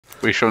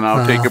We shall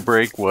now take a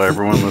break while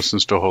everyone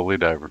listens to Holy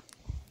Diver.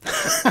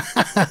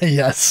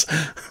 Yes.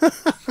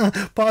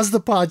 Pause the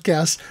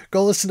podcast,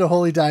 go listen to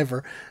Holy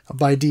Diver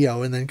by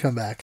Dio, and then come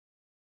back.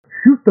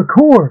 Shoot the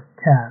Core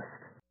Cast.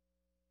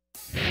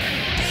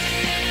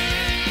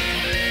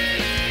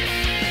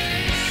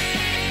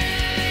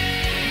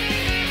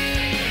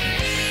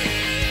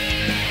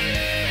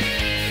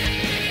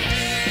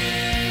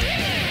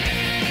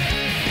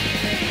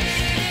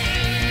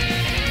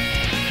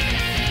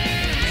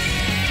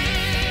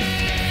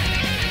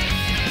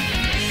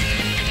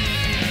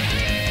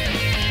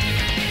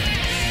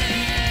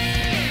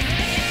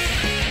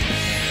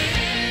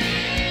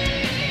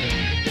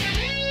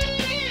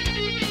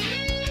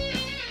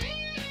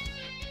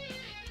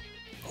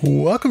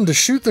 Welcome to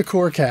Shoot the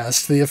Core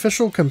Cast, the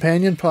official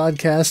companion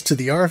podcast to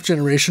the RF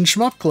Generation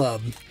Shmup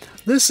Club.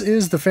 This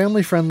is the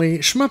family-friendly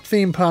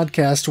shmup-themed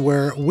podcast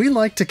where we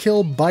like to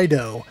kill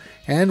Bido,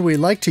 and we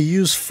like to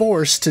use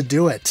force to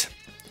do it.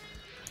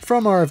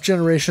 From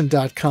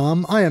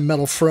rfgeneration.com, I am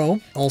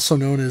MetalFRO, also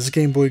known as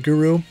Game Boy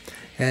Guru,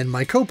 and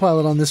my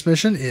co-pilot on this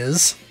mission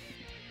is...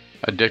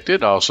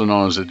 Addicted, also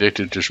known as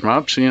Addicted to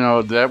Shmups. You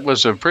know, that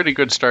was a pretty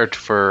good start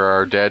for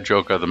our dad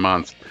joke of the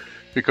month.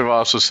 We could have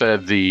also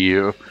said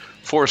the...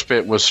 force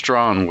bit was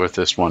strong with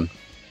this one.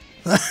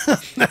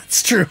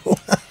 That's true.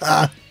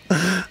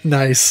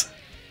 Nice.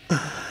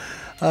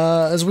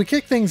 As we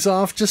kick things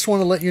off, just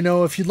want to let you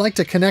know if you'd like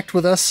to connect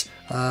with us,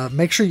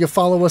 make sure you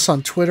follow us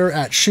on Twitter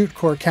at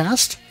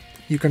ShootCoreCast.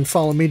 You can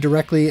follow me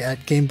directly at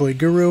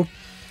GameBoyGuru.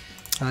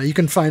 You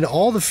can find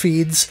all the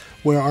feeds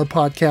where our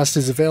podcast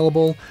is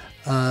available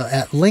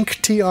at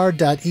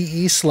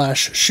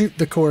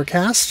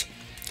linktr.ee/shootthecorecast.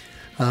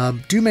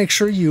 Do make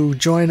sure you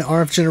join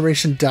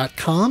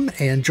rfgeneration.com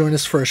and join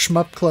us for a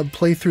Shmup Club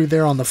playthrough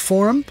there on the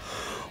forum.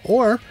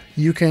 Or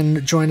you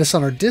can join us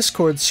on our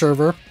Discord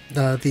server,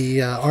 the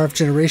RF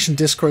Generation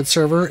Discord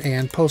server,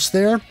 and post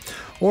there.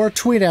 Or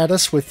tweet at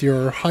us with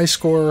your high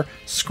score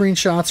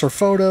screenshots or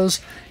photos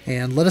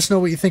and let us know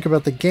what you think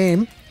about the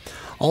game.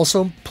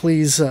 Also,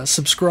 please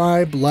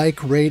subscribe,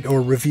 like, rate,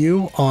 or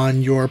review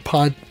on your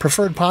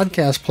preferred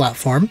podcast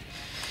platform.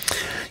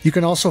 You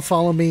can also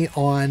follow me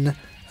on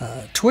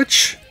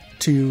Twitch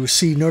to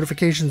see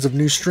notifications of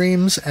new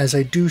streams, as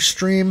I do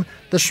stream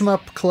the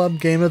Shmup Club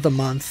Game of the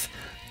Month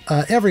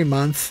every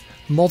month,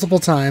 multiple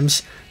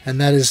times, and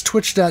that is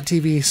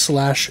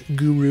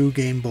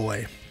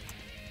twitch.tv/GuruGameBoy.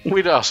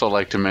 We'd also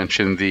like to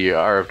mention the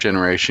RF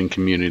Generation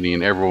community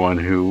and everyone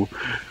who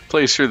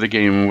plays through the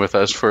game with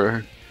us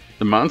for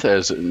the month,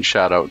 as a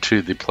shout out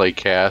to the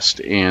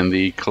Playcast and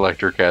the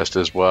Collector Cast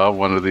as well.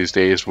 One of these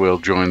days we'll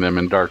join them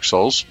in Dark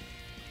Souls.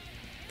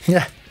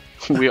 Yeah.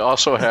 We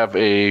also have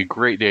a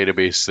great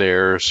database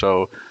there,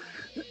 so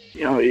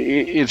you know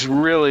it's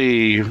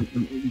really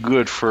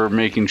good for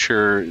making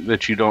sure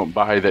that you don't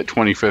buy that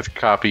 25th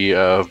copy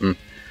of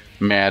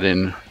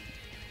Madden,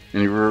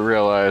 and you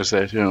realize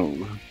that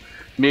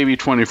maybe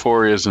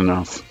 24 is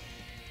enough.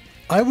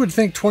 I would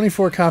think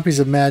 24 copies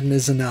of Madden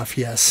is enough.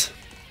 Yes.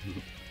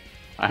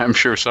 I'm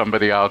sure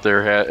somebody out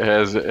there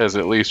has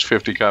at least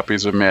 50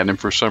 copies of Madden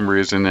for some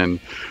reason, and.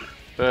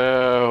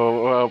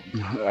 Well,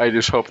 I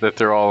just hope that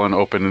they're all in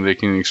open and they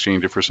can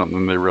exchange it for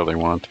something they really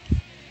want.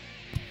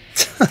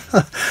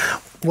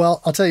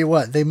 Well, I'll tell you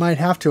what, they might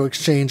have to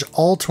exchange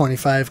all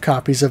 25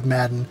 copies of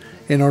Madden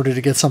in order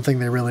to get something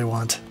they really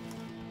want.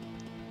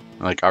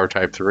 Like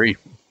R-Type 3.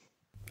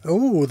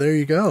 Oh, there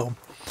you go.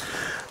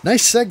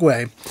 Nice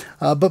segue.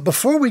 But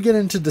before we get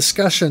into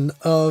discussion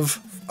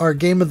of our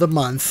Game of the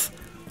Month,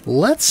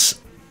 let's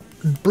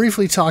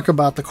briefly talk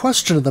about the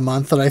question of the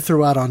month that I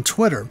threw out on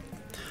Twitter,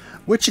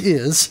 which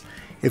is,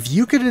 if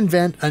you could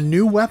invent a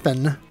new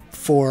weapon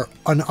for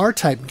an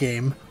R-Type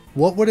game,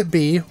 what would it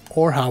be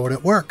or how would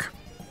it work?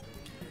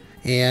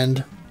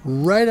 And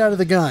right out of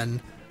the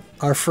gun,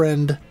 our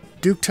friend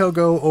Duke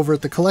Togo over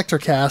at the Collector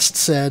Cast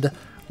said,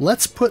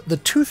 let's put the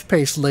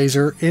toothpaste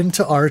laser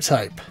into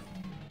R-Type.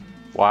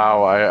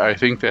 Wow, I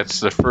think that's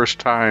the first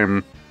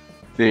time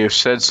they have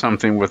said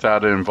something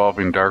without it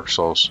involving Dark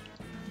Souls.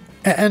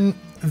 And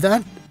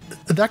that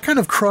kind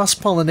of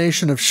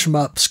cross-pollination of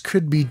shmups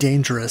could be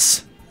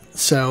dangerous.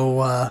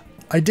 So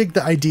I dig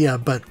the idea,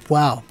 but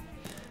wow.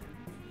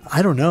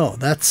 I don't know.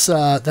 That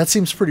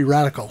seems pretty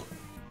radical.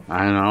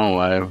 I know.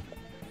 I don't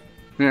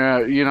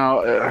know.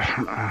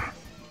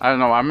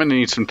 I'm going to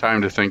need some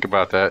time to think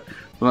about that.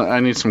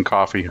 I need some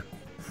coffee.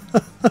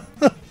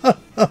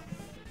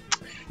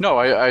 No,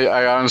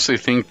 I honestly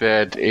think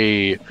that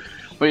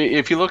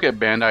if you look at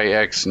Bandai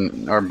X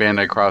or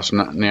Bandai Cross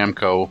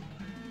Namco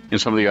and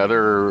some of the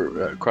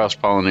other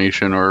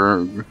cross-pollination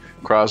or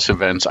cross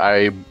events,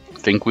 I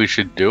think we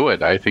should do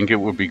it. I think it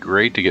would be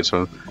great to get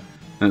some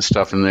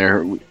stuff in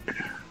there.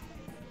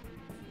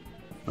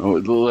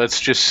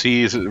 Let's just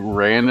see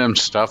random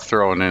stuff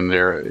thrown in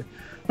there.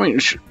 I mean,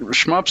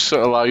 shmups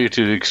allow you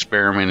to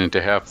experiment and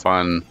to have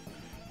fun.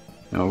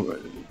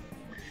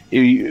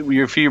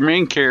 If your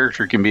main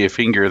character can be a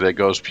finger that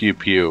goes pew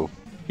pew,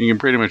 you can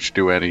pretty much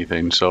do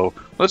anything. So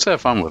let's have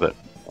fun with it.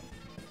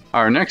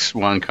 Our next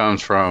one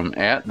comes from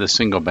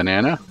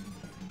 @TheSingleBanana.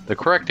 The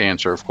correct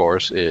answer, of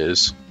course,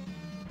 is...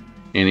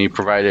 And he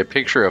provided a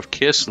picture of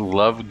Kiss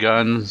Love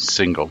Gun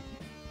Single.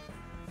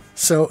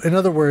 So, in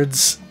other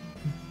words,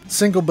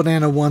 Single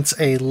Banana wants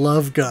a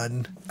love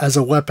gun as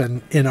a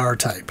weapon in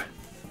R-Type.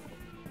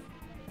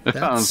 That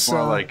sounds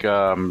more like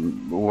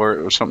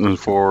something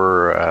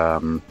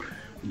for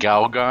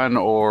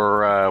Galgun,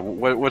 or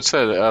what's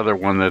that other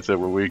one that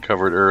we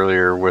covered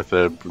earlier with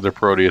the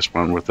Proteus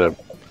one with the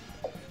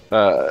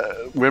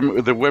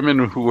women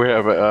who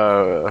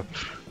have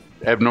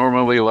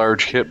abnormally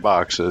large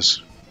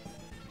hitboxes.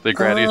 The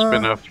Gradius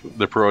spin-off,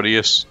 the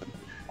Proteus,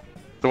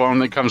 the one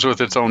that comes with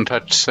its own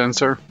touch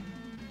sensor.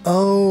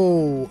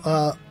 Oh,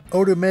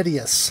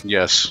 Odomedius.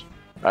 Yes.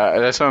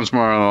 That sounds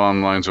more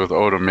along the lines with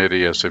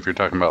Odomedius if you're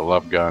talking about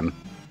Love Gun.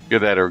 Either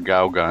that or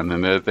Gao Gun,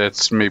 and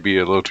that's maybe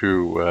a little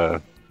too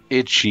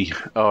itchy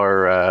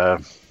or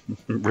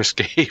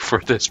risque for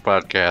this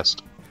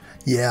podcast.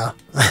 Yeah.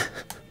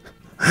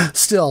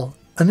 Still,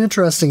 an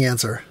interesting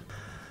answer.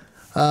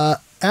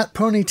 At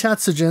Pony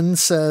Tatsujin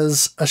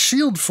says, a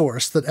shield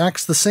force that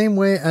acts the same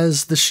way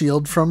as the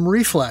shield from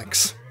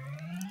Reflex.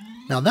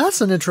 Now that's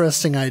an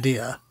interesting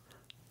idea,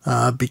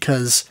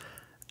 because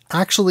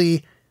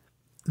actually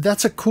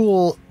that's a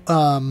cool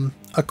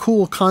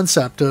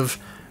concept of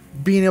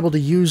being able to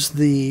use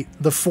the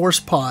force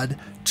pod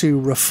to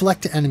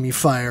reflect enemy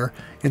fire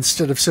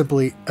instead of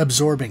simply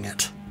absorbing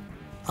it.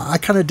 I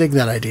kind of dig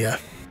that idea.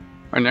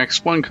 Our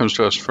next one comes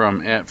to us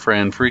from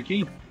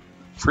 @FranFreaky.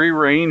 Free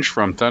range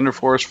from Thunder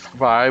Force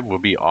 5 will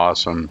be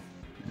awesome.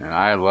 And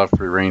I love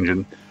free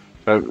ranging.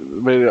 But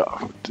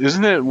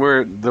isn't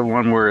it the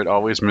one where it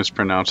always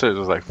mispronounces it?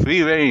 It's like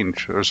free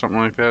range or something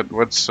like that.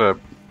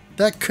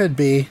 That could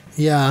be,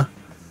 yeah.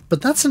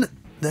 But that's an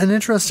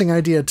interesting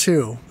idea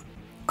too.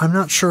 I'm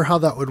not sure how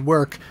that would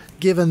work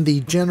given the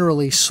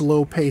generally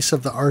slow pace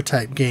of the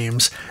R-Type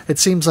games. It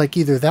seems like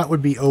either that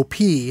would be OP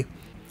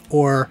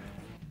or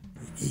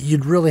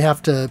you'd really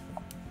have to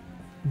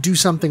do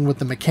something with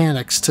the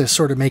mechanics to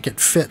sort of make it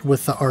fit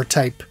with the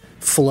R-Type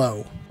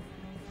flow.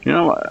 You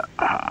know,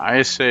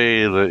 I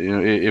say that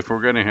if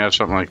we're going to have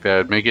something like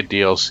that, make it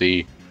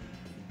DLC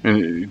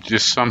and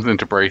just something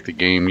to break the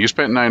game. You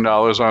spent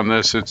 $9 on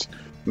this;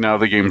 now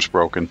the game's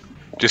broken.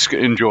 Just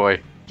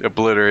enjoy,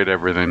 obliterate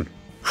everything.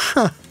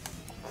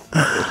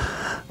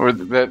 Or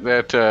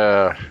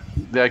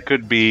that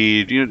could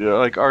be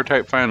like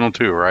R-Type Final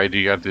 2, right?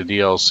 You got the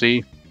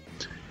DLC.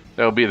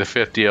 That'll be the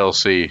 5th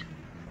DLC.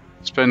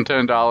 Spend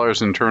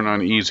 $10 and turn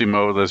on easy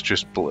mode. Let's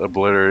just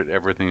obliterate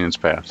everything in its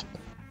path.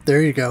 There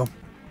you go.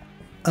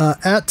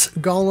 At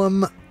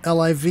Gollum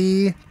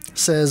LIV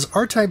says,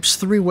 R-Type's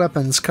 3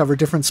 weapons cover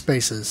different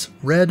spaces.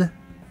 Red,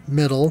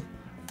 middle,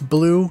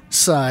 blue,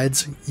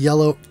 sides,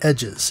 yellow,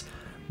 edges.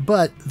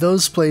 But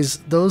those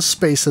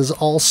spaces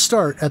all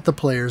start at the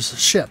player's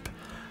ship.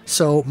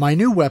 So my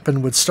new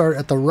weapon would start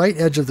at the right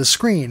edge of the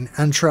screen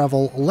and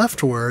travel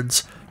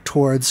leftwards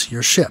towards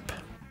your ship.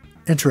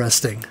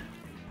 Interesting.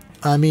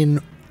 I mean,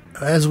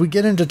 as we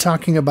get into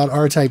talking about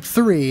R-Type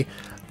 3,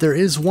 there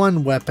is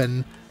one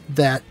weapon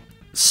that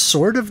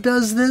sort of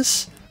does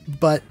this,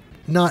 but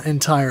not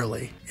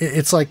entirely.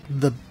 It's like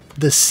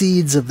the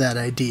seeds of that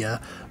idea,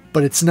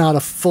 but it's not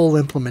a full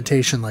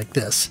implementation like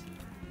this.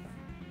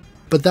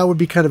 But that would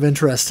be kind of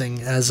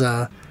interesting as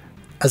a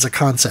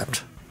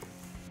concept.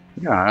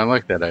 Yeah, I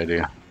like that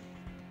idea.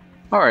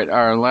 All right,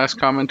 our last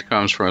comment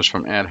comes from us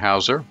from Ad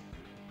Hauser.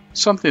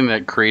 Something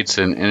that creates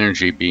an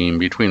energy beam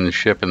between the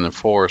ship and the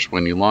force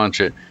when you launch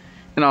it,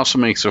 and also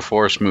makes the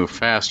force move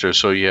faster,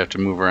 so you have to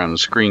move around the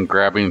screen,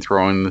 grabbing,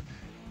 throwing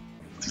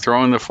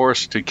the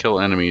force to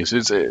kill enemies.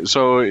 It's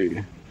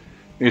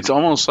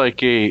almost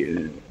like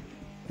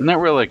not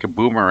really like a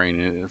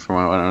boomerang, from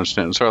what I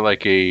understand. It's sort of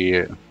like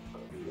I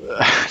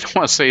don't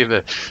want to say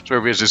that sort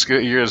of because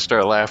you're going to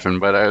start laughing,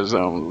 but I was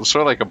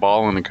sort of like a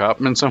ball in a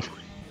cup in some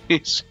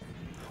ways.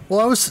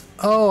 Well,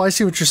 I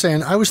see what you're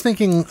saying. I was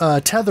thinking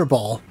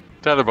tetherball.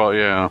 Tetherball,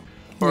 yeah.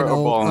 Or a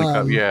ball in the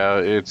cup, yeah.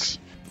 It's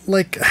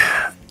like,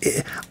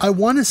 I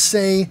want to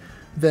say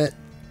that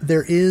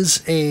there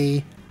is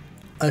a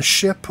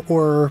ship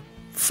or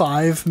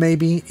 5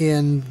 maybe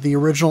in the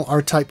original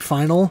R-Type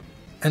Final,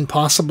 and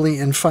possibly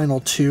in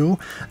Final 2,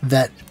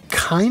 that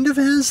kind of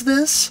has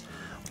this,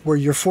 where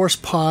your force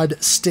pod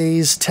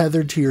stays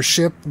tethered to your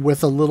ship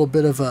with a little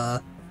bit of an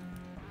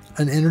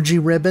energy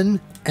ribbon,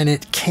 and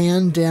it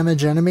can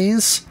damage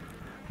enemies,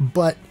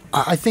 but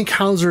I think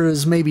Hauser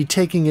is maybe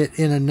taking it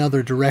in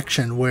another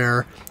direction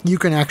where you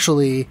can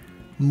actually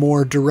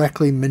more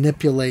directly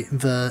manipulate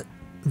the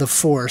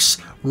force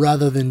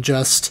rather than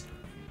just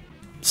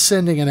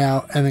sending it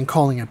out and then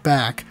calling it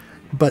back,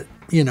 but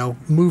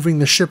moving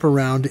the ship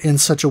around in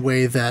such a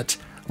way that,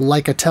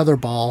 like a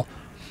tetherball,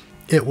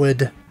 it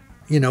would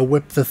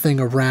whip the thing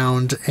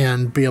around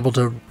and be able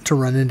to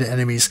run into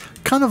enemies.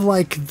 Kind of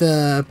like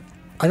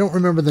I don't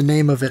remember the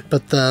name of it,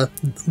 but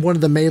one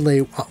of the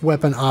melee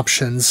weapon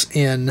options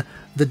in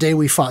The Day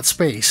We Fought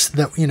Space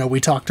that we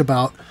talked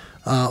about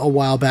a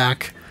while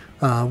back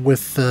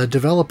with the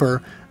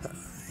developer.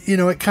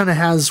 It kind of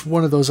has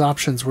one of those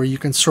options where you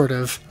can sort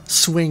of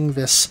swing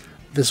this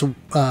this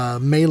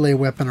melee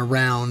weapon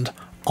around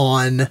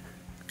on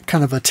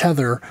kind of a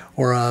tether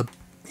or a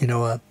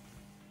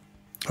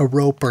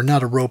rope, or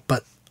not a rope,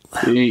 but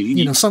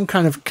some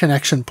kind of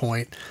connection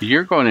point.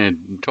 You're going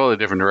in a totally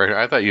different direction.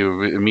 I thought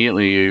you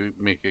immediately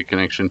make a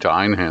connection to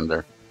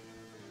Einhander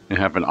and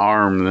have an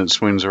arm that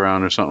swings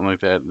around or something like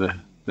that.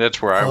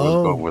 That's where I was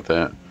going with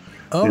that.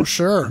 Oh,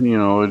 sure.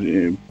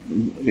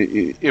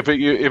 If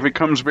it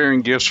comes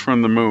bearing gifts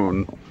from the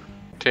moon,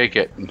 take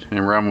it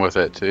and run with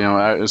it.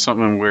 It's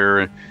something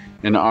where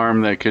an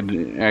arm that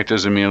could act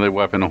as a melee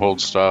weapon, hold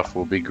stuff,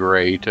 will be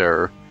great.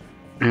 Or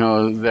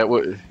that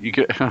would you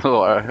get.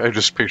 I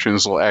just picture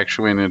this little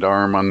actuated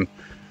arm on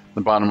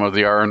the bottom of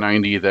the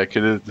R90 that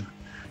could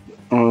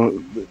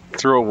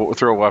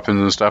throw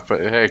weapons and stuff.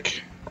 But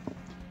heck,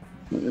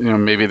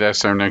 maybe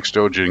that's our next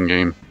Dojin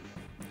game.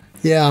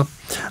 Yeah.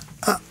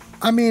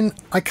 I mean,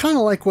 I kind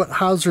of like what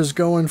Hauser's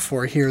going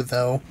for here,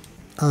 though.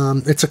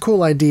 It's a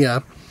cool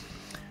idea.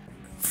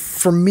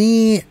 For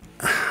me,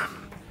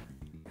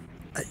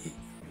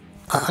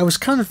 I was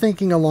kind of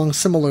thinking along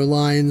similar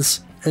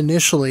lines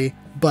initially,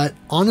 but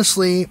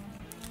honestly,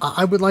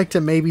 I would like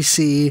to maybe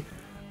see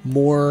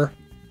more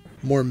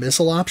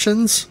missile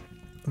options,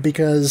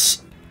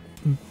 because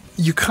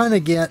you kind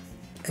of get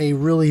a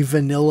really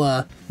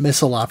vanilla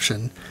missile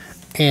option,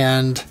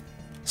 and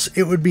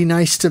it would be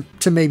nice to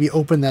maybe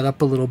open that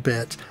up a little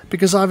bit,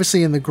 because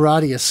obviously in the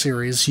Gradius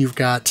series, you've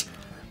got,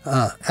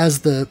 as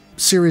the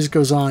series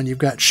goes on, you've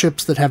got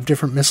ships that have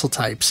different missile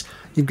types.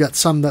 You've got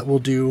some that will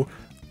do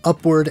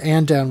upward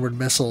and downward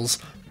missiles,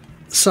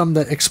 some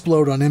that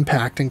explode on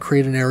impact and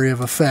create an area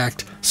of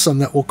effect, some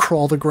that will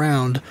crawl the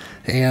ground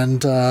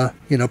and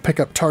pick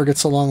up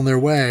targets along their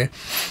way,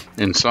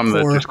 and some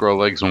that just grow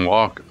legs and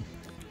walk,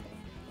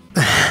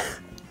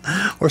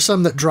 or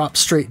some that drop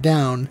straight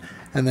down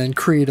and then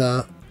create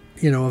a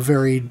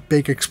very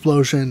big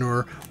explosion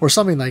or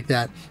something like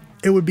that.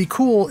 It would be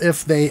cool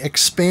if they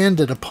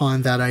expanded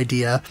upon that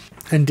idea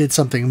and did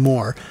something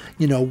more.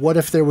 What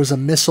if there was a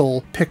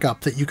missile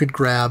pickup that you could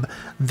grab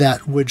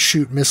that would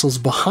shoot missiles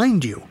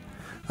behind you?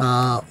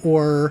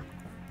 Or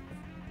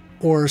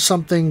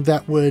something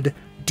that would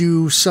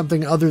do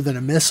something other than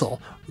a missile.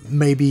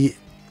 Maybe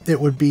it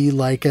would be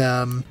like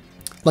a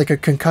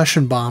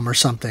concussion bomb or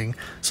something,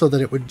 so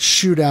that it would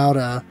shoot out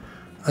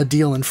a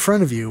deal in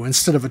front of you.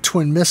 Instead of a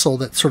twin missile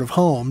that sort of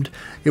homed,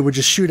 it would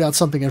just shoot out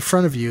something in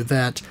front of you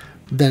that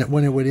then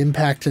when it would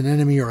impact an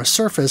enemy or a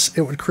surface,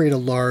 it would create a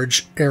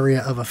large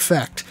area of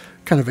effect,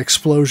 kind of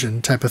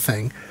explosion type of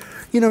thing.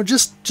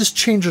 Just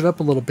change it up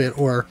a little bit,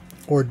 or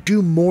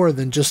do more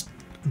than just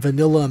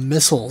vanilla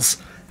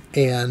missiles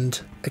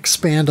and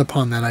expand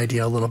upon that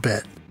idea a little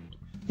bit.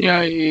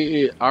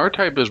 Yeah,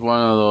 R-Type is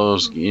one of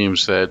those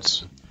games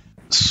that's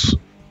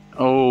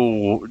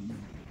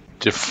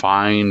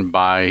defined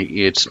by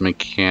its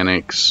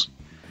mechanics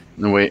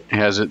and the way it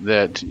has it,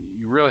 that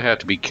you really have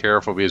to be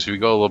careful, because if you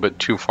go a little bit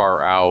too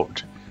far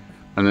out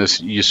on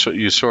this, you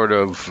sort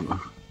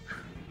of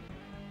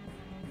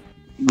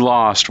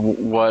lost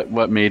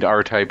what made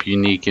R-Type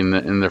unique in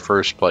the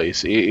first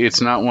place.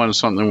 It's not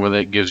something where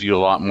that gives you a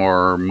lot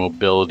more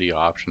mobility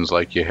options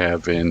like you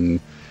have in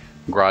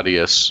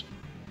Gradius.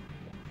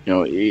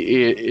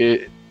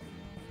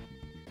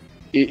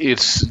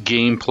 Its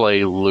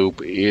gameplay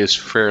loop is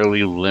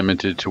fairly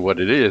limited to what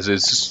it is.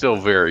 It's still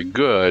very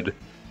good,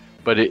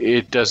 but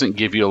it doesn't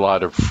give you a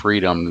lot of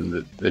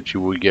freedom that you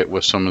would get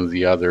with some of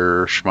the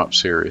other shmup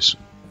series.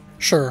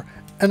 Sure.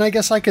 And I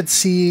guess I could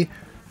see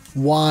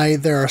why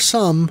there are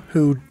some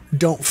who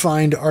don't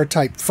find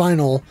R-Type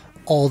Final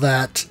all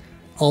that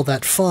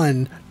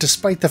fun,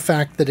 despite the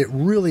fact that it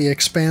really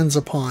expands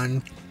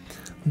upon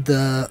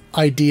the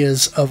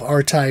ideas of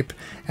R-Type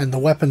and the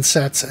weapon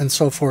sets and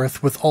so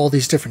forth with all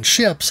these different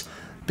ships,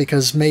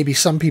 because maybe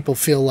some people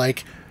feel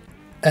like,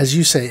 as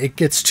you say, it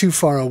gets too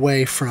far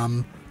away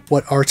from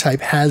what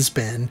R-Type has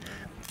been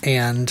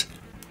and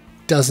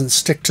doesn't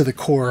stick to the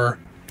core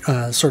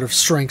sort of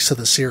strengths of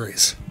the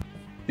series.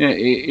 Yeah,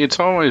 it's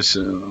always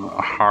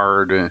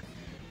hard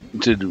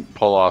to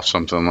pull off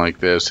something like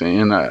this,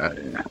 and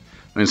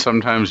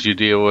sometimes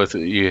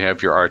you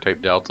have your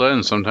R-Type Delta,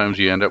 and sometimes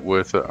you end up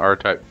with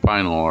R-Type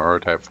Final or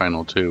R-Type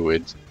Final 2.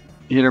 It's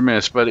hit or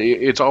miss, but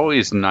it's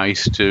always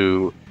nice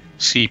to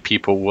see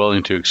people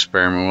willing to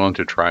experiment, willing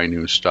to try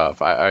new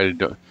stuff. I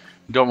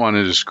don't want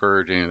to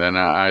discourage any of that.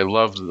 I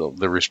love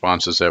the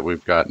responses that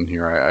we've gotten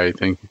here. I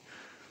think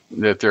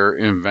that they're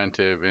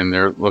inventive and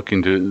they're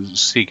looking to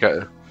seek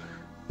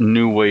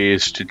new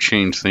ways to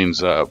change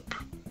things up.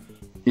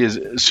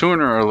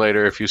 Sooner or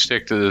later, if you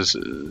stick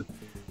to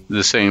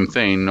the same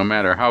thing, no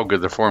matter how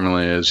good the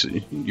formula is,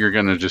 you're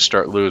going to just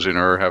start losing,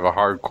 or have a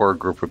hardcore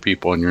group of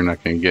people and you're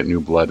not going to get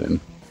new blood in.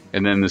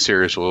 And then the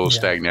series will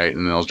stagnate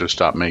and they'll just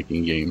stop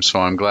making games.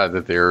 So I'm glad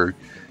that they're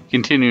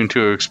continuing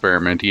to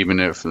experiment, even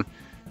if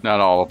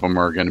not all of them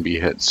are going to be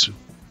hits.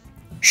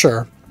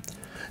 Sure.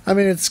 I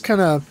mean, it's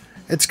kind of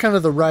the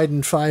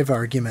Raiden 5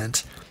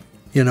 argument.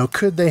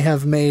 Could they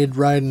have made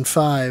Raiden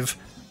 5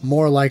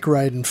 more like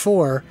Raiden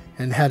 4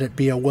 and had it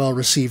be a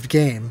well-received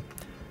game?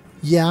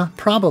 Yeah,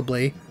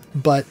 probably.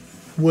 But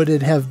would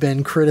it have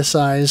been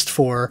criticized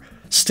for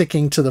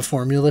sticking to the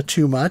formula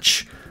too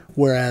much,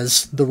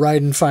 whereas the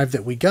Raiden 5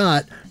 that we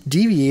got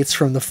deviates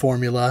from the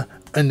formula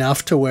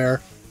enough to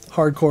where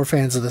hardcore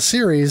fans of the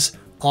series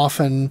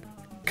often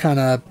kind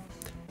of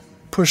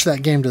push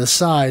that game to the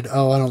side.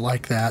 Oh, I don't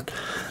like that.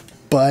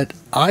 But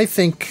I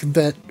think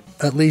that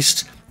at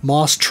least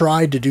Moss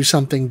tried to do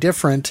something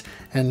different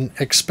and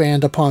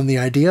expand upon the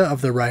idea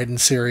of the Raiden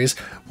series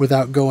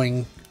without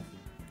going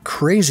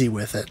crazy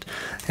with it.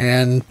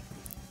 And,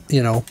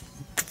 you know,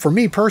 for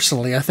me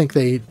personally, I think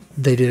they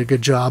did a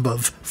good job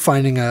of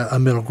finding a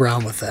middle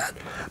ground with that.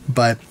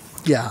 But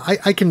yeah,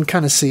 I can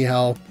kind of see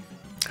how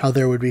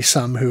there would be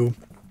some who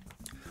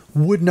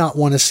would not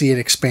want to see it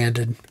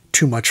expanded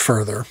too much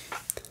further.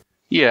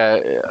 Yeah,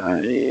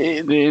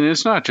 and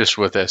it's not just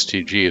with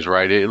STGs,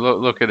 right?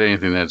 Look at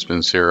anything that's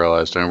been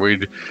serialized. And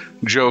we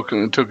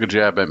took a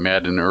jab at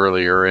Madden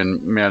earlier,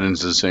 and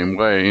Madden's the same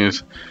way.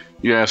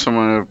 You ask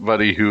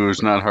somebody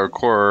who's not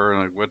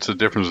hardcore, like, what's the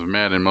difference with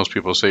Madden? Most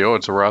people say, oh,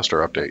 it's a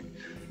roster update.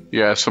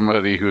 You ask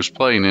somebody who's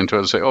playing into it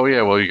and say, oh,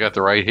 yeah, well, you got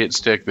the right hit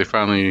stick. They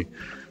finally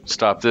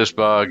stopped this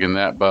bug and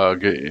that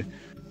bug.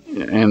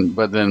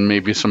 But then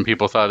maybe some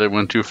people thought it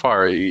went too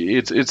far.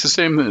 It's the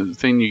same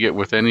thing you get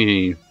with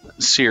any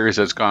series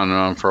that's gone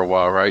on for a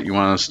while, right? You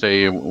want to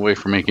stay away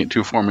from making it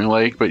too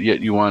formulaic, but yet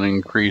you want to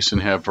increase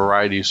and have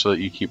variety so that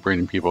you keep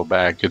bringing people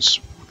back. It's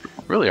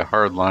really a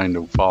hard line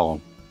to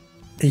follow.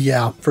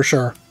 Yeah, for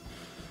sure.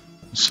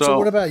 So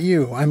what about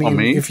you? I mean,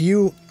 if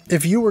you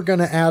were going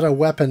to add a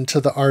weapon to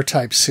the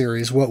R-Type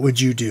series, what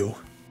would you do?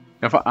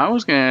 If I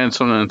was going to add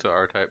something to the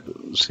R-Type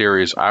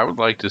series, I would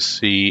like to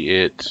see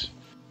it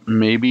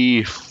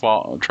maybe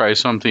try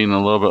something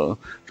a little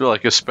bit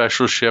like a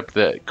special ship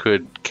that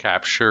could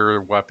capture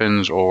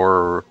weapons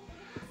or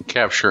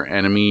capture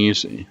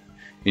enemies and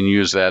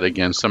use that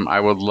against them. I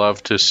would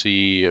love to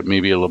see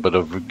maybe a little bit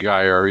of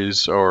Guy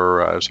RS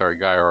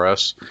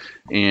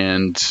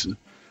and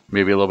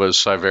maybe a little bit of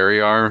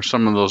Cyveriar,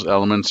 some of those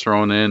elements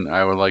thrown in.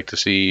 I would like to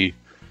see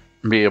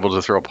be able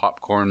to throw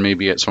popcorn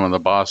maybe at some of the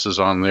bosses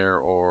on there,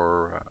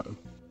 or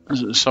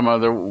some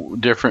other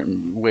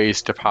different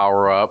ways to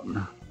power up.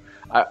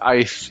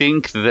 I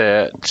think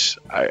that,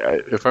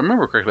 if I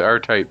remember correctly,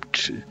 R-Type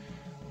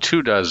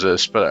 2 does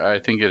this, but I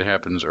think it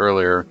happens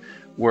earlier,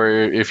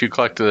 where if you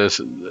collect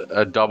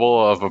a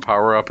double of a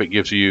power-up, it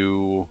gives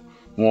you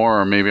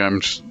more, or maybe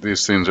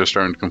these things are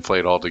starting to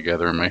conflate all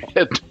together in my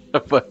head.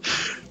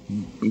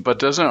 But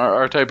doesn't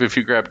R-Type, if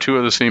you grab two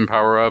of the same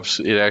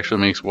power-ups, it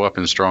actually makes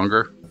weapons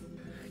stronger?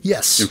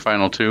 Yes. In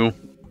Final 2?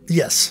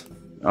 Yes.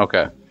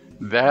 Okay.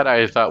 That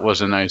I thought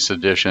was a nice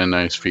addition, a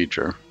nice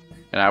feature.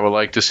 And I would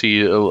like to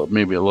see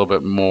maybe a little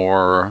bit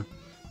more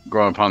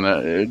growing upon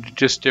that.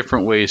 Just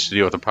different ways to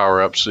deal with the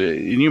power-ups.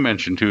 And you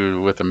mentioned, too,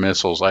 with the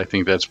missiles. I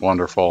think that's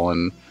wonderful.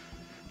 And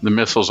the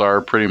missiles are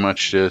pretty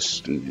much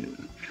just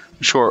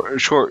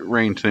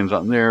short-range things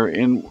on there.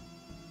 And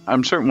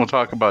I'm certain we'll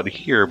talk about it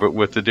here, but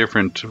with the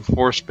different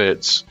force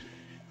bits,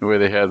 the way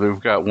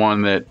we've got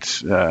one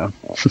that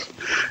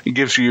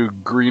gives you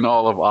green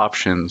olive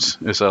options,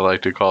 as I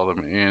like to call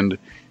them. And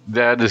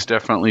that is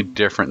definitely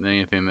different than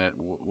anything that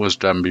was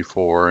done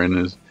before.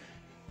 And is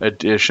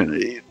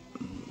addition,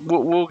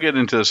 we'll get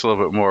into this a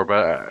little bit more,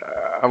 but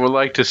I would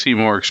like to see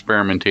more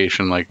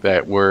experimentation like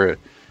that, where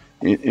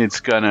it's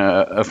going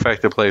to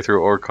affect the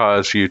playthrough or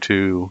cause you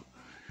to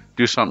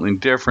do something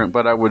different.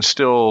 But I would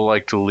still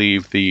like to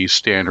leave the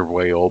standard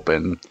way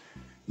open.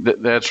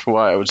 That's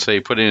why I would say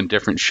put in a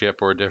different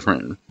ship or a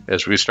different,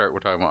 as we're talking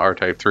about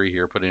R-Type 3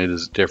 here, put in it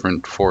as a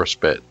different force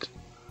bit.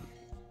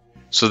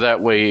 So that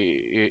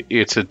way,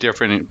 it's a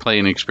different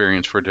playing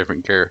experience for a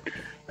different character.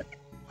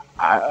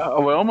 I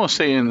would almost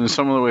say in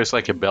some of the ways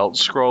like a belt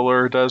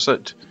scroller does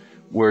it,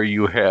 where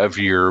you have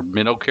your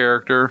middle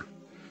character,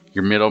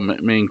 your middle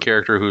main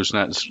character who's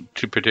not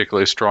too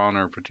particularly strong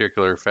or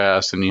particularly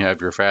fast, and you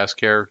have your fast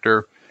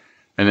character,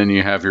 and then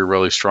you have your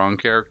really strong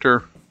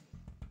character.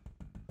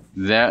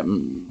 That,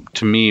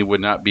 to me,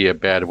 would not be a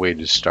bad way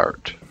to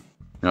start.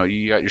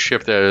 You got your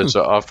ship that is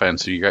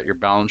offensive, you got your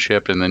balanced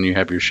ship, and then you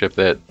have your ship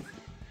that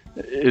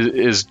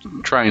is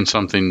trying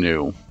something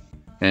new.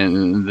 And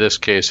in this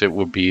case, it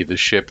would be the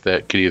ship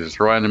that could either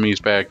throw enemies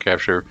back,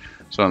 capture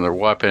some of their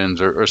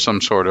weapons, or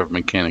some sort of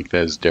mechanic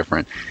that is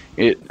different.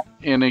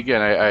 And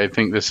again, I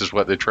think this is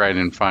what they tried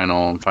in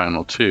Final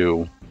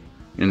 2,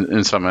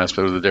 in some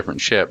aspect of the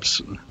different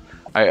ships.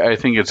 I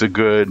think it's a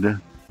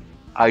good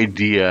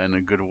idea and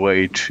a good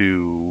way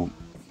to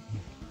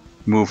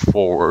move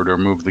forward or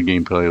move the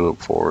gameplay loop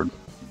forward.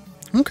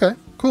 Okay,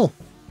 cool.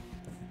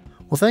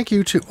 Well, thank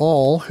you to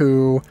all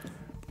who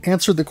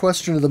answered the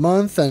question of the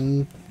month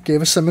and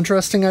gave us some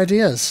interesting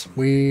ideas.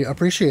 We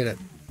appreciate it.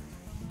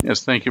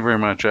 Yes, thank you very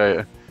much.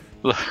 Okay,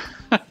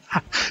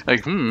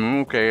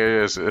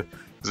 is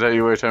that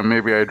your time?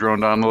 Maybe I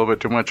droned on a little bit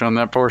too much on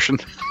that portion.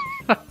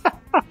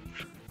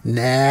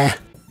 Nah.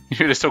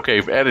 It's okay.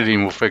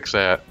 Editing will fix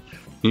that.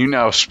 You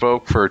now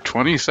spoke for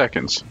 20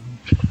 seconds.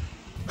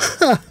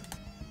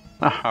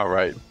 All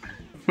right.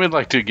 We'd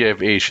like to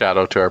give a shout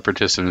out to our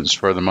participants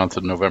for the month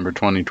of November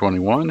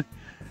 2021.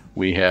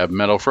 We have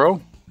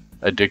MetalFRO,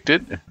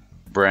 Addicted,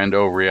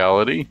 Brando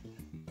Reality,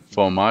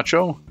 Full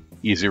Macho,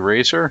 Easy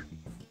Racer,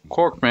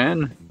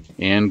 Corkman,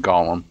 and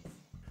Gollum.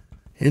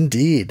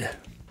 Indeed.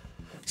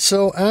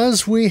 So,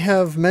 as we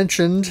have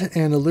mentioned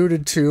and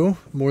alluded to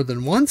more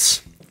than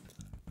once,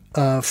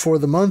 for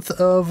the month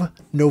of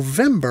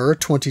November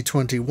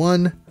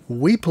 2021,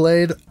 we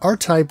played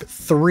R-Type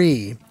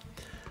 3,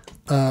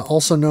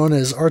 also known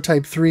as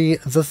R-Type 3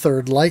 The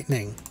Third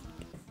Lightning.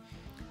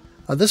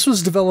 This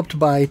was developed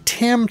by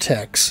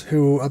Tamtex,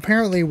 who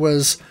apparently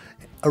was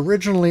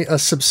originally a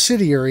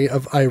subsidiary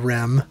of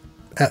IREM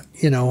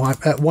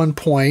at one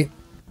point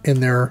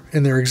in their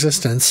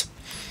existence.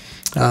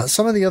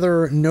 Some of the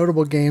other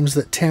notable games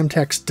that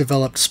Tamtex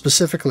developed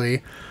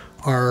specifically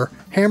are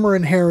Hammer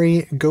and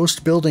Harry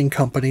Ghost Building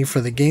Company for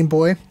the Game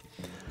Boy.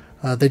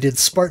 They did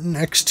Spartan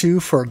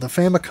X2 for the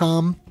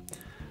Famicom,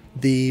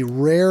 the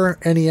rare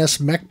NES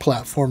mech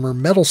platformer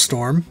Metal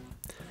Storm.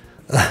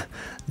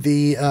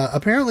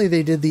 Apparently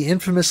they did the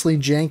infamously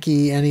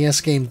janky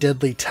NES game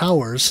Deadly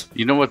Towers.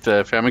 You know what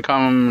the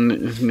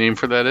Famicom name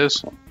for that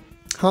is?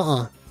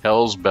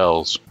 Hell's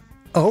Bells.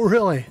 Oh,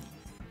 really?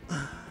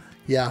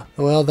 Yeah.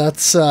 Well,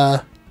 that's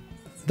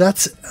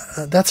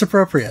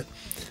appropriate.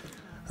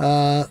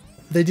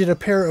 They did a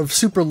pair of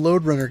Super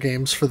Load Runner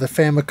games for the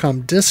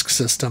Famicom Disk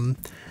System,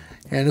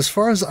 and as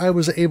far as I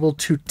was able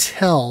to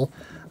tell,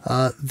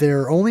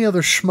 their only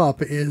other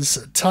shmup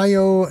is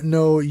Taiyo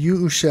no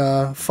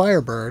Yuusha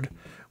Firebird,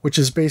 which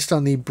is based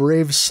on the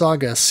Brave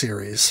Saga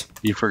series.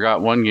 You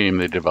forgot one game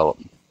they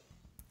developed.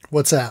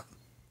 What's that?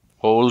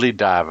 Holy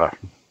Diver.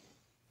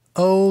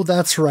 Oh,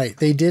 that's right.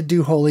 They did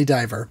do Holy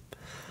Diver.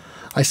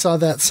 I saw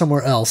that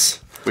somewhere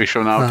else. We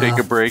shall now take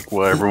a break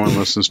while everyone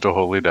listens to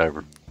Holy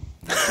Diver.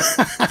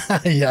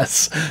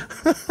 Yes.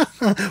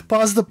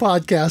 Pause the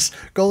podcast,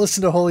 go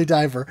listen to Holy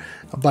Diver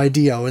by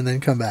Dio, and then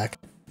come back.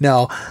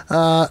 No.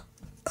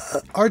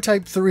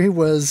 R-Type 3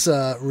 was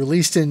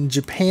released in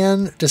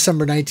Japan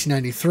December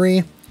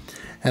 1993,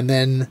 and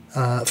then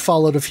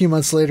followed a few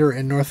months later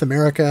in North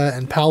America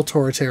and PAL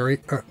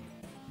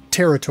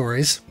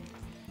territories.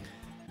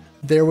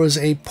 There was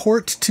a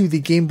port to the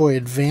Game Boy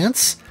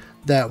Advance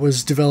that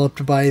was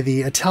developed by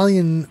the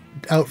Italian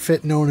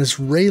outfit known as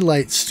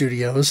Raylight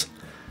Studios,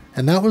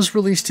 and that was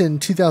released in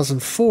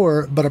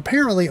 2004, but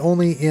apparently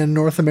only in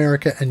North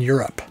America and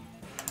Europe.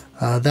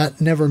 That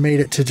never made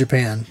it to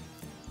Japan.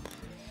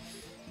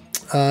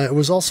 It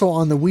was also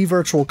on the Wii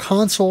Virtual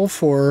Console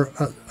for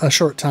a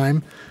short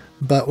time,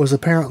 but was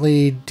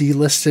apparently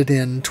delisted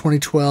in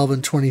 2012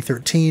 and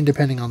 2013,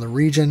 depending on the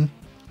region.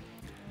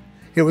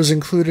 It was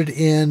included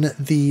in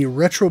the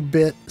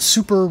Retrobit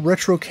Super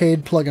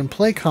Retrocade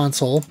plug-and-play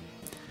console,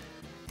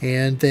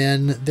 and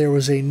then there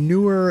was a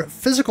newer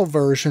physical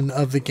version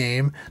of the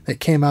game that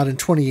came out in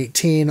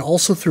 2018,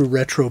 also through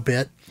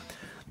Retrobit.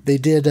 They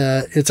did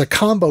it's a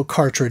combo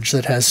cartridge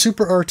that has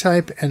Super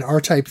R-Type and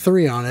R-Type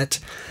 3 on it,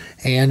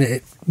 and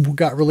it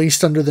got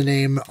released under the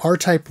name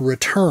R-Type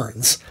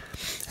Returns.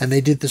 And they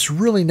did this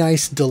really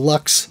nice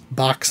deluxe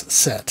box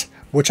set,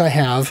 which I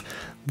have,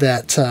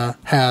 that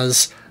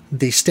has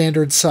the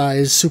standard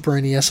size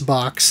Super NES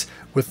box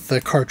with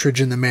the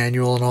cartridge and the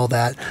manual and all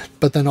that,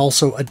 but then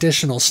also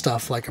additional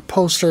stuff like a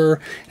poster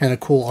and a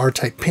cool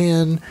R-Type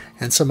pin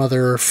and some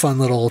other fun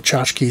little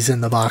tchotchkes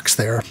in the box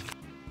there.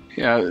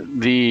 Yeah,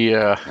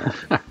 the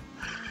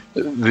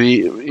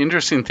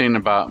interesting thing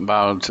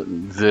about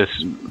this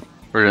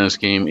version of this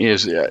game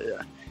is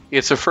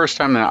it's the first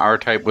time that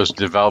R-Type was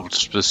developed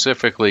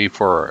specifically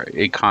for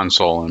a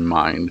console in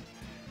mind.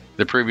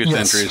 The previous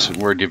entries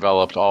were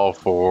developed all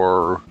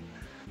for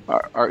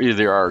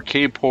either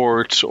arcade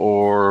ports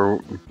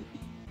or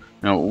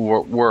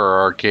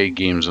were arcade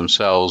games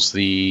themselves.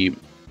 The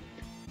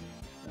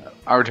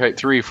R-Type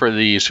 3 for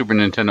the Super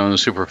Nintendo and the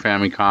Super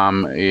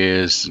Famicom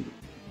is...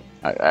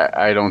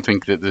 I don't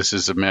think that this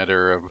is a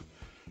matter of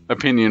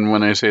opinion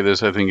when I say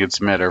this. I think it's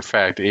a matter of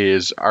fact. It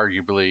is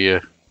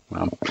arguably,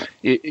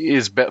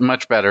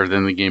 much better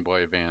than the Game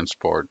Boy Advance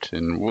port.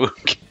 And we'll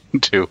get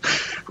into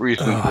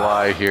reasons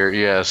why here.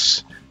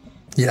 Yes.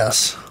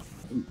 Yes.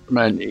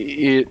 But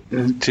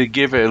to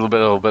give a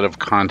little bit of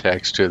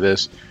context to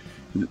this,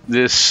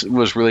 this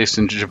was released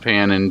in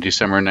Japan in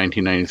December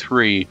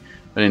 1993,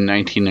 but in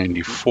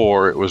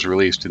 1994 it was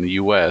released in the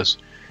U.S.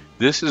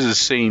 This is the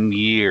same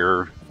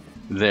year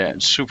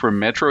that Super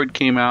Metroid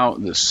came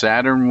out, the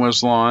Saturn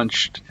was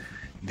launched,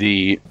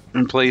 the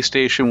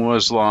PlayStation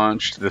was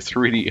launched, the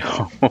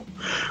 3DO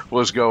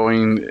was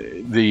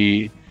going,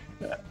 the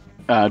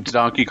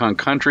Donkey Kong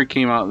Country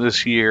came out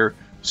this year.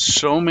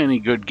 So many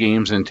good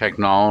games and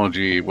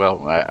technology.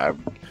 Well,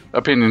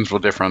 opinions will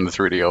differ on the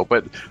 3DO,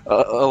 but a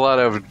lot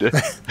of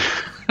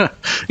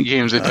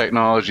games and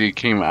technology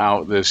came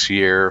out this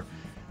year,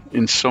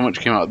 and so much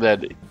came out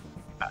that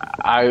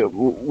I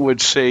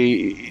would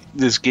say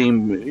this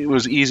game, it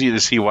was easy to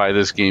see why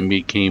this game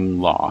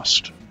became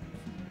lost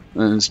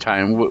in its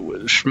time.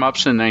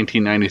 Shmups in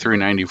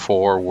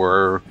 1993-94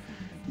 were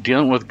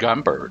dealing with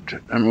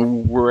Gumbird. I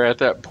mean, we're at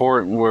that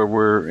point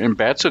where and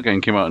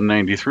Batsugan came out in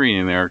 93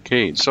 in the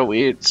arcade. So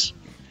we're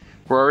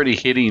we're already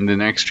hitting the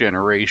next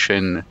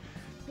generation,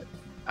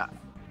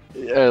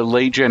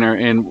 late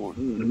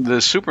and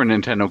the Super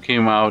Nintendo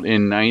came out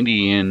in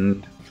 90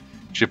 in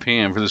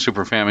Japan for the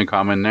Super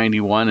Famicom and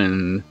 91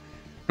 in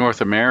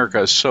North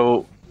America.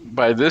 So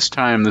by this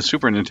time, the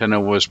Super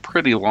Nintendo was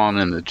pretty long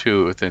in the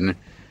tooth, and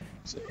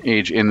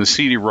the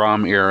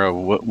CD-ROM era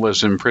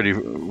was in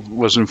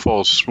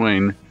full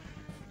swing.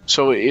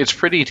 So it's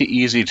pretty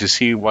easy to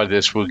see why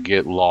this would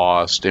get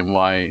lost and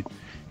why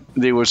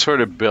they would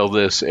sort of build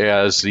this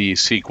as the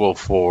sequel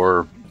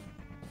for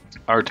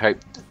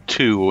R-Type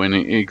 2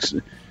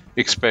 and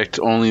expect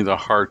only the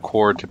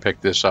hardcore to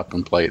pick this up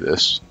and play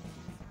this.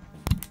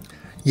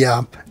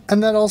 Yeah,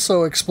 and that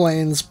also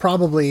explains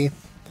probably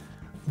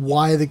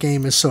why the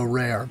game is so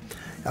rare.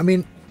 I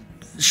mean,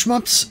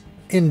 shmups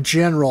in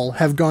general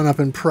have gone up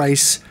in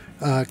price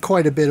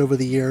quite a bit over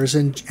the years,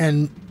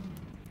 and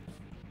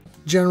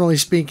generally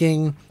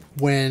speaking,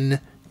 when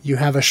you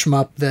have a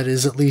shmup that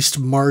is at least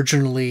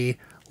marginally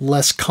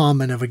less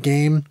common of a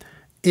game,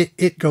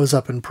 it goes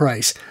up in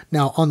price.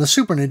 Now, on the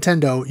Super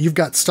Nintendo, you've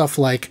got stuff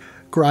like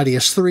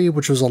Gradius 3,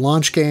 which was a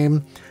launch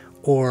game,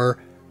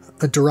 or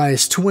a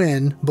Darius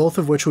Twin, both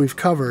of which we've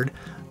covered.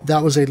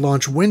 That was a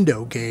launch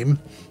window game,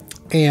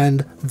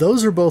 and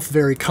those are both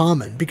very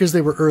common because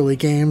they were early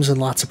games and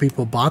lots of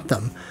people bought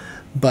them.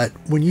 But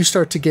when you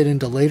start to get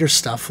into later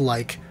stuff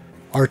like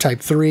R-Type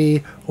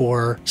 3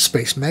 or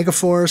Space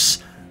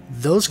Megaforce,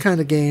 those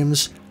kind of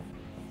games,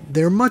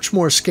 they're much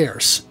more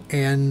scarce,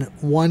 and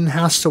one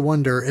has to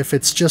wonder if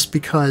it's just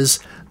because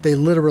they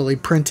literally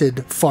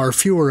printed far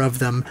fewer of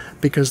them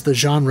because the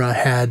genre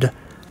had,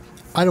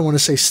 I don't want to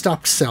say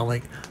stopped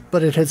selling,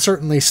 but it had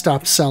certainly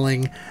stopped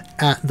selling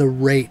at the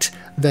rate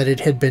that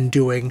it had been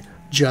doing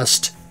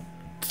just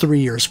 3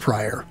 years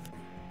prior.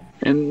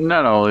 And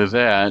not only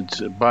that,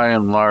 by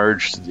and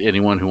large,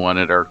 anyone who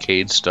wanted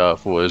arcade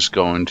stuff was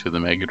going to the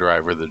Mega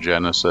Drive or the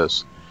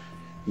Genesis.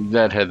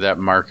 That had that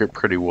market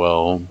pretty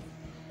well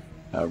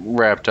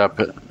wrapped up.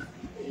 Along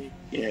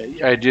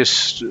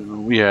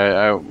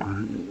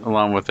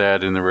with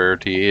that and the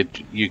rarity,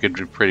 you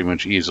could pretty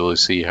much easily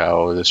see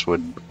how this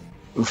would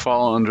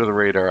fall under the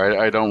radar.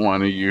 I don't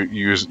want to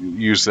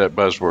use that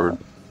buzzword,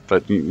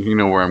 but you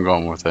know where I'm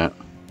going with that.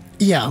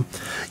 Yeah,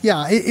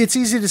 it's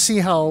easy to see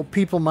how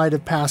people might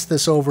have passed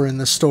this over in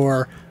the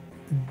store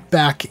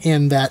back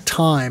in that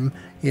time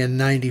in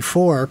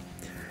 '94,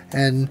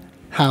 and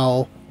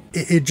how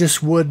it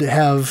just would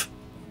have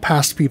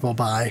passed people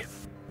by.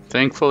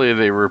 Thankfully,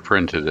 they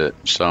reprinted it,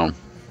 so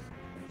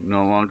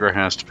no longer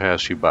has to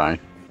pass you by.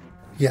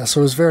 Yeah,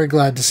 so I was very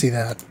glad to see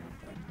that.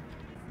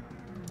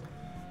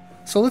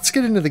 So let's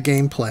get into the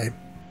gameplay.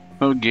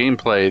 Oh,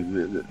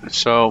 gameplay.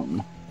 So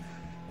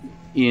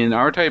in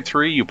R-Type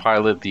 3, you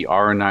pilot the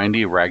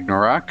R90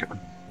 Ragnarok,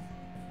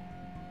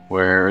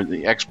 where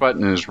the X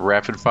button is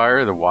rapid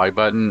fire, the Y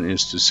button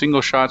is to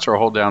single shots or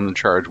hold down the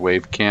charge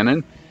wave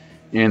cannon,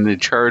 and the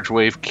charge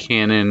wave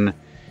cannon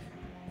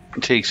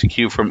takes a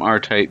cue from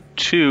R-Type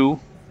 2,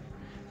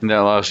 and that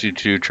allows you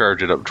to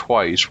charge it up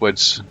twice.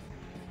 What's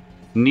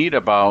neat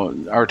about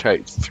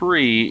R-Type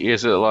 3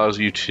 is it allows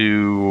you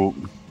to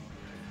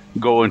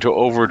go into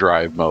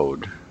overdrive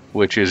mode,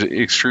 which is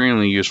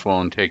extremely useful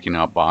in taking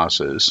out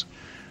bosses.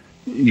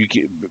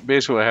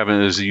 Basically what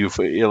happens is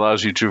it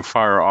allows you to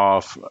fire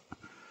off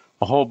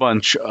a whole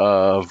bunch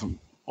of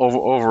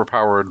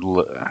overpowered,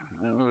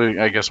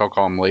 I guess I'll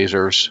call them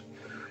lasers,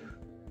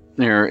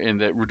 there,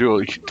 and that do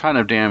a ton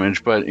of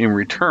damage, but in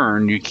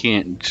return you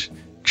can't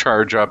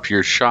charge up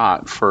your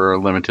shot for a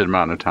limited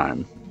amount of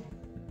time.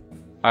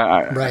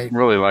 I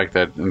really like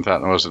that and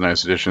thought it was a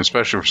nice addition,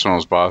 especially for some of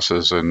those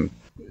bosses. And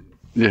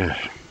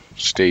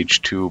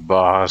stage 2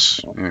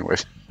 boss.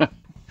 Anyways,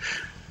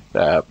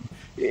 A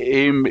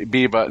and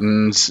B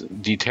buttons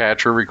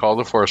detach or recall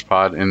the force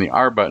pod, and the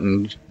R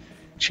button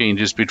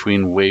changes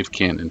between wave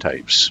cannon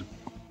types.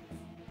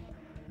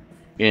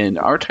 And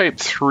R-Type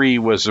 3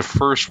 was the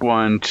first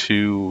one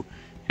to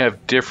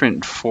have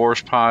different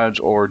force pods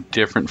or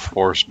different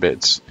force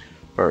bits,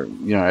 or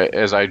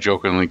as I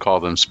jokingly call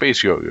them,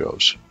 space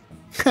yo-yos.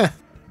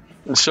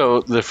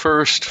 So the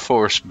first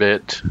force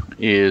bit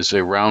is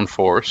a round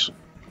force,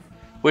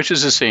 which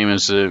is the same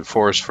as the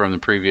force from the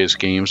previous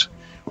games,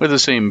 with the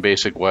same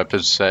basic weapon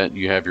set.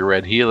 You have your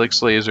red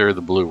helix laser,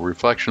 the blue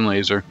reflection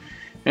laser,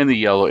 and the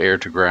yellow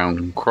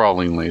air-to-ground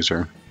crawling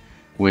laser.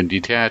 When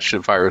detached,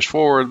 it fires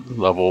forward,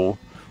 level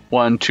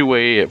 1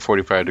 two-way at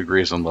 45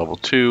 degrees on level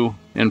 2,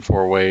 and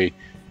 4-way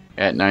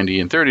at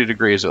 90 and 30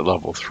 degrees at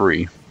level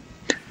 3.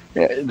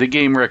 The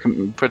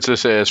game puts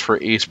this as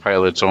for ace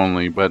pilots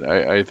only, but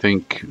I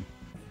think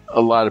a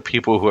lot of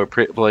people who have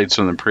played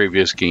some of the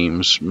previous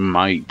games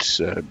might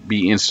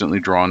be instantly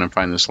drawn and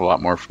find this a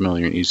lot more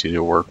familiar and easy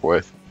to work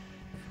with,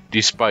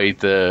 despite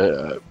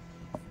the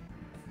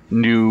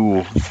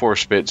new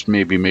force bits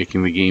maybe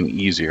making the game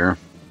easier.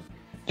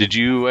 Did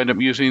you end up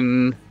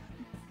using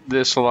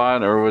this a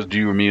lot, or did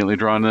you immediately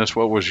draw on this?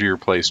 What was your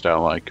play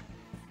style like?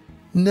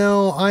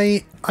 No,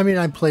 I mean,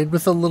 I played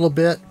with a little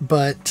bit,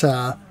 but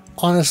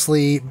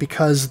honestly,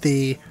 because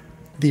the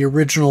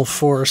original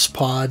force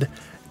pod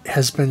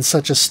has been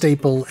such a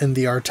staple in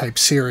the R-Type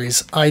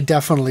series, I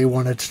definitely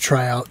wanted to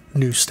try out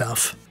new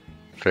stuff.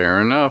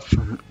 Fair enough.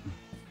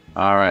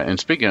 All right, and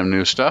speaking of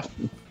new stuff,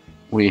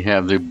 we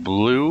have the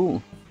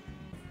blue...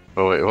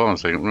 Oh, wait, hold on a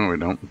second. No, we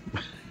don't.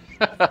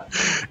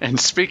 And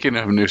speaking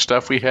of new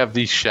stuff, we have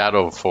the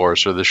Shadow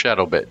Force, or the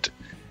Shadow Bit.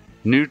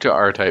 New to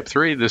R-Type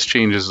 3, this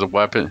changes the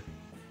weapon.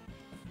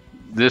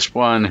 This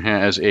one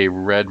has a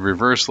red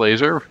reverse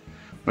laser,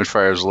 which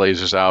fires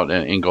lasers out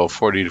at an angle of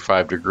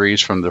 45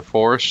 degrees from the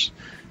force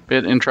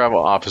bit and travel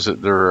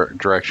opposite the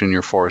direction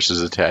your force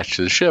is attached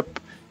to the ship.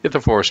 If the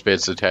force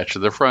bit's attached to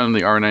the front of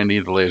the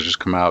R90, the lasers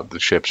come out the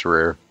ship's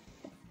rear.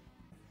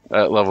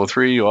 At level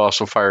 3, you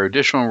also fire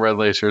additional red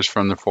lasers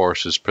from the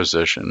force's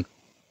position.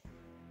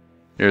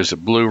 There's a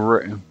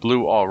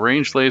blue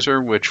all-range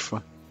laser, which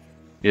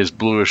is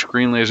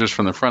bluish-green lasers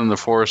from the front of the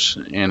force,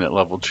 and at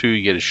level 2,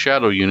 you get a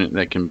shadow unit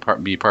that can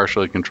be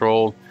partially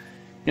controlled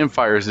and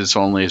fires its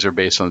own laser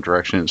based on the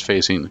direction it's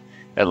facing.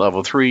 At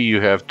level 3,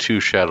 you have 2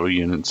 shadow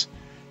units.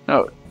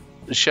 Now,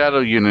 shadow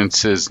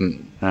units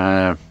isn't...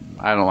 I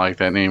don't like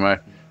that name.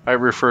 I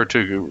refer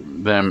to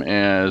them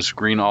as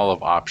green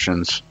olive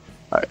options.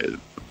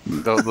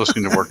 Those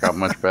seem to work out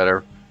much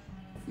better.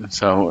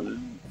 So,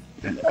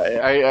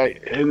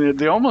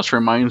 and it almost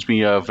reminds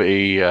me of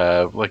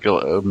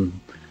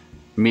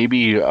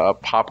maybe a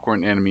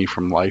popcorn enemy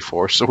from Life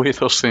Force. The way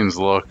those things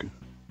look,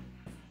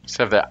 just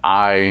have that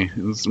eye.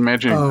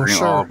 Imagine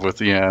green olive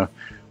with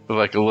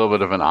like a little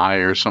bit of an eye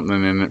or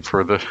something in it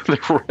for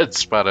the red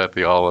spot at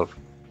the olive.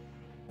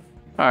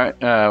 All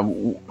right.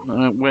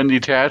 When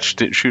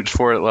detached, it shoots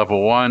forward at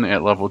level 1.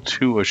 At level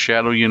 2, a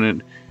shadow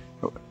unit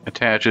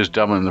attaches,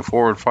 doubling the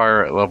forward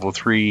fire. At level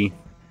 3,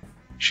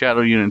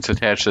 shadow units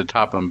attach to the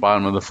top and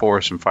bottom of the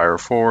force and fire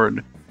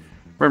forward.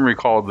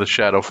 Recall, the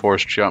shadow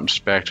force jumps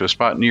back to a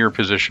spot near your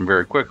position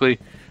very quickly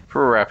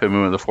for a rapid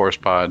movement of the force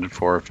pod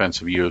for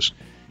offensive use.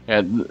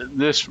 And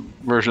this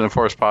version of the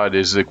force pod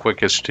is the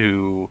quickest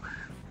to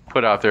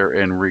put out there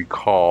and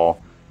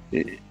recall.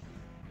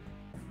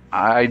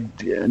 I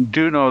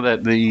do know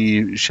that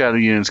the shadow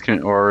units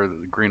or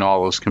the green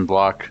olives can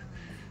block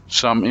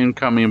some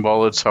incoming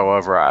bullets.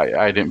 However,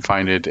 I didn't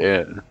find it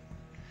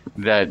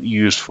that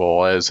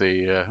useful as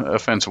a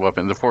offensive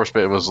weapon. The force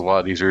bit was a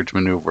lot easier to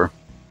maneuver.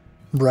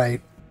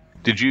 Right.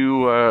 Did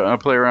you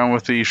play around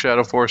with the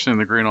Shadow Force and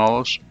the Green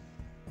Olives?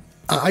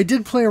 I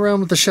did play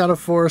around with the Shadow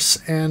Force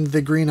and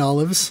the Green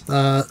Olives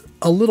a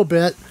little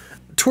bit.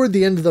 Toward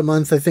the end of the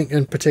month, I think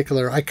in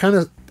particular, I kind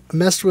of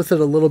messed with it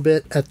a little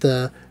bit at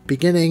the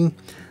beginning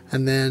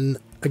and then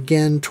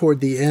again toward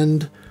the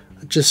end,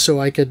 just so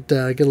I could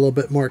get a little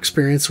bit more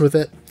experience with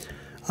it.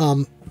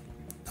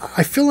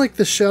 I feel like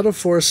the Shadow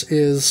Force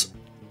is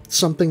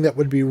something that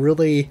would be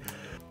really,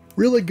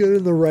 really good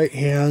in the right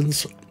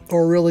hands,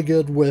 or really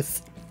good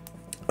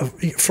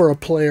for a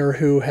player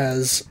who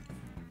has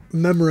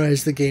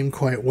memorized the game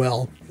quite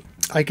well.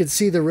 I could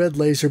see the red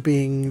laser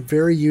being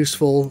very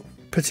useful,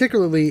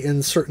 particularly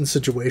in certain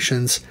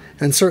situations,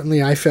 and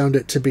certainly I found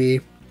it to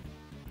be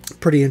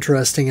pretty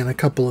interesting in a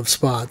couple of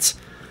spots.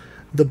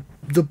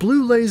 The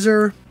blue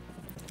laser,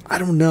 I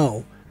don't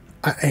know.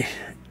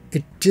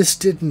 It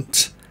just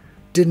didn't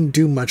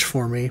do much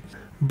for me,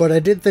 but I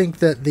did think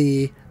that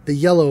the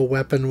yellow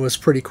weapon was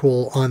pretty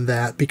cool on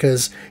that,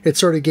 because it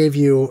sort of gave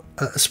you,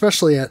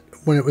 especially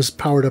when it was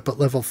powered up at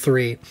level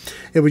 3,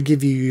 it would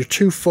give you your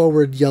 2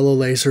 forward yellow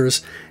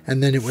lasers,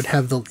 and then it would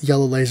have the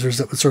yellow lasers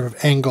that would sort of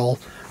angle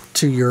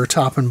to your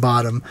top and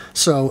bottom.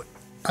 So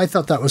I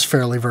thought that was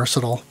fairly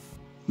versatile.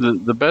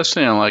 The best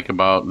thing I like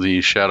about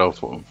the Shadow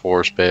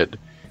Force bit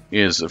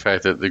is the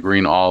fact that the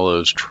green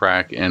olives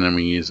track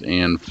enemies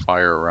and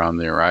fire around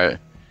there.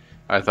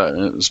 I thought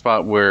a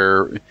spot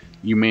where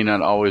you may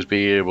not always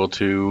be able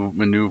to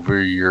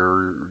maneuver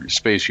your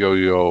space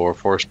yo-yo or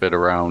force bit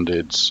around,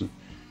 it's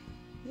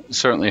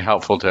certainly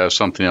helpful to have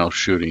something else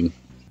shooting.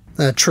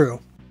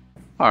 True.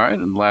 All right,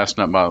 and last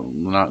but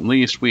not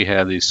least, we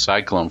have the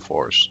Cyclone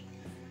Force,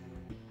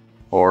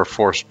 or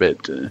Force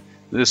Bit.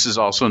 This is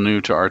also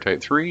new to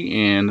R-Type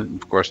 3, and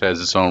of course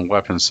has its own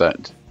weapon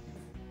set.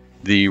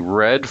 The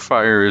red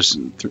fires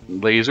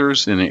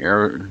lasers in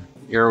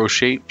arrow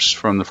shapes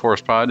from the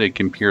force pod. It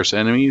can pierce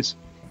enemies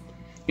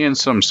and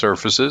some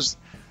surfaces,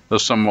 though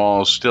some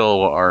walls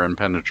still are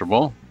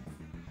impenetrable.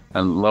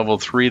 And level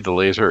 3, the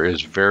laser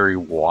is very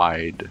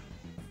wide.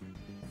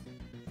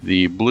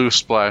 The blue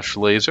splash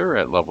laser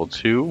at level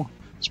 2,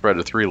 spread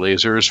of 3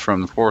 lasers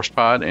from the force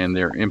pod, and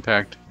their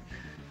impact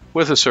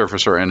with a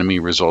surface or enemy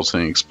results in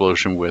an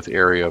explosion with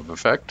area of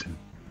effect.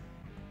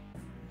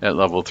 At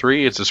level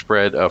 3, it's a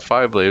spread of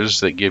 5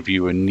 lasers that give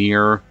you a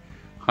near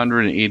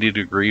 180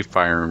 degree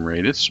firing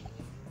radius.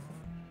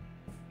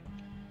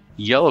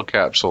 Yellow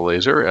capsule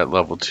laser at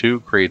level 2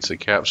 creates a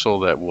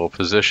capsule that will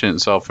position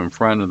itself in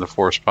front of the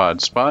force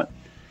pod spot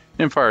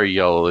and fire a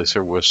yellow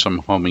laser with some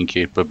homing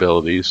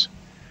capabilities,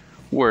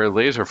 where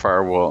laser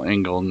fire will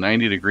angle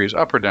 90 degrees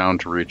up or down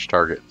to reach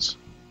targets.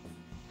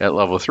 At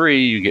level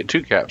 3, you get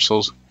 2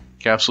 capsules.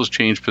 Capsules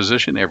change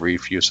position every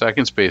few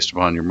seconds based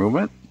upon your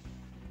movement.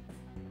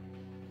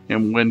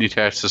 And when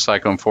detached, the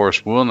Cyclone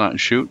Force will not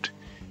shoot.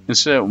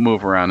 Instead, it will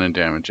move around and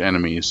damage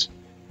enemies.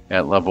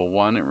 At level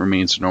 1, it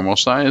remains normal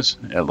size.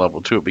 At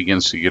level 2, it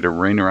begins to get a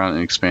ring around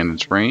and expand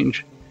its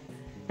range.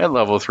 At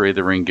level 3,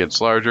 the ring gets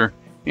larger,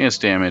 and its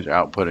damage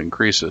output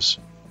increases.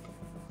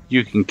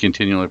 You can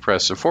continually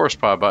press the Force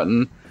Pod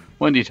button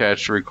when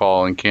detached to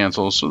recall and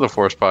cancel, so the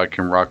Force Pod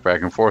can rock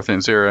back and forth in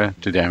its area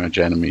to damage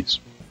enemies.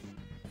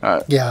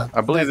 Yeah,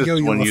 I believe this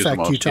is one yo-yo used the effect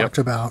most. you talked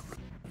about.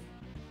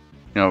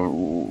 You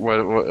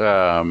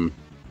know,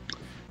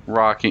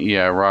 rocking.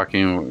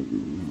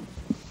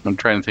 I'm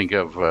trying to think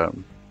of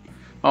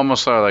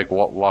almost sort of like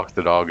walk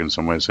the dog in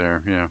some ways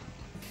there. Yeah.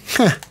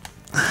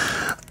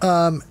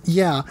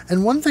 Yeah,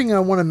 and one thing I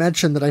want to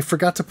mention that I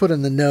forgot to put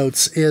in the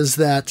notes is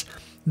that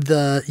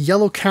the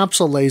yellow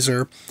capsule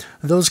laser,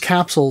 those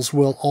capsules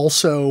will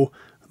also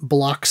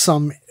block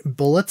some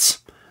bullets.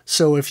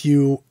 So if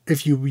you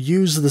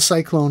use the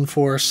Cyclone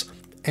Force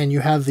and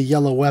you have the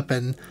yellow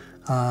weapon,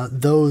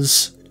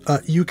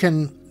 you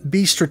can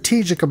be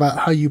strategic about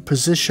how you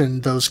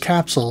position those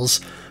capsules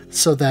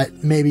so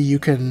that maybe you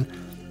can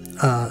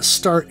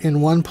start in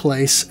one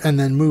place and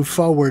then move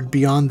forward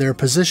beyond their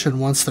position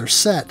once they're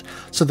set,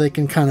 so they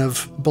can kind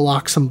of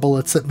block some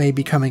bullets that may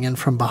be coming in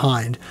from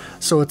behind.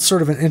 So it's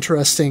sort of an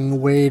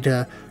interesting way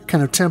to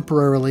kind of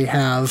temporarily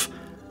have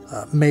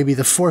maybe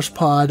the Force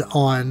Pod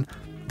on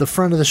the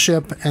front of the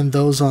ship and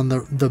those on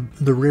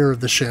the rear of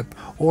the ship,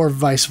 or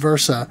vice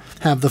versa,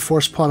 have the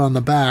Force Pod on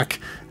the back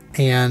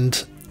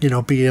and, you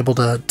know, be able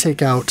to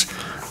take out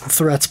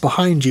threats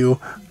behind you,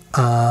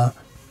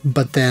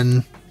 but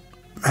then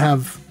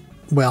have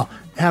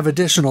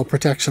additional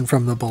protection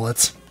from the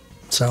bullets.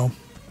 So,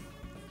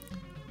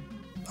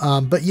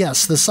 but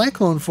yes, the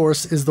Cyclone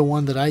Force is the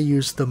one that I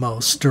used the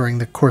most during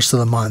the course of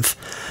the month.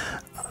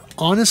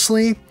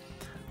 Honestly,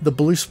 the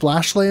Blue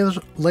Splash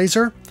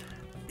laser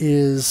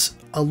is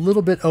a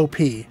little bit OP,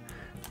 and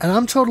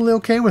I'm totally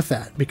okay with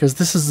that because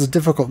this is a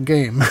difficult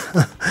game.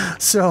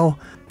 So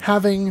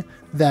having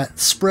that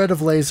spread of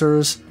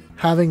lasers,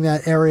 having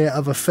that area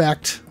of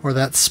effect or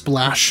that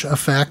splash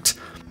effect,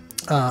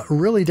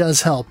 really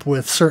does help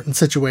with certain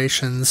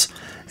situations,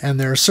 and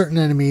there are certain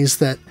enemies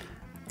that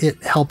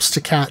it helps to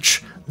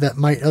catch that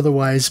might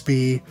otherwise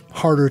be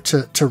harder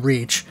to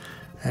reach.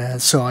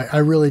 So I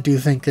really do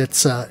think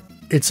it's a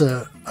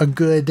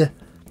good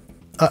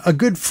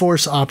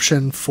force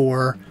option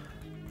for,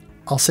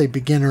 I'll say,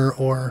 beginner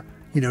or,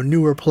 you know,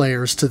 newer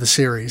players to the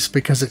series,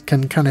 because it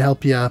can kind of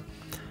help you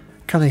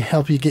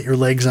get your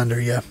legs under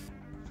you.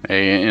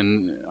 Hey,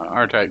 in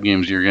R-Type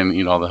games, you're going to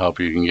need all the help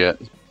you can get.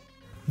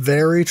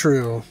 Very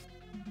true.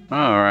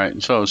 All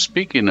right, so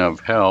speaking of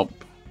help,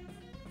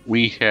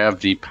 we have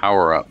the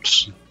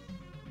power-ups.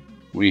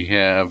 We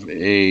have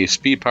a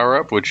speed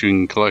power-up, which you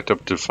can collect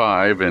up to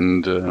 5,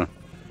 and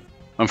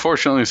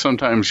unfortunately,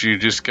 sometimes you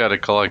just got to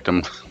collect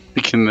them.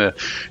 Like in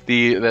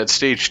that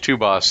stage 2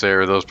 boss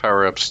there, those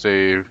power-ups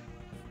stick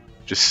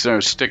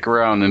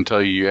around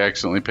until you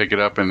accidentally pick it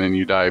up, and then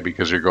you die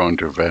because you're going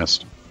too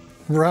fast.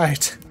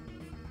 Right.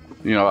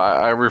 You know,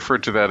 I refer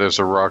to that as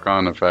a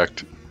rock-on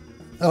effect.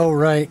 Oh,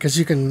 right, because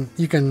you can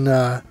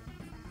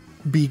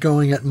be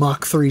going at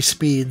Mach 3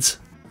 speeds.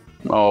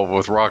 Oh,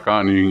 with rock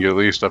on, you can get at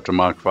least up to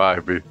Mach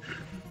 5. You're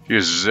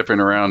just zipping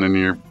around and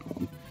your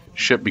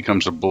ship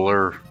becomes a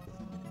blur.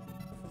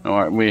 All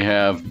right, we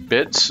have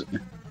bits,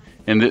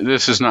 and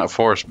this is not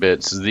force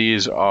bits.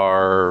 These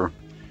are,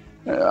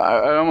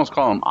 I almost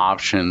call them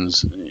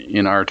options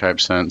in R-Type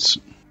sense.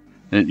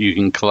 That you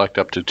can collect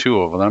up to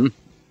 2 of them.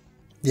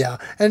 Yeah,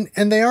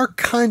 and they are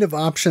kind of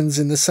options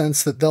in the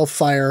sense that they'll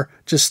fire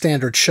just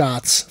standard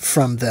shots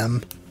from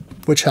them,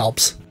 which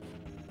helps.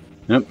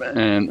 Yep,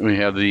 and we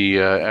have the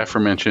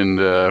aforementioned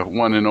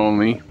one and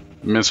only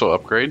missile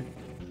upgrade.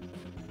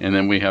 And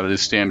then we have the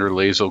standard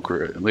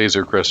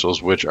laser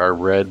crystals, which are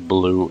red,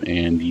 blue,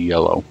 and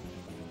yellow.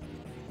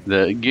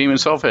 The game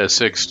itself has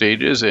 6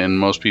 stages, and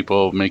most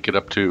people make it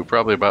up to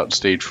probably about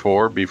stage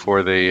 4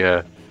 before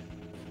they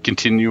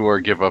continue or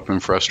give up in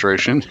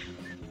frustration.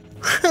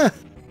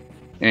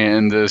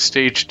 And the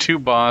stage 2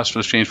 boss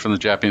was changed from the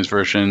Japanese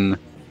version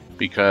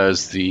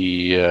because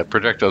the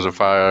projectiles are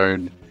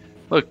fired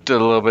looked a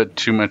little bit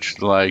too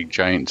much like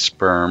giant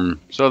sperm,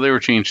 so they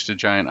were changed to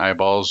giant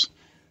eyeballs.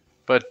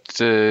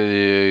 But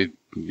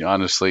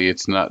honestly,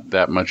 it's not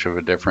that much of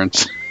a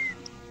difference.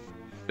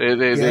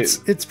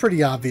 It's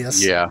pretty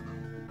obvious. Yeah.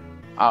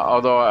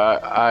 Although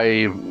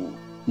I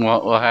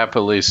will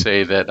happily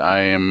say that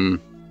I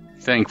am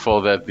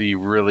thankful that the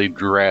really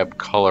drab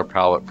color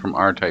palette from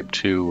R-Type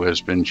 2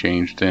 has been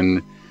changed,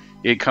 and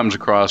it comes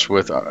across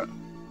with R-Type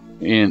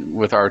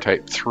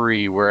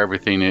 3, where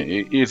everything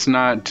it's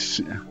not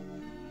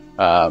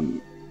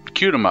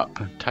cute 'em up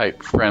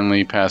type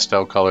friendly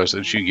pastel colors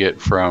that you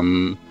get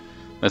from,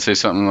 let's say,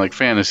 something like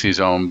Fantasy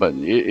Zone, but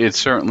it's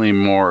certainly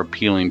more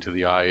appealing to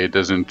the eye. It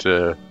doesn't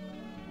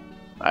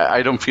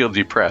I don't feel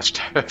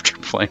depressed after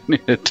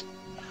playing it.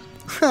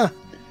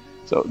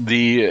 So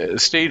the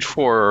stage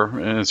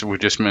 4, as we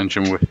just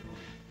mentioned,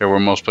 where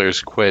most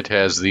players quit,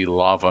 has the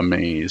lava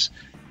maze.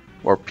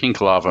 or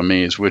Pink Lava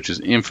Maze, which is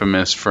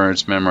infamous for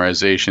its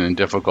memorization and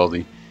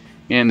difficulty,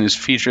 and is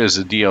featured as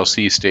a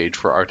DLC stage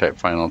for R-Type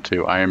Final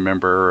 2. I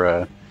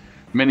remember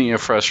many a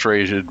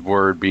frustrated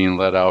word being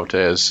let out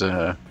as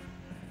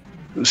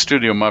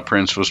Studio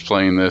Muttprints was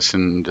playing this,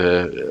 and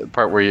the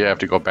part where you have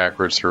to go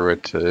backwards through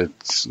it,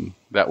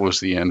 that was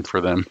the end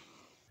for them.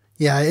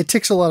 Yeah, it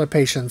takes a lot of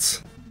patience.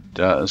 It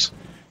does.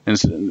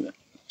 And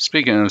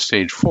speaking of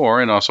Stage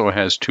 4, it also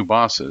has 2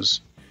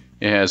 bosses.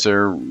 It has a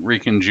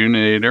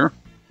Reconjuvenator,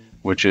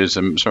 which is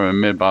sort of a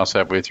mid-boss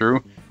halfway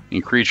through,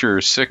 and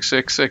Creature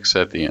 666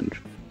 at the end.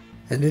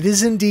 And it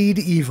is indeed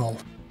evil.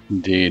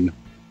 Indeed.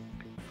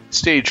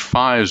 Stage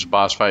 5's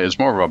boss fight is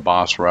more of a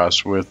boss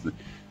rush, with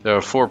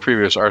the 4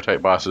 previous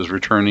R-Type bosses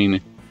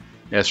returning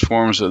as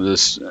forms of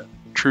this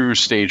true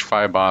Stage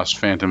 5 boss,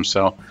 Phantom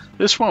Cell.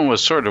 This one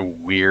was sort of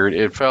weird.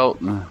 It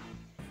felt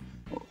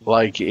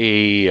like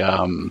a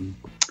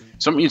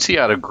something you'd see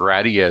out of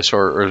Gradius,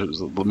 or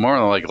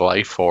more like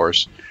Life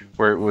Force,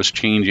 where it was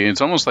changing.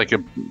 It's almost like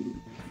a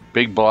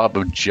big blob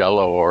of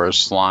jello or a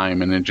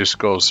slime, and it just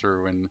goes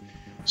through and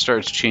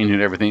starts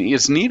changing everything.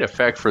 It's a neat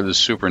effect for the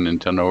Super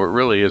Nintendo. It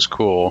really is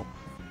cool.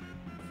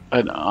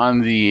 But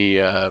on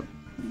the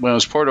when it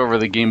was ported over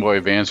the Game Boy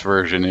Advance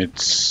version,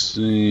 it's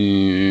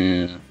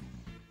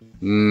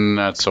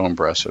not so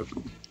impressive.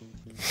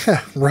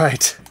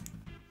 Right.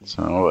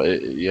 So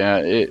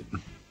I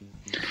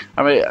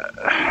mean,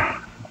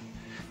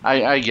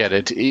 I get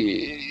it.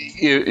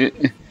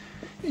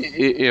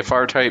 If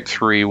R-Type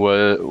 3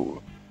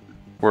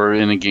 were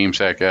in a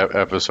GameSack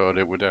episode,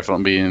 it would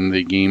definitely be in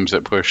the games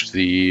that push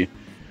the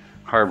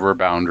hardware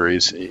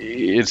boundaries.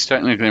 It's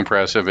technically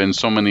impressive, and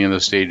so many of the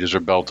stages are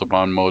built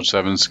upon Mode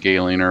 7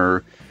 scaling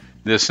or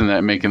this and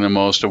that, making the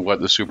most of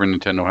what the Super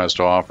Nintendo has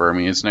to offer. I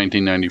mean, it's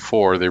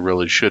 1994. They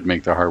really should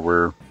make the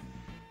hardware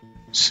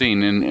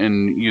scene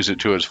and use it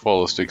to its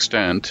fullest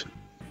extent.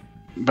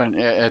 But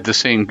at the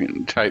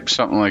same time,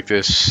 something like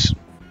this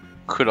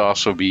could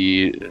also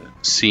be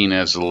seen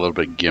as a little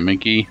bit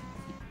gimmicky.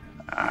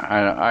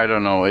 I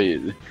don't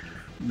know.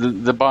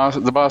 The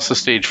boss of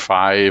Stage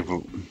 5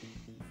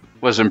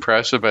 was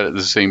impressive, but at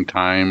the same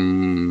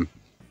time,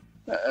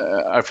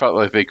 I felt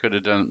like they could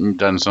have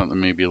done something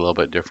maybe a little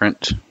bit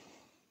different.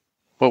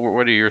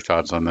 What are your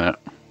thoughts on that?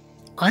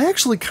 I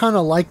actually kind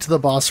of liked the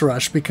boss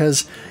rush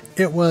because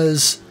it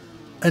was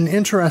an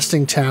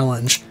interesting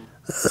challenge.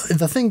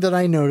 The thing that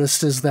I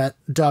noticed is that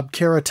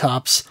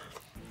Dobkeratops,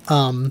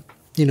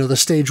 the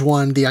Stage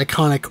 1, the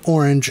iconic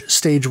orange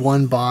Stage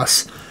 1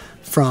 boss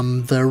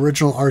from the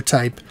original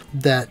R-Type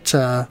that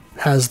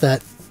has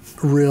that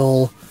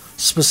real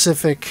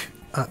specific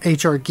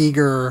H.R.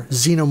 Giger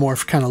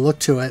xenomorph kind of look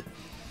to it.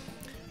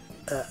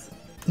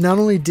 Not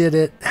only did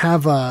it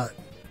have a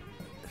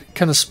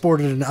kind of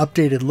sported an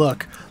updated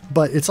look,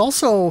 but it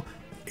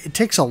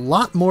takes a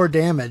lot more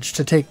damage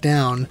to take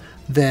down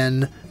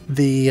than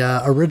the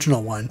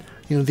original one.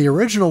 The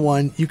original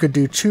one, you could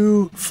do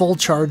 2 full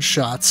charge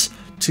shots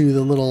to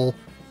the little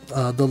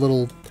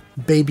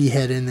baby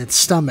head in its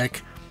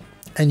stomach,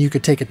 and you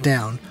could take it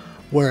down.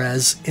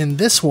 Whereas in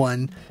this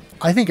one,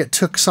 I think it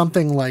took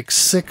something like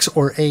 6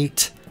 or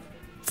 8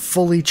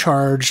 fully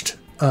charged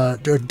or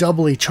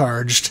doubly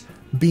charged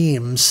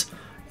beams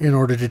in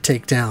order to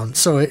take down.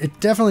 So it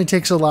definitely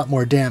takes a lot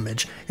more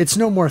damage. It's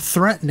no more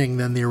threatening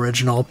than the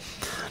original,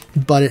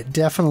 but it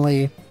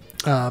definitely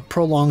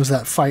prolongs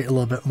that fight a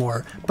little bit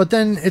more. But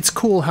then it's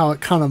cool how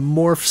it kind of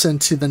morphs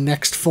into the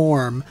next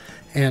form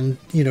and,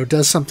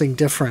 does something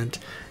different.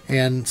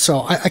 And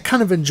so I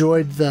kind of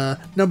enjoyed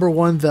number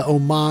 1, the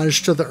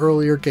homage to the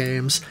earlier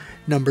games.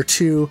 Number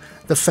 2,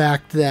 the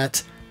fact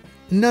that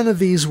none of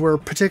these were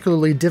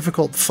particularly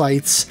difficult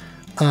fights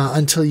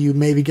until you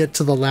maybe get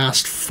to the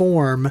last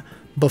form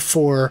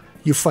before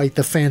you fight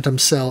the Phantom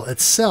Cell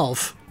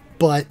itself.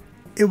 But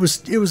it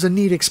was a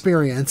neat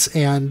experience,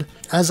 and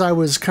as I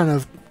was kind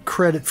of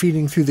credit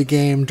feeding through the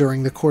game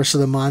during the course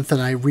of the month,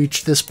 and I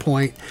reached this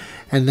point,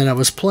 and then I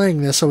was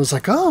playing this, I was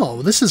like,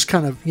 oh, this is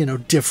kind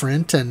of,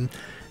 different and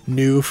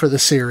new for the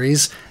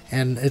series,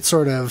 and it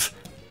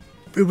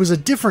was a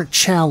different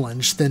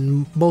challenge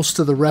than most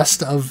of the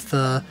rest of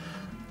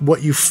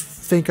what you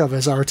think of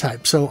as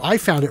R-Type, so I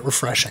found it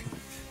refreshing.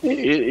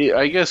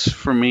 I guess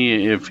for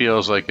me, it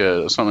feels like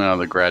something out of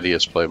the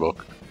Gradius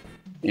playbook.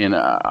 And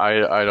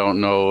I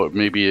don't know,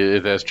 maybe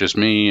that's just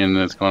me and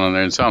that's going on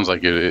there. It sounds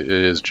like it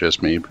is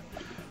just me.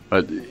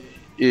 But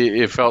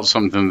it felt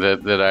something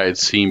that I had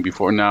seen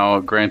before.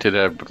 Now, granted,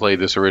 I played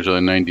this originally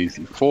in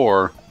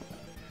 94.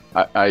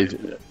 I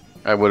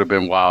would have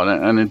been wild.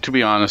 And to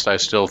be honest, I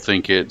still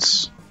think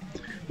it's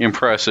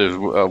impressive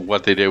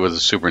what they did with the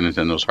Super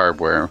Nintendo's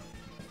hardware.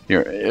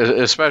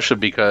 Especially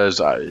because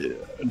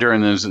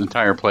during this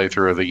entire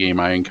playthrough of the game,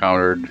 I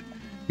encountered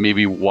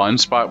maybe one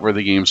spot where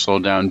the game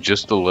slowed down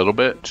just a little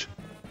bit.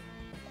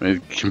 I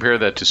mean, compare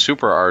that to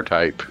Super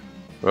R-Type.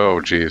 Oh,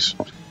 geez.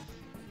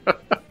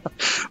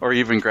 Or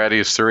even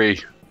Gradius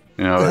 3.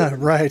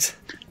 Right.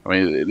 I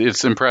mean,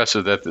 it's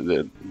impressive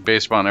that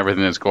based upon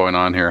everything that's going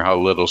on here, how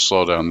little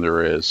slowdown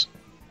there is.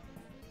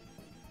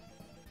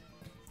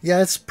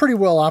 Yeah, it's pretty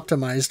well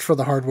optimized for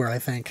the hardware, I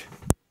think.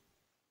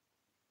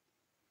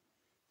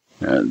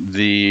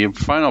 The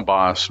final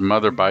boss,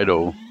 Mother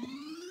Bido,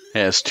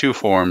 has two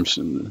forms.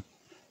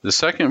 The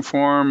second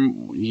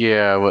form,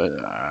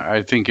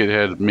 I think it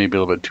had maybe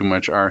a little bit too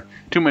much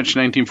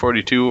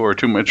 1942 or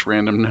too much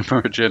random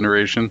number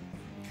generation.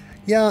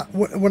 Yeah,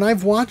 when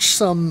I've watched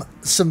some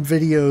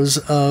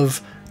videos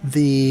of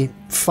the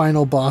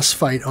final boss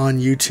fight on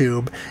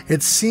YouTube,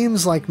 it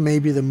seems like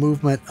maybe the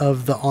movement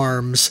of the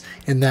arms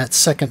in that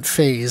second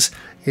phase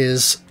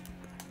is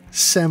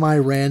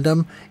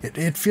semi-random.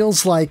 It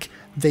feels like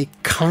they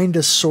kind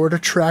of sort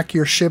of track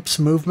your ship's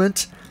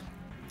movement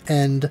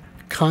and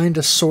kind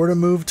of sort of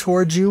move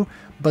towards you,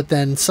 but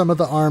then some of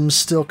the arms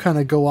still kind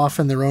of go off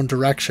in their own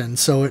direction.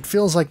 So it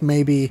feels like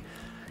maybe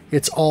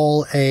it's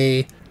all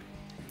a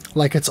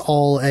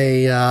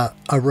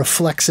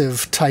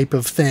reflexive type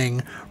of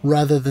thing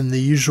rather than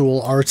the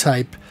usual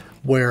R-type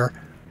where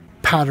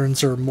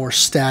patterns are more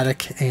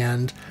static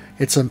and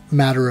it's a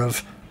matter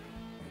of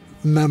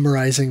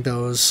memorizing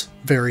those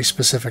very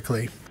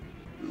specifically.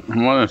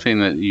 One of the things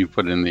that you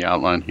put in the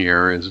outline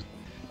here is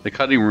the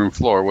cutting room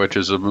floor, which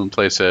is a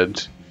place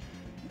that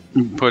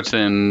puts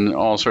in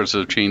all sorts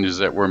of changes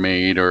that were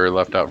made or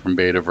left out from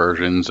beta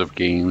versions of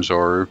games,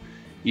 or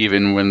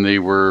even when they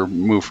were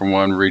moved from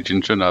one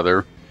region to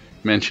another.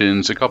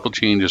 Mentions a couple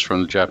changes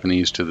from the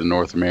Japanese to the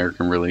North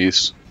American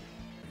release.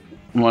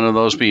 One of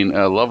those being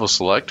a level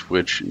select,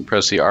 which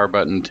press the R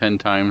button 10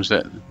 times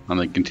on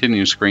the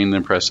continue screen,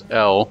 then press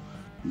L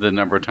the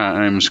number of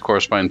times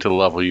corresponding to the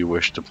level you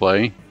wish to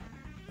play.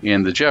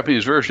 And the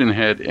Japanese version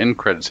had end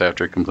credits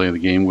after completing the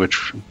game,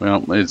 which,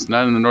 well, it's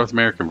not in the North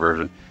American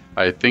version.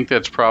 I think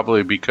that's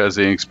probably because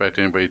they didn't expect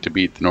anybody to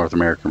beat the North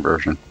American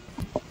version.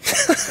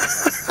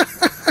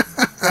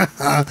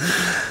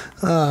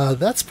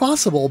 That's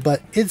possible,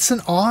 but it's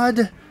an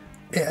odd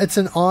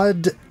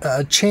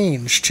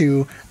change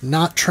to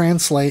not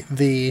translate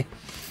the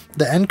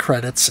end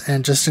credits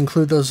and just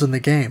include those in the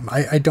game.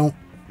 I don't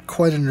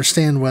quite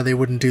understand why they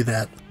wouldn't do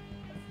that.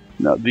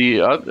 Now,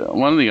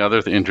 one of the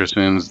other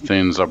interesting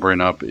things I'll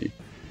bring up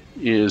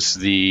is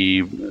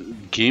the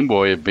Game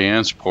Boy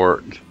Advance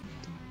port.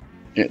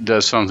 It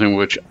does something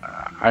which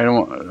I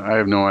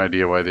have no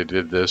idea why they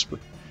did this,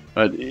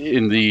 but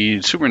in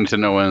the Super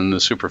Nintendo and the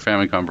Super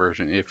Famicom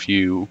version, if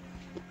you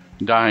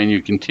die and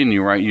you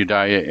continue, right, you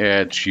die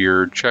at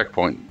your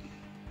checkpoint.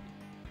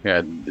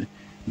 Yeah,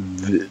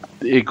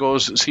 it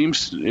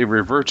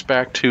reverts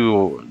back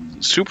to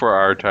Super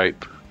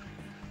R-type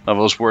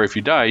levels where if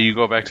you die, you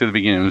go back to the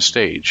beginning of the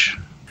stage.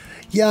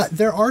 Yeah,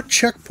 there are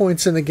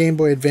checkpoints in the Game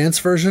Boy Advance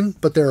version,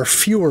 but there are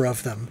fewer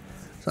of them.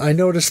 I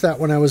noticed that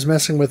when I was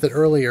messing with it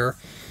earlier,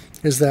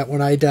 is that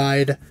when I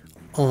died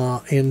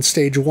in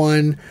stage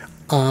 1,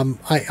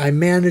 I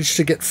managed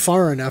to get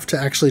far enough to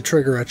actually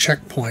trigger a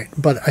checkpoint,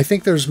 but I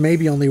think there's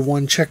maybe only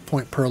one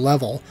checkpoint per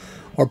level,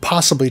 or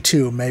possibly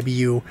two.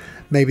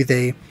 Maybe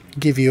they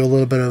give you a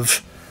little bit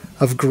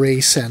of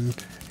grace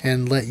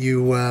and let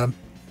you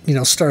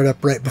start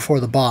up right before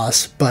the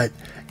boss. But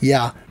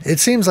yeah, it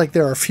seems like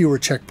there are fewer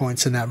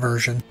checkpoints in that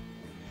version.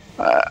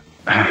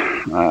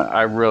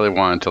 I really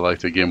wanted to like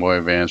the Game Boy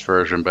Advance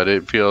version, but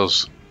it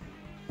feels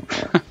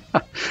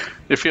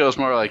it feels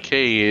more like,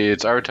 hey,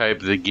 it's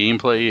R-type. The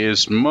gameplay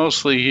is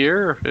mostly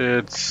here.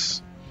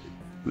 That's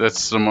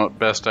the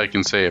best I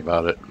can say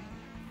about it.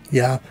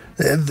 Yeah,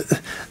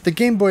 the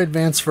Game Boy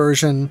Advance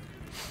version.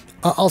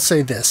 I'll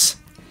say this: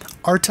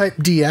 R-Type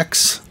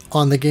DX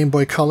on the Game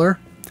Boy Color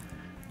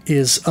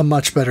is a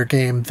much better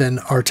game than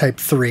R-Type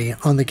 3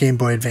 on the Game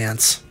Boy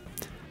Advance.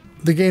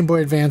 The Game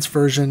Boy Advance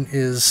version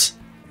is...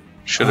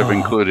 Should have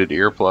included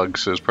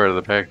earplugs as part of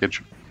the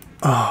package.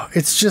 Oh,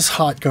 it's just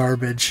hot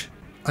garbage.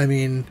 I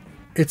mean,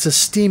 it's a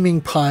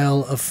steaming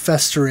pile of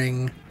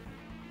festering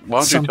Why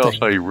don't you tell us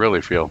how you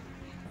really feel?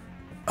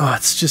 Oh,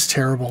 it's just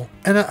terrible.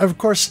 And of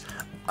course,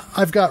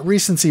 I've got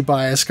recency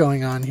bias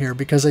going on here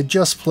because I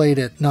just played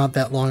it not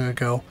that long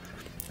ago.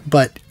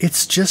 But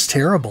it's just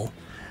terrible.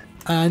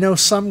 I know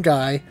some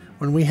guy,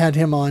 when we had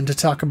him on to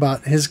talk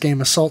about his game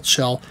Assault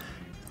Shell,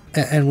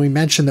 and we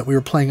mentioned that we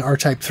were playing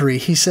R-Type 3,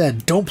 he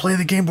said, don't play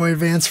the Game Boy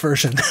Advance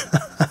version.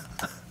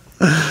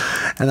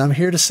 And I'm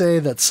here to say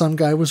that some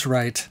guy was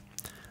right.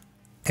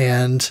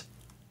 And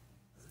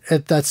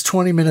that's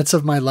 20 minutes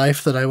of my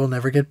life that I will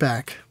never get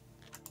back.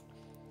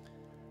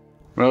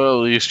 Well,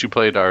 at least you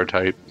played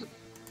R-Type.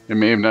 It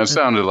may have not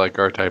sounded like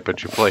R-Type,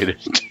 but you played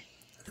it.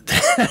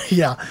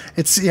 Yeah,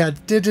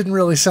 it didn't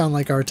really sound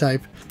like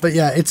R-Type. But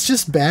yeah, it's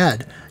just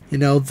bad. You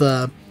know,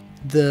 the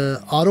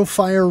auto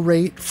fire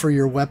rate for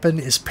your weapon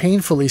is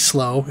painfully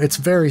slow. It's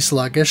very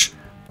sluggish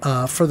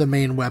for the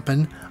main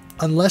weapon,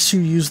 unless you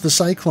use the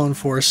Cyclone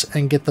Force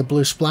and get the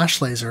blue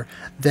splash laser.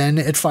 Then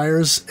it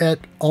fires at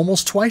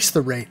almost twice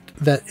the rate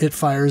that it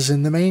fires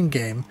in the main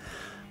game.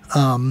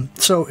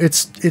 So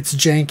it's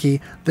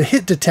janky. The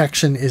hit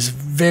detection is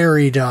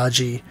very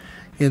dodgy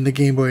in the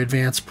Game Boy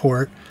Advance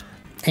port,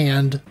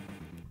 and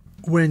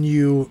when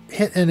you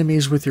hit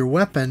enemies with your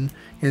weapon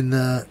in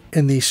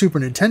the Super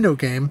Nintendo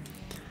game,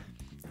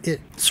 they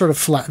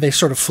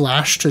sort of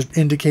flash to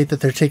indicate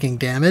that they're taking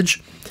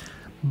damage,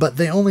 but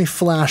they only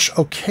flash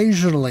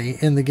occasionally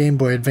in the Game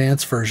Boy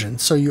Advance version,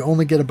 so you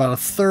only get about a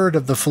third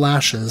of the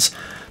flashes,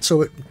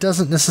 so it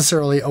doesn't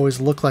necessarily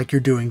always look like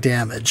you're doing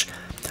damage.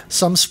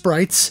 Some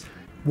sprites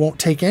won't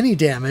take any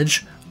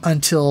damage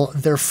until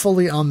they're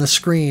fully on the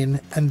screen,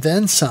 and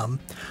then some,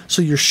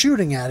 so you're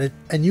shooting at it,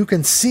 and you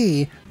can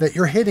see that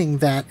you're hitting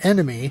that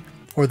enemy,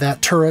 or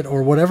that turret,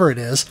 or whatever it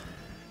is,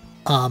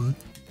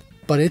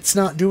 but it's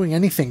not doing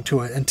anything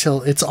to it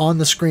until it's on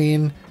the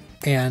screen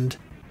and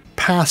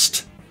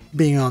past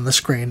being on the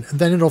screen.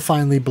 Then it'll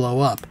finally blow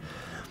up.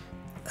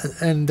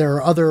 And there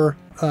are other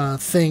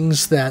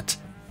things that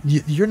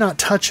you're not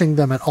touching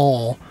them at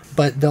all,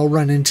 but they'll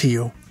run into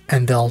you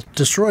and they'll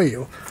destroy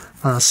you.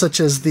 Such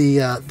as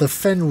the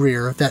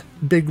Fenrir, that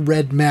big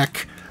red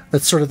mech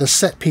that's sort of the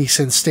set piece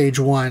in stage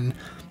 1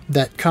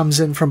 that comes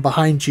in from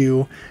behind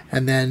you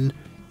and then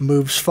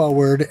moves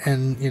forward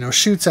and, you know,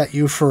 shoots at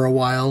you for a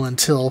while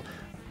until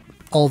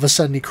all of a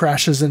sudden he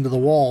crashes into the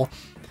wall.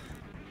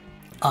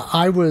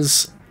 I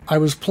was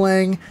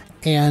playing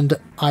and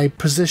I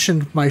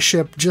positioned my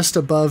ship just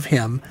above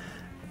him,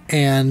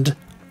 and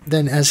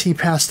then as he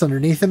passed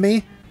underneath of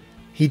me,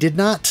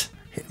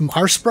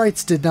 our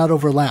sprites did not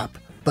overlap,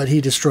 but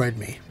he destroyed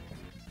me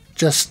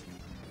just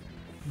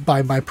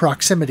by my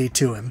proximity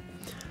to him.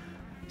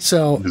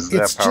 So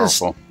it's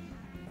powerful.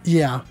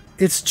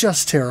 It's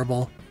just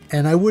terrible,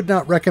 and I would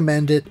not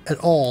recommend it at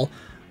all,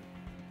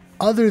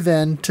 other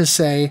than to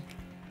say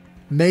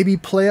maybe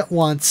play it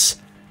once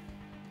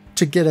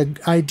to get an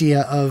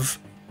idea of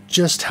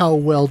just how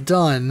well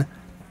done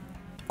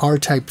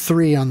R-Type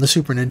 3 on the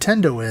Super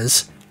Nintendo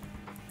is,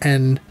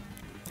 and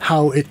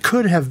how it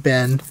could have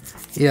been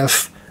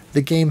if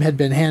the game had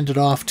been handed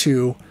off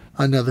to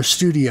another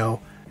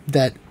studio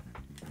that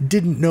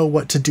didn't know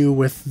what to do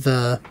with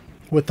the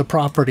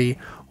property,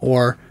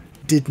 or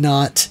did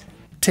not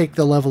take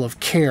the level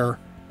of care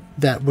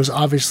that was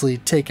obviously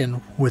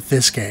taken with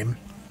this game.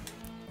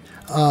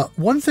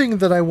 One thing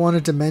that I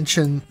wanted to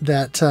mention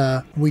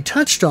that we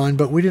touched on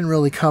but we didn't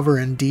really cover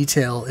in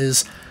detail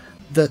is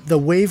that the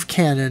wave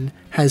cannon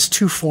has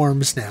 2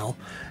 forms now.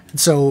 And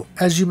so,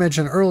 as you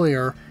mentioned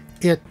earlier,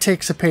 it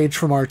takes a page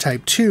from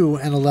R-Type 2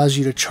 and allows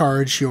you to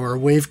charge your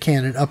wave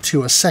cannon up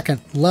to a 2nd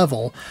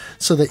level,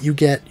 so that you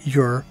get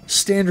your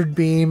standard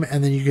beam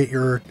and then you get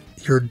your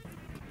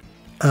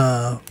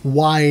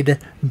wide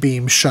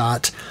beam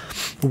shot,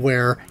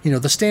 where, you know,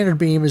 the standard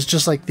beam is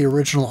just like the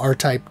original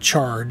R-Type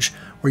charge,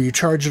 where you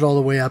charge it all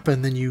the way up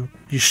and then you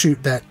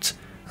shoot that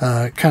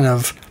kind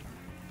of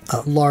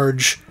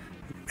large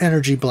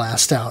energy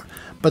blast out.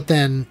 But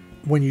then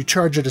when you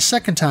charge it a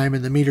 2nd time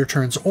and the meter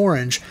turns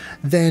orange,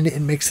 then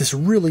it makes this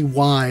really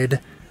wide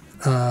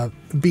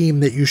beam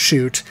that you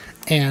shoot.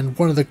 And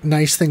one of the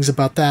nice things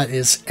about that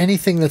is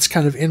anything that's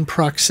kind of in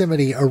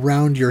proximity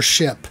around your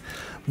ship,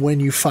 when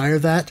you fire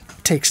that,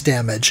 takes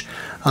damage.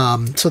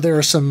 So there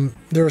are some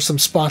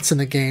spots in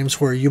the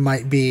games where you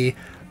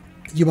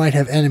might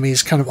have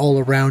enemies kind of all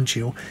around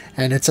you,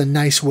 and it's a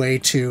nice way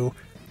to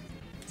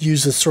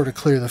use this sort of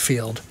clear the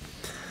field.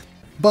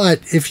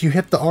 But if you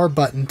hit the R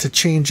button to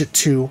change it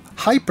to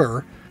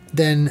hyper,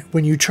 then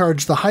when you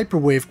charge the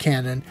hyperwave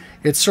cannon,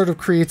 it sort of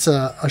creates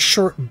a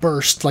short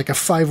burst, like a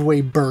 5-way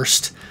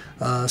burst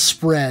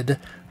spread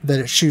that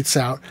it shoots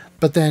out.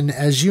 But then,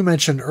 as you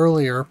mentioned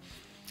earlier,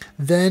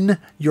 then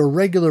your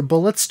regular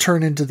bullets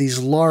turn into these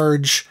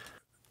large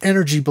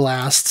energy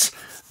blasts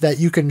that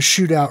you can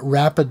shoot out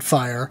rapid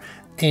fire,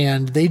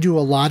 and they do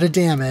a lot of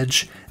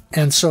damage.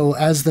 And so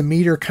as the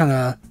meter kind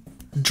of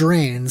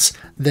drains,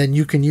 then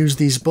you can use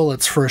these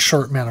bullets for a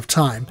short amount of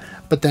time.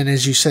 But then,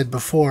 as you said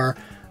before,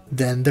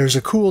 then there's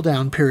a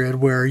cooldown period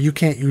where you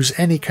can't use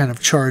any kind of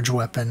charge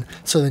weapon.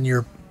 So then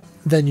you're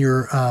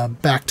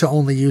back to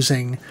only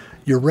using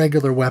your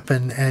regular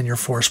weapon and your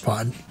force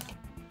pod.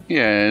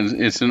 Yeah,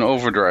 it's an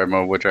overdrive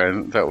mode, which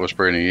I thought was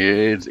pretty.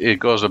 It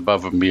goes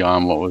above and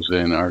beyond what was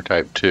in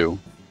R-Type 2.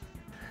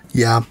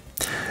 Yeah.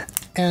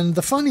 And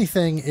the funny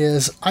thing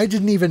is, I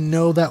didn't even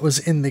know that was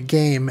in the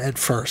game at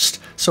first.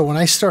 So when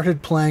I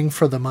started playing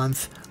for the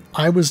month,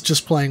 I was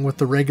just playing with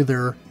the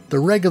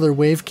regular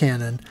wave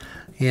cannon.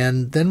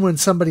 And then when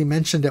somebody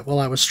mentioned it while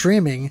I was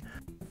streaming,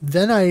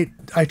 then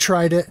I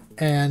tried it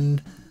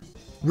and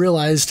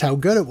realized how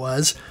good it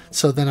was.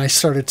 So then I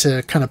started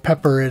to kind of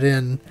pepper it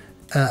in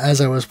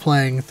as I was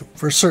playing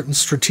for certain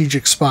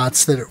strategic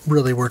spots that it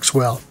really works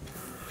well.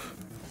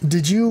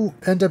 Did you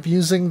end up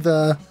using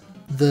the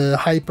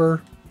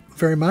hyper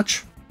very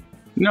much?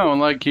 No,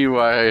 like you,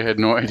 I had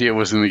no idea it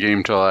was in the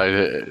game till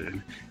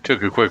I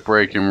took a quick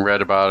break and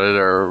read about it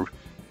or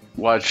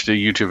watched a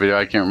YouTube video.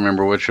 I can't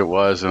remember which it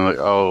was, and like,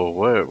 oh,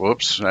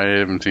 whoops, I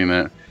haven't seen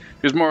that.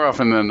 Because more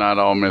often than not,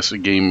 I'll miss a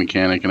game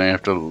mechanic, and I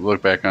have to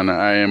look back on it.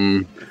 I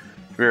am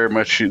very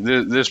much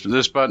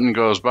this button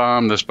goes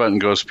bomb, this button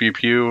goes pew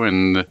pew,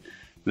 and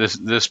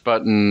this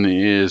button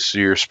is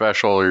your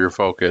special or your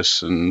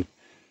focus, and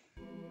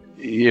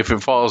if it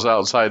falls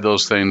outside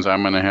those things,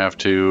 I'm going to have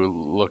to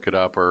look it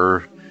up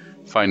or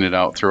find it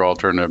out through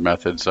alternative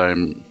methods.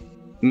 I'm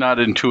not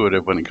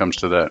intuitive when it comes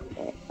to that.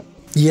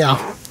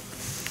 Yeah.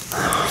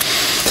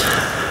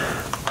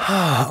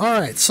 All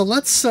right, so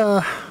let's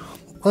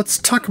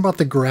talk about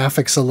the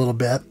graphics a little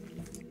bit.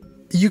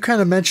 You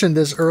kind of mentioned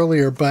this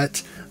earlier,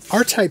 but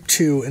R-Type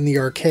 2 in the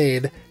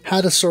arcade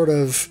had a sort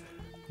of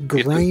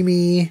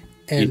grimy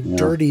and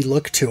dirty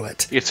look to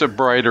it. It's a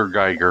brighter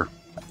Geiger.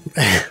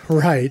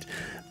 Right.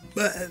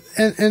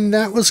 And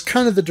that was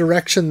kind of the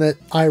direction that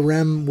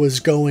IREM was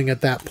going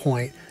at that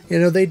point. You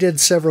know, they did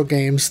several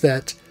games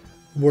that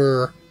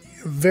were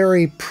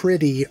very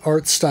pretty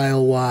art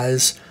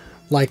style-wise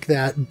like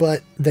that,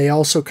 but they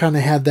also kind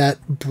of had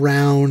that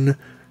brown,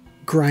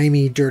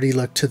 grimy, dirty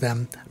look to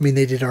them. I mean,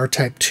 they did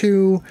R-Type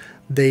 2,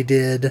 they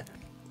did,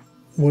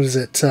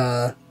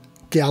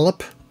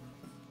 Gallop,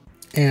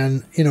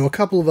 and, you know, a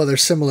couple of other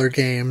similar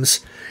games,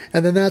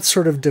 and then that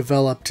sort of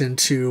developed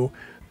into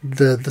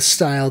the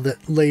style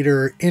that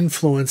later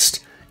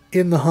influenced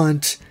In the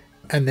Hunt,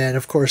 and then,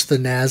 of course, the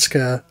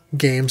Nazca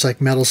games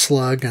like Metal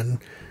Slug and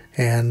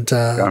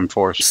Gun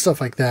Force. Stuff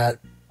like that.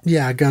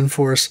 Yeah, Gun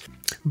Force.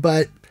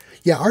 But,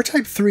 yeah,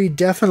 R-Type 3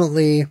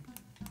 definitely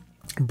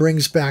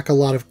brings back a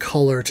lot of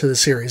color to the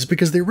series,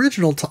 because the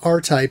original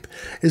R-Type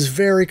is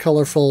very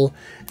colorful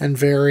and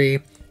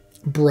very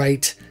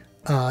bright,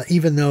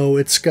 even though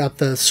it's got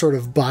the sort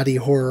of body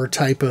horror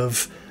type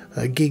of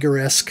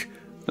Giger-esque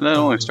and that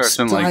only starts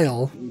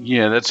style.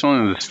 That's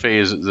only this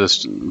phase,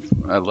 this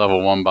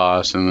level 1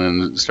 boss, and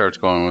then it starts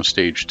going with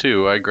stage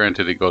 2.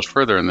 Granted, it goes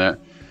further in that,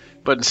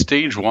 but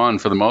stage 1,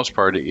 for the most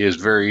part, is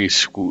very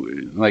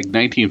like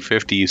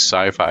 1950s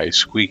sci-fi,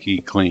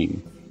 squeaky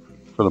clean,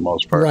 for the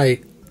most part.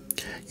 Right.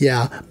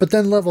 Yeah, but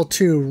then level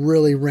 2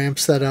 really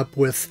ramps that up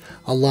with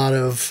a lot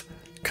of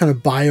kind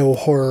of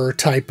bio-horror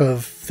type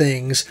of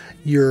things.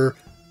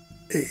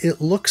 It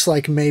looks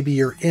like maybe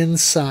you're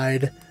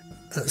inside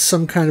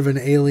some kind of an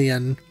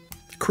alien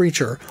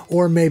creature,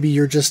 or maybe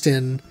you're just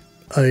in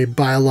a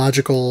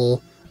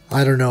biological,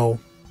 I don't know,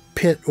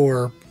 pit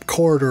or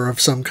corridor of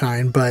some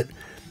kind, but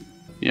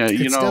yeah,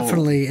 it's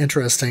definitely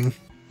interesting.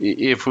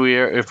 If we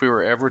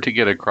were ever to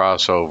get a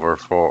crossover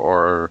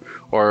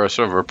or a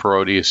sort of a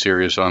parody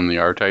series on the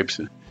R-Type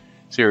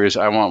series,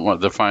 I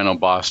want the final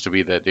boss to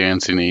be that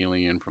dancing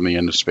alien from the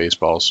end of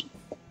Spaceballs.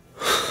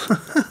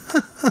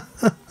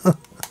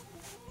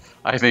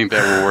 I think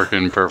that will work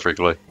in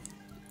perfectly.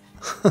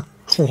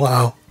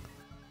 Wow.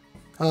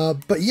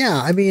 But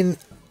yeah, I mean,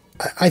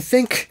 I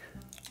think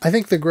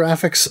the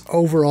graphics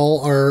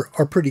overall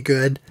are pretty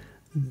good.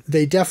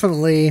 They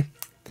definitely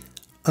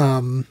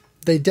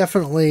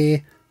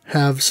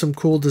have some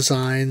cool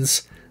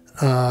designs.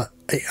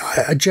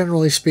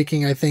 Generally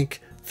speaking, I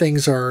think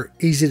things are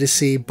easy to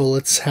see,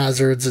 bullets,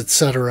 hazards,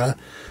 etc.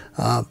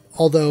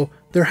 Although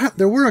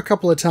there were a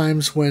couple of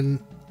times when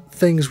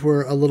things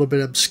were a little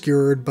bit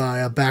obscured by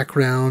a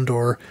background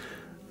or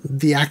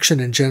the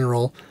action in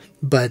general.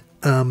 But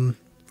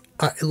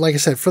like I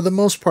said, for the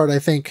most part, I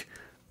think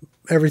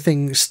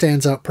everything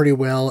stands out pretty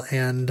well,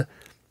 and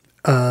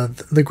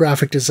the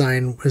graphic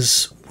design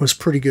was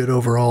pretty good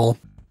overall.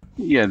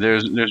 Yeah,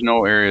 there's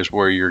no areas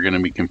where you're going to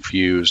be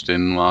confused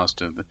and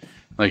lost in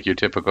like your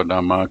typical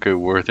Danmaku,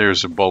 where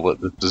there's a bullet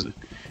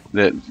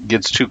that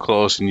gets too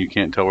close and you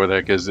can't tell where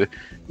that is.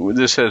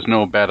 This has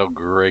no Battle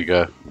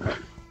Garega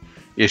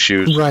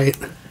issues. Right.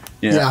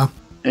 Yeah.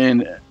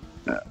 And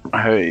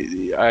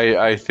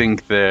I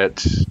think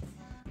that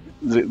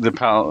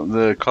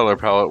the color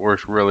palette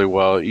works really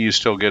well. You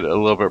still get a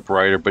little bit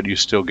brighter, but you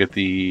still get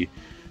the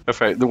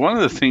effect. One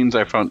of the things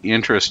I found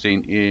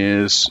interesting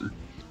is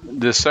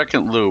the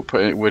second loop,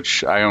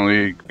 which I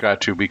only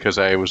got to because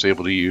I was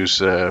able to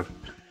use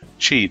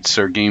cheats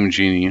or Game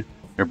Genie.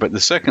 But the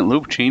second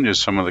loop changes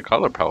some of the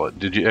color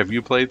palette. Have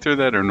you played through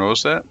that or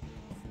noticed that?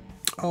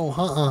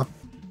 Oh,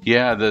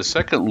 Yeah, the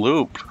second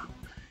loop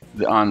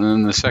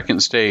in the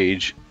second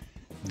stage,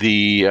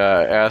 the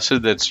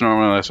acid that's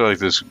normally like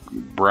this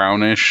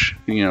brownish,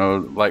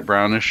 light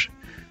brownish,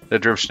 that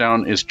drifts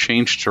down is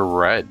changed to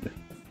red.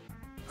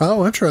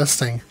 Oh,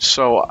 interesting.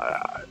 So,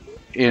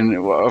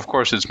 of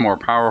course, it's more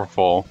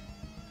powerful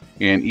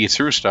and eats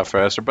through stuff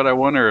faster. But I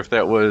wonder if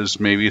that was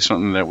maybe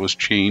something that was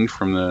changed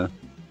from the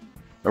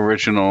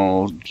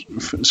original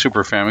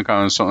Super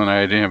Famicom, and something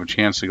I didn't have a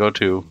chance to go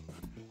to.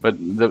 But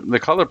the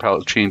color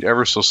palette changed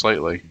ever so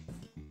slightly.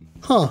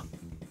 Huh.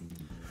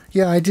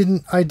 Yeah, I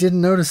didn't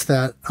notice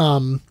that.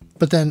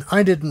 But then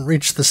I didn't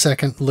reach the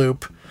second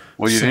loop.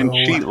 Well, you didn't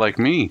cheat like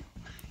me.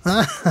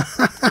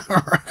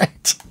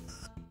 Right.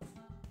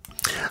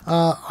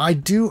 I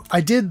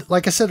did,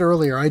 like I said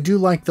earlier, I do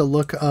like the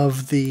look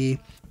of the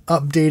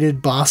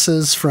updated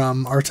bosses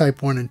from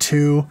R-Type 1 and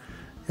 2.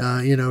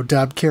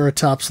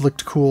 Dabkeratops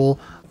looked cool.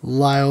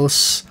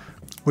 Laos,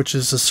 which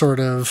is a sort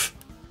of,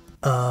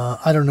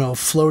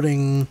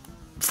 floating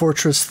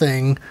fortress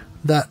thing,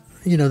 that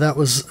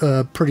was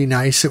pretty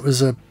nice. It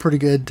was a pretty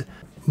good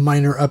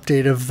minor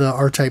update of the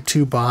R-Type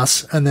 2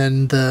 boss. And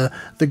then the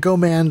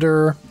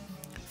Gomander,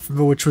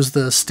 which was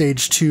the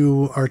Stage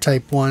 2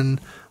 R-Type 1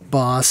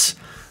 boss,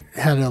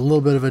 had a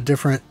little bit of a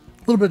different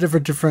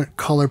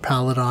color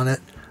palette on it,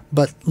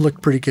 but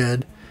looked pretty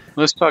good.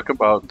 Let's talk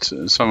about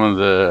some of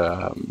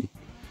the.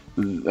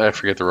 I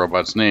forget the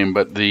robot's name,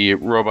 but the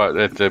robot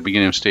at the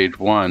beginning of stage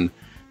 1,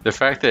 the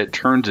fact that it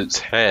turns its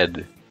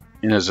head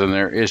and is in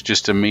there is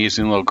just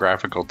amazing little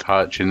graphical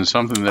touch, and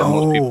something that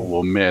most people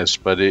will miss.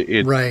 But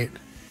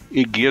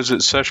it gives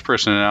it such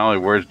personality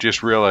where it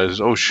just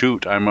realizes, oh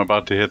shoot, I'm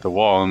about to hit the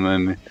wall, and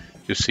then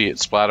just see it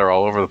splatter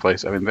all over the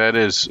place. I mean, that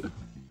is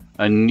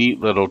a neat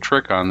little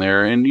trick on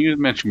there. And you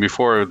mentioned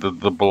before the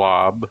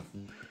blob,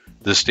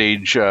 the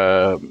stage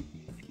 5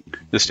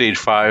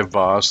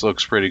 boss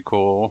looks pretty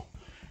cool.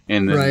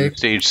 And then the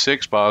stage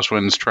 6 boss,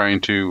 when it's trying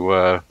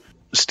to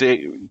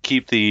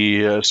keep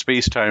the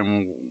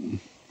space-time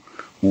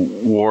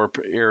warp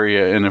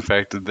area in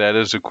effect, that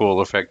is a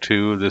cool effect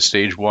too. The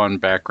stage 1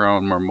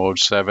 background or mode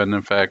 7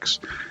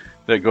 effects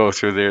that go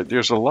through there.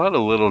 There's a lot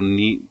of little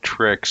neat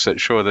tricks that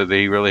show that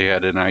they really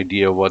had an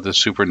idea of what the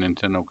Super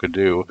Nintendo could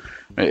do.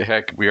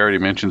 Heck, we already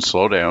mentioned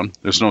slowdown.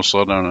 There's no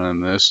slowdown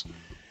on this.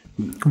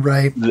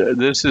 Right.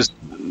 This is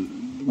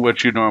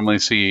what you normally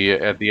see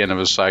at the end of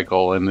a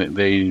cycle, and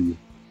they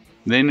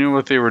knew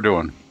what they were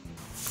doing.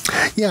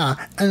 Yeah,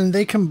 and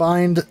they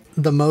combined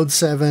the Mode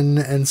 7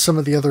 and some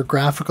of the other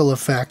graphical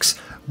effects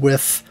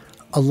with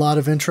a lot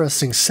of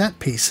interesting set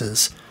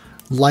pieces,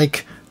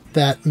 like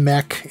that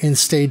mech in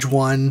stage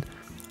 1,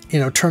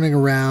 turning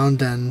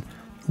around and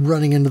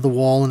running into the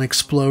wall and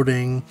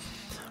exploding,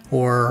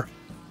 or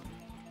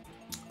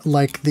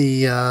like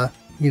the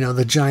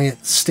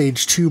giant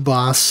stage 2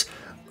 boss,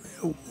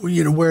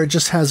 where it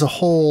just has a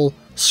whole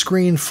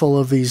screen full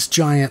of these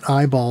giant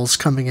eyeballs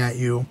coming at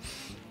you,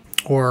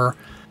 or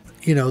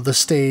the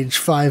stage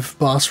 5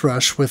 boss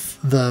rush with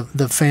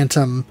the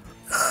phantom.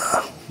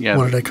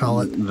 What did I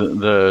call it?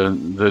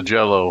 The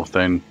Jello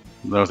thing.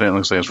 The thing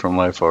looks like it's from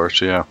Life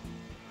Force. Yeah.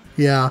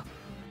 Yeah.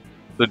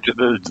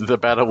 The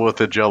battle with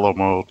the Jello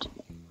mold.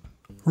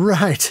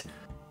 Right.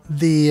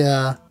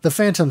 The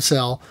Phantom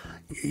Cell.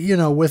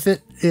 With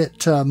it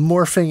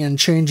morphing and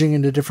changing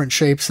into different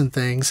shapes and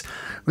things.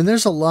 I mean,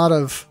 there's a lot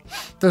of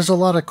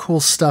cool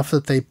stuff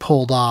that they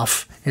pulled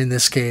off in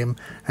this game,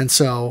 and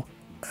so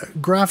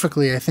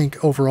graphically, I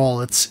think overall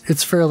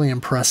it's fairly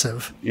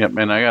impressive. Yep,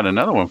 and I got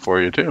another one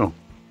for you too,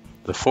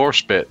 the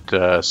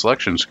 4-bit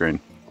selection screen.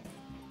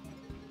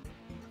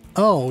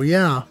 Oh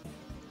yeah,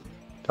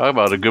 talk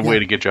about a good way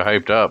to get you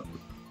hyped up.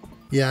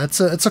 Yeah, it's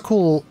a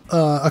cool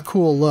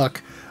look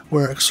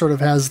where it sort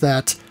of has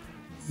that.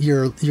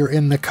 You're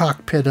in the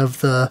cockpit of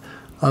the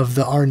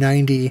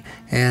R90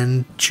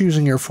 and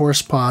choosing your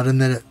force pod,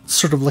 and then it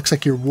sort of looks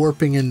like you're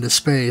warping into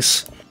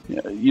space.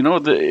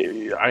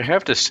 I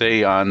have to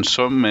say, on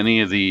so many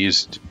of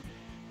these,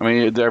 I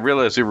mean, I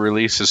realize they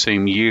released the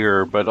same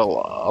year, but a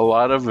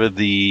lot of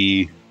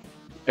the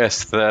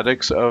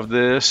aesthetics of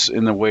this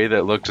and the way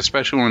that looked,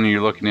 especially when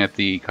you're looking at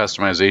the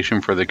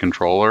customization for the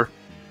controller,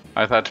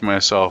 I thought to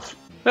myself,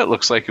 that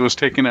looks like it was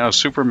taken out of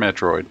Super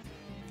Metroid.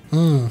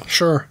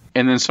 Sure.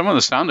 And then some of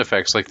the sound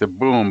effects, like the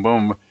boom,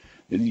 boom,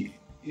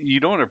 you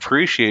don't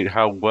appreciate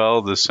how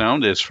well the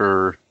sound is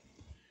for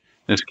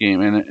this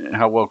game and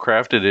how well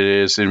crafted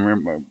it is.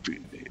 And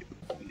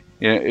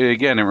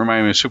again, it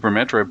reminded me of Super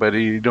Metroid, but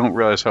you don't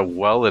realize how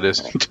well it is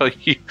until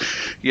you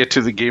get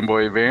to the Game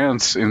Boy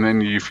Advance, and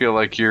then you feel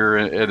like you're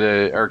at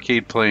an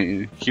arcade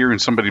hearing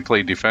somebody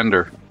play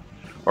Defender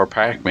or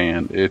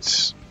Pac-Man.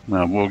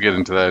 We'll get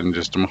into that in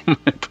just a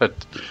moment, but...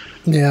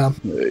 Yeah,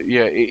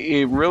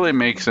 it really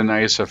makes a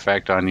nice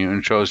effect on you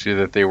and shows you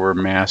that they were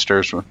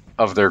masters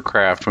of their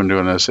craft when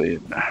doing this.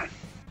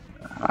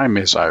 I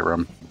miss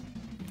Irem.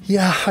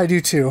 Yeah, I do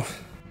too.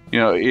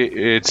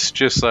 It's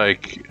just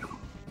like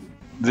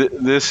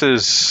this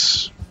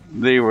is.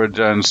 They were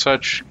done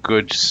such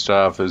good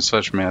stuff and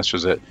such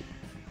masters at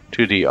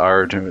 2D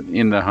art,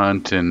 In the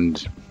Hunt,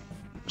 and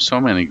so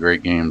many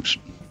great games.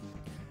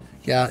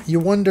 Yeah,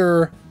 you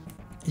wonder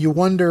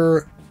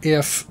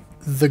if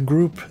the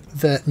group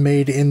that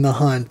made In the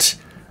Hunt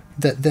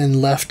that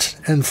then left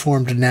and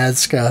formed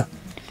Nazca,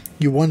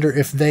 you wonder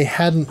if they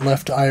hadn't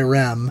left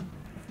Irem,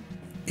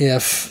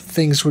 if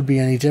things would be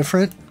any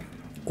different,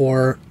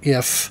 or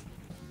if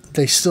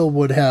they still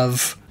would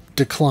have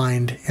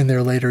declined in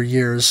their later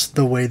years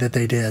the way that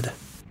they did.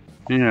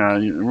 Yeah,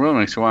 it really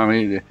makes you want. I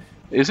mean,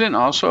 isn't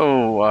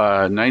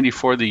also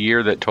 94 the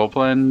year that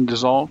Toplan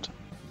dissolved?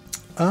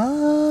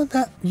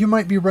 That you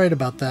might be right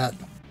about that.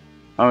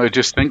 I was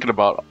just thinking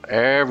about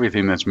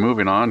everything that's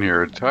moving on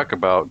here. Talk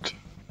about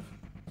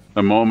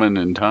a moment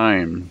in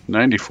time.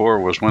 94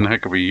 was one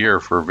heck of a year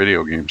for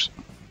video games.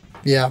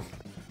 Yeah.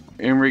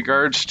 In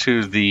regards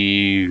to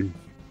the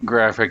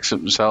graphics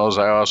themselves,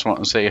 I also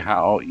want to say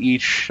how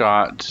each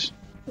shot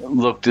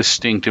looked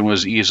distinct and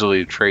was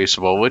easily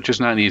traceable, which is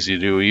not easy to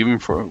do.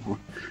 Even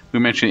we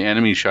mentioned the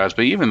enemy shots,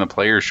 but even the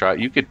player shot,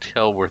 you could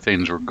tell where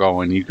things were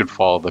going. You could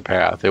follow the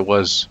path. It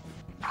was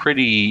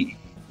pretty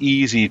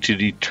easy to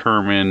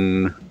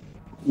determine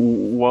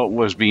what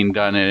was being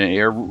done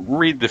or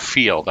read the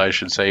field, I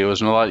should say. It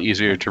was a lot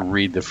easier to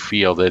read the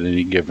field at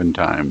any given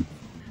time.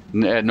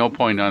 At no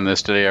point on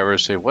this did I ever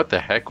say, what the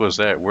heck was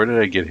that? Where did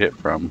I get hit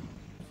from?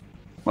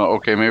 Well,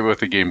 okay, maybe with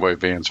the Game Boy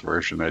Advance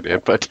version I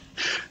did, but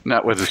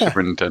not with the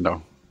Super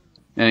Nintendo.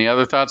 Any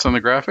other thoughts on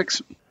the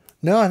graphics?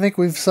 No, I think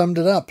we've summed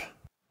it up.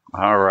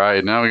 All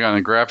right, now we got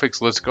the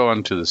graphics. Let's go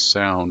on to the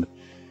sound.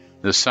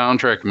 The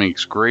soundtrack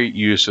makes great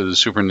use of the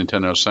Super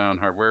Nintendo sound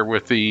hardware,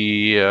 with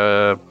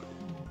the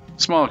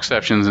small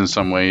exceptions in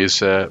some ways.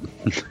 The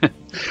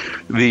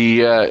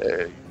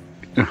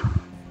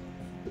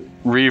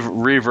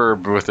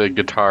reverb with the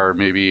guitar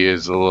maybe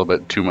is a little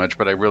bit too much,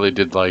 but I really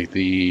did like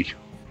the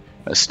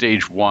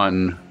stage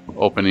 1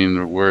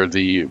 opening, where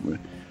the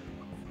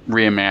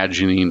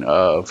reimagining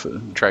of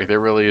the track. There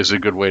really is a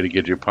good way to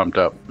get you pumped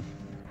up.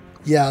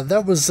 Yeah,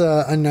 that was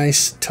a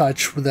nice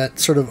touch with that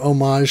sort of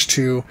homage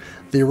to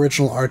the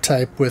original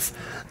R-Type, with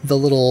the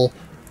little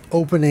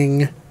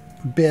opening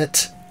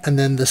bit and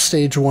then the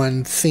stage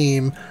 1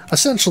 theme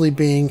essentially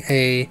being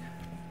a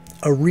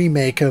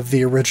remake of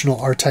the original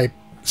R-Type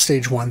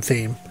stage 1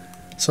 theme.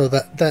 So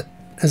that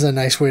is a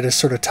nice way to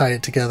sort of tie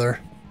it together.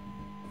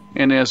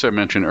 And as I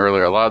mentioned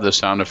earlier, a lot of the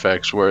sound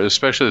effects were,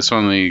 especially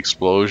some of the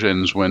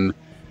explosions, when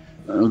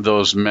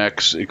those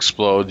mechs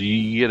explode,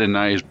 you get a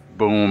nice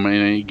boom,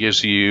 and it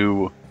gives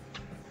you...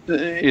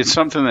 It's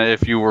something that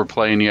if you were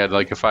playing, you had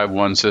like a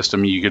 5.1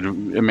 system, you could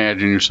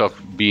imagine yourself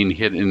being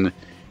hit in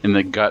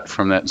the gut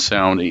from that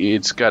sound.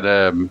 It's got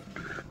a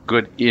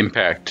good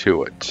impact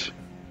to it.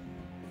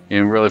 It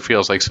really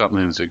feels like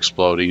something's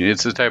exploding.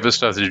 It's the type of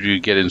stuff that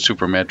you get in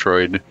Super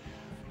Metroid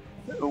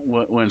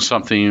when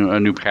a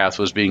new path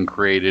was being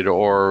created,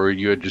 or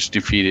you had just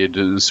defeated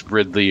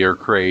Ridley or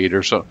Kraid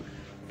or so.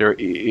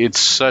 It's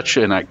such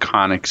an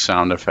iconic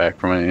sound effect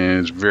from it,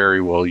 and it's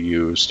very well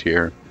used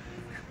here.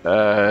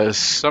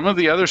 Some of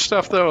the other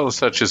stuff, though,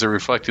 such as the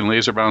reflecting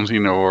laser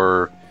bouncing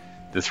or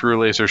the through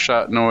laser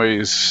shot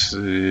noise,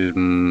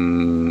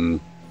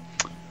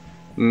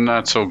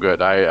 not so good.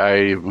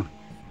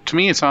 To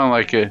me, it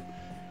sounded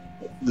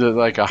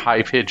like a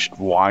high pitched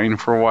whine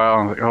for a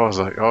while. I was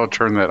like, oh,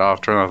 turn that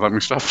off. Let me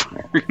stop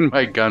firing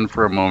my gun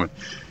for a moment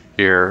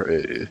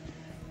here.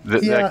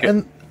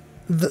 And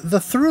the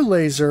through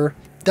laser,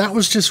 that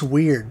was just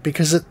weird,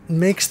 because it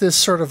makes this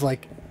sort of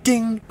like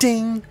ding,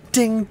 ding,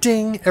 ding,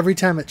 ding every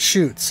time it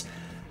shoots.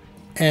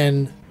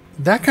 And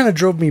that kind of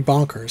drove me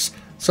bonkers.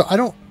 So I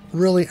don't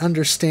really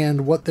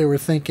understand what they were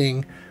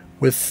thinking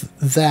with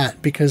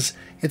that, because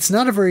it's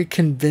not a very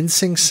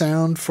convincing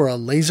sound for a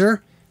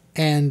laser.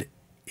 And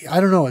I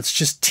don't know, it's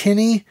just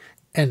tinny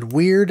and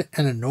weird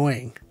and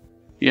annoying.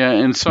 Yeah,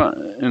 and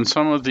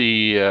some of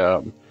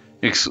the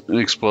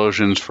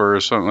explosions for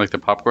something like the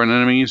popcorn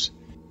enemies,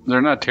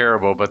 they're not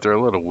terrible, but they're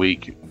a little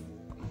weak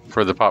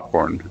for the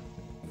popcorn.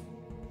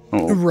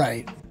 Oh.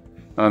 Right.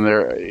 And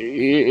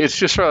it's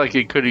just sort of like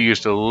it could have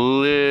used a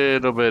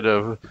little bit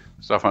of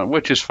stuff on it,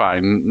 which is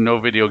fine. No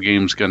video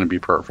game's going to be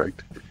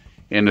perfect.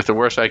 And if the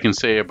worst I can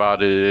say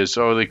about it is,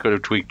 they could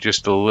have tweaked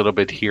just a little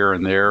bit here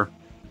and there,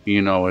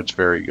 it's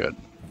very good.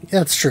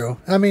 That's true.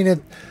 I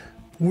mean,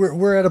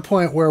 we're at a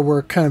point where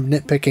we're kind of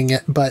nitpicking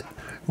it, but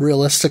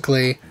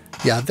realistically,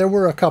 yeah, there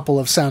were a couple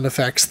of sound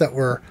effects that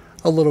were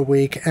a little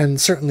weak, and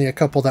certainly a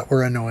couple that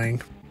were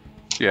annoying.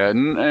 Yeah,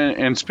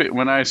 and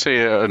when I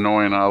say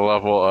annoying, on a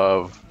level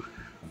of,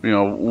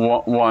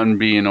 one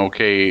being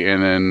okay,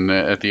 and then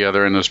at the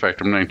other end of the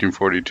spectrum,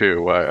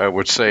 1942, I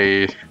would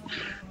say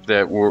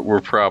that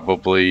we're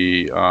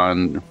probably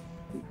on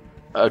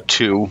a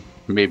 2,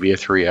 maybe a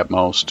 3 at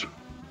most.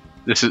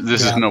 This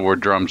is nowhere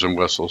drums and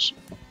whistles.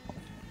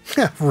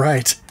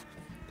 Right.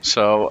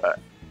 So,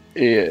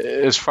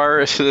 as far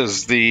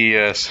as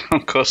the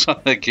sound goes on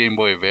the Game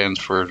Boy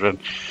Advance version,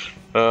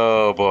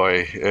 oh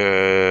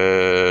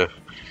boy.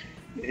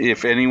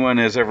 If anyone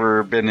has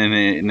ever been in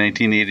a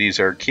 1980s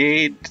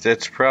arcade,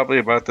 that's probably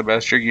about the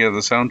best you're getting of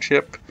the sound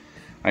chip.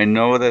 I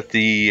know that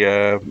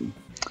the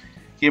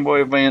Game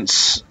Boy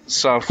Advance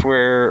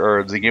software,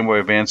 or the Game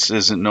Boy Advance,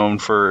 isn't known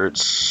for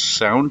its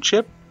sound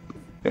chip.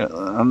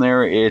 On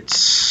there, it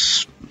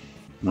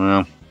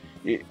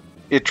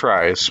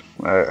tries.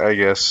 I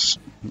guess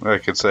I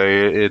could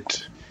say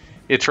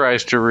it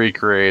tries to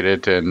recreate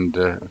it, and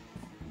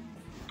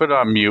put it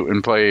on mute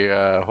and play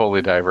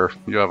Holy Diver.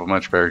 You'll have a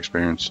much better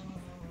experience.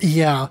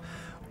 Yeah.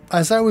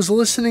 As I was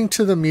listening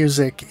to the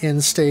music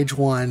in stage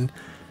 1,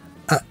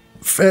 at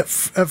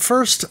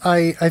first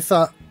I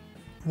thought,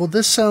 well,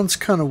 this sounds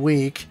kind of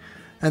weak.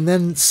 And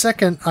then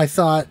second, I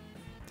thought,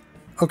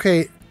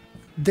 okay,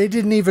 they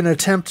didn't even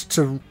attempt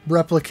to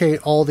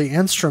replicate all the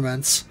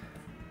instruments.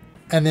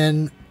 And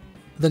then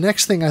the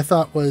next thing I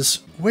thought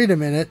was, wait a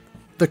minute,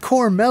 the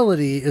core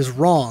melody is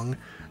wrong.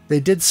 They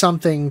did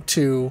something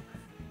to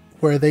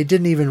where they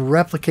didn't even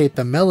replicate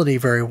the melody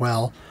very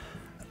well.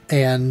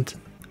 And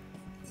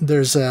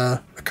there's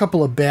a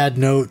couple of bad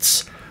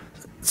notes.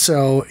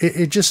 So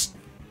it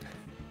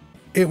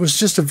was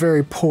just a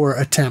very poor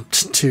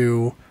attempt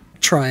to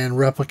try and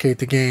replicate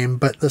the game.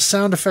 But the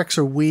sound effects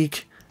are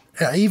weak.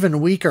 Even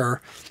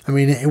weaker. I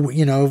mean,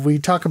 we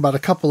talk about a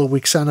couple of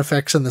weak sound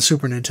effects in the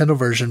Super Nintendo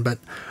version, but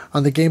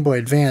on the Game Boy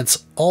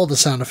Advance, all the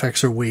sound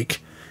effects are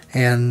weak,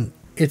 and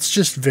it's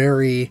just a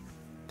very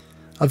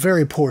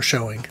poor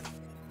showing.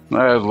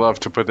 I'd love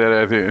to put that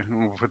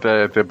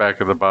at the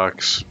back of the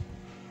box.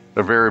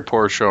 A very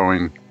poor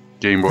showing,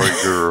 Game Boy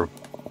Guru.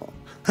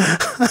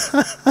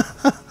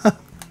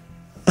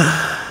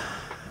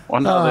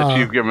 Well, now that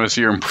you've given us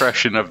your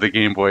impression of the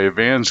Game Boy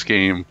Advance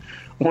game,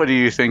 what do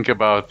you think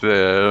about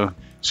the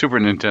Super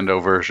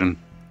Nintendo version?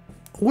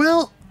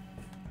 Well,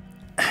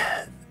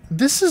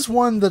 this is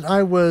one that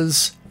I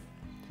was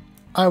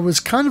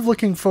kind of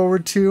looking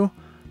forward to,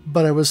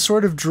 but I was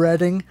sort of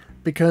dreading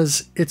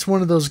because it's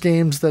one of those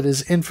games that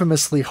is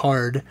infamously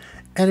hard,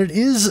 and it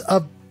is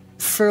a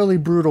fairly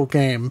brutal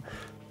game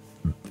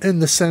in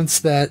the sense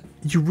that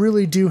you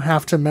really do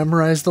have to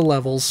memorize the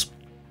levels,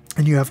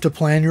 and you have to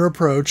plan your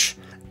approach,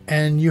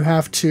 and you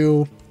have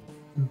to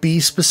be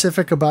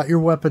specific about your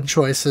weapon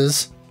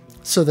choices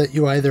so that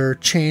you either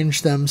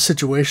change them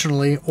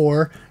situationally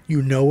or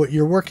you know what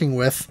you're working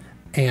with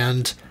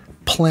and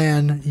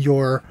plan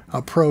your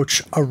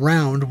approach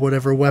around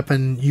whatever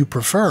weapon you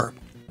prefer.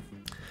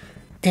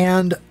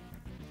 And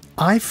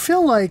I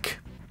feel like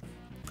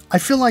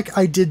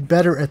I did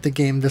better at the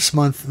game this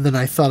month than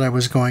I thought I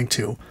was going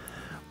to.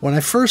 When I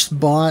first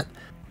bought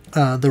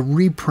the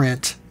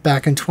reprint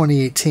back in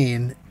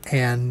 2018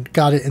 and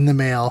got it in the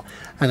mail,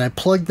 and I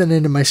plugged it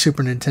into my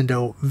Super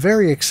Nintendo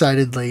very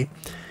excitedly,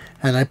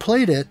 and I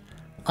played it,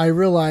 I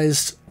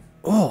realized,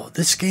 oh,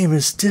 this game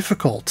is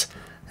difficult.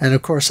 And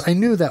of course, I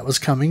knew that was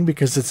coming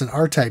because it's an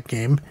R-Type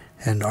game,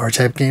 and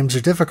R-Type games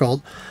are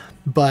difficult,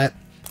 but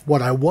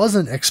what I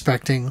wasn't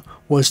expecting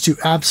was to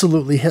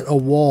absolutely hit a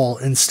wall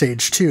in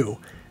Stage 2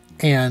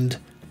 and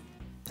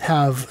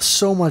have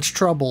so much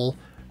trouble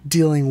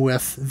dealing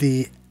with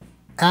the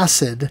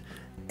acid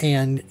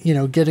and,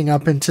 getting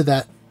up into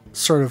that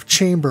sort of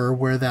chamber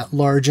where that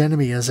large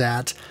enemy is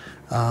at,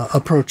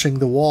 approaching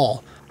the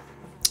wall.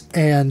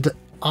 And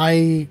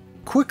I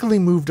quickly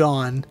moved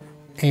on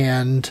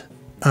and,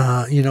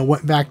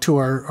 went back to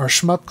our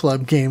Shmup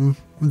Club game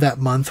that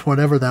month,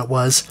 whatever that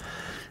was.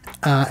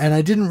 And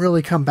I didn't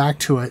really come back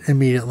to it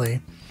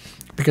immediately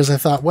because I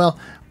thought, well,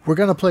 we're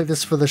going to play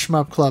this for the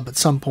Shmup Club at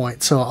some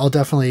point, so I'll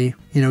definitely,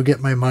 get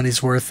my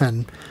money's worth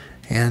and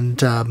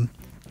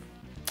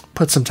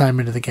put some time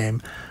into the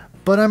game.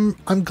 But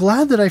I'm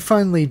glad that I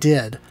finally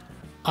did.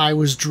 I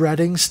was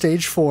dreading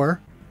Stage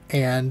 4,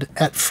 and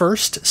at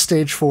first,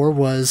 Stage 4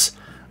 was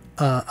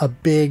a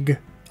big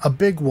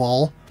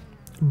wall,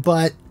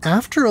 but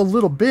after a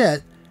little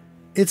bit,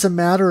 it's a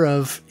matter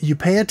of you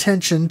pay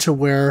attention to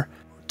where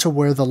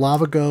the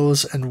lava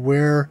goes and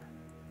where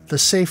the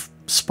safe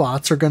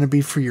spots are going to be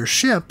for your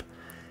ship.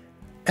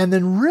 And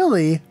then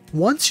really,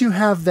 once you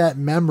have that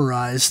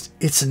memorized,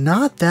 it's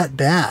not that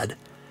bad.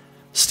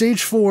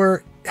 Stage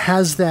 4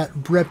 has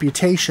that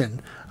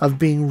reputation of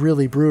being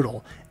really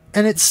brutal,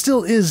 and it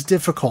still is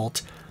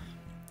difficult,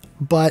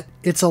 but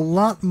it's a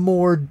lot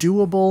more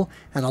doable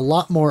and a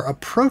lot more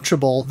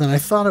approachable than I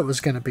thought it was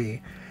going to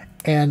be.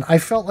 And I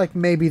felt like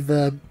maybe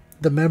the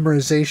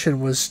memorization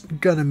was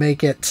going to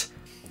make it,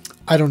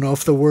 I don't know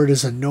if the word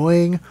is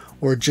annoying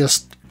or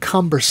just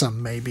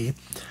cumbersome maybe,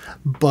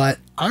 but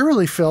I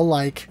really feel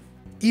like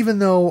even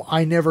though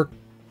I never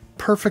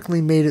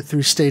perfectly made it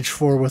through Stage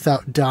 4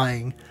 without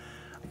dying,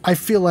 I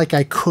feel like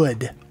I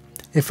could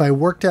if I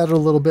worked at it a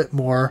little bit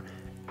more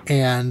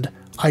and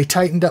I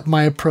tightened up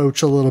my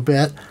approach a little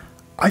bit.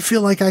 I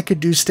feel like I could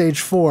do Stage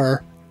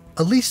 4,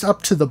 at least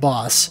up to the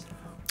boss,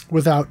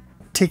 without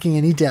taking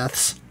any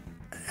deaths,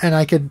 and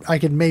I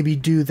could maybe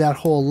do that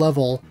whole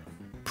level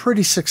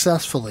pretty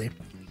successfully.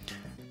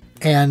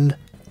 And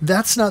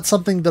that's not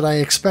something that I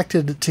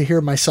expected to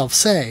hear myself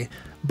say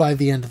by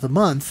the end of the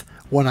month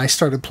when I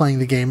started playing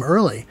the game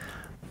early.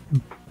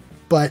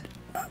 But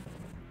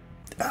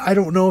I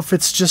don't know if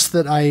it's just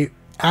that I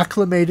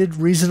acclimated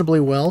reasonably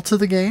well to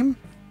the game,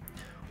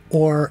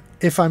 or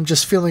if I'm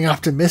just feeling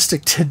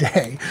optimistic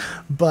today.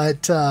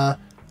 But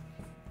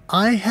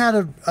I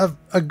had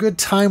a good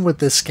time with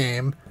this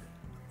game,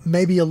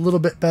 maybe a little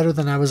bit better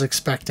than I was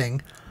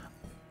expecting,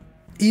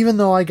 even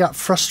though I got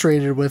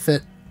frustrated with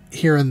it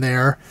here and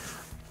there.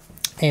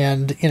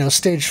 And,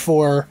 Stage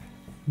 4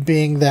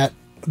 being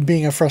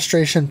a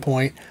frustration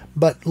point,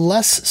 but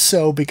less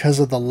so because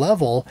of the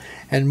level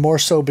and more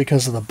so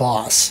because of the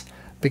boss.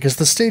 Because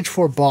the Stage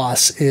 4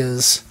 boss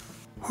is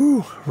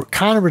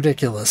kind of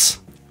ridiculous.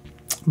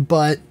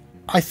 But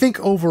I think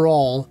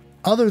overall,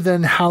 other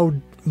than how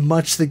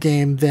much the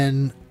game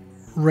then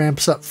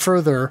ramps up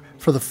further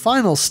for the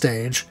final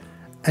stage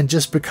and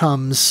just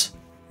kind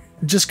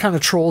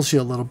of trolls you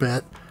a little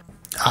bit,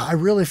 I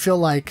really feel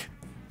like,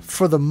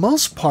 for the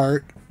most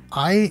part,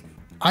 I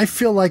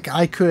feel like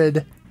I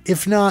could,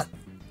 if not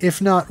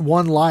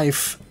one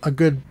life, a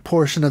good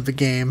portion of the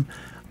game,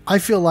 I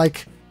feel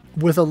like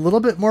with a little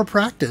bit more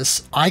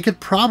practice, I could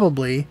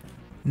probably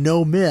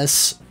no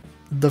miss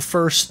the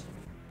first,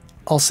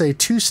 I'll say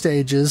 2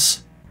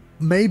 stages,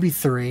 maybe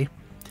 3,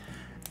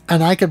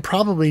 and I could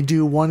probably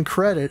do 1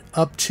 credit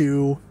up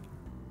to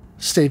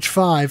Stage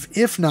 5,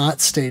 if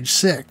not Stage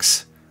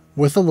 6,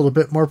 with a little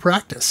bit more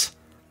practice.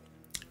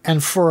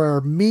 And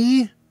for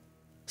me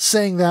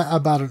saying that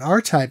about an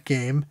R-Type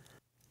game,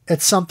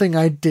 it's something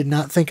I did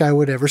not think I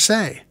would ever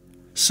say.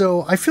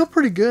 So I feel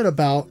pretty good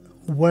about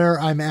where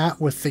I'm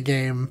at with the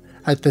game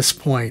at this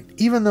point,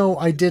 even though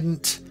I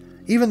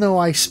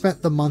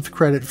spent the month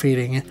credit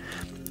feeding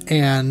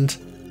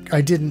and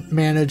I didn't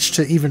manage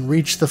to even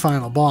reach the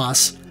final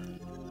boss.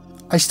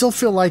 I still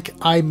feel like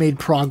I made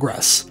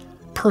progress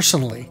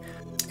personally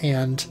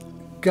and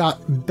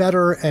got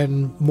better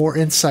and more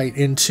insight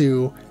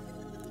into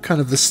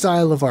kind of the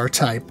style of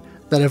R-Type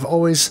that I've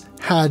always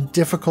had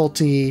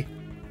difficulty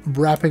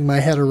wrapping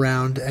my head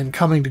around and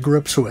coming to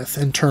grips with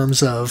in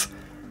terms of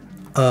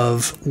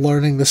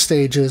learning the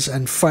stages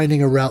and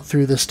finding a route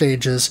through the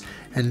stages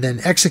and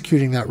then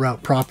executing that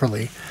route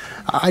properly.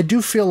 I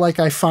do feel like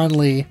I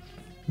finally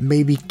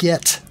maybe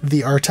get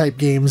the R-Type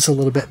games a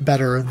little bit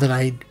better than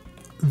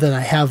I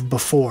have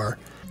before.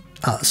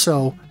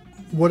 So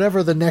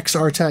whatever the next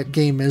R-Type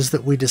game is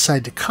that we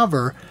decide to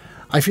cover,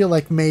 I feel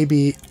like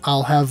maybe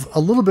I'll have a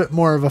little bit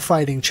more of a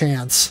fighting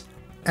chance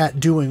at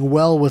doing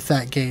well with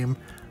that game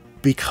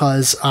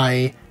because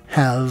I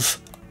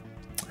have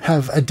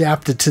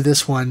adapted to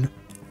this one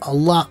a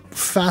lot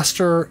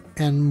faster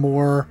and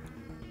more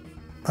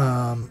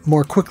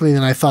quickly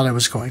than I thought I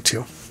was going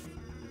to.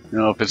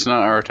 If it's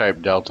not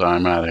R-Type Delta,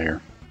 I'm out of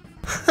here.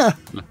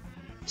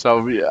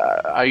 So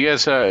I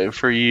guess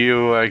for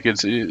you, I could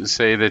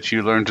say that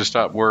you learned to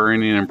stop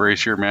worrying and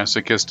embrace your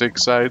masochistic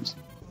sides.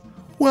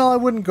 Well, I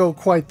wouldn't go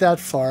quite that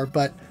far,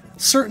 but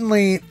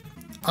certainly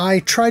I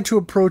tried to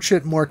approach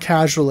it more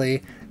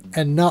casually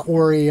and not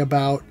worry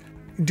about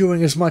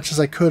doing as much as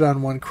I could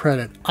on one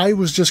credit. I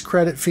was just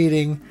credit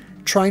feeding,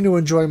 trying to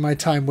enjoy my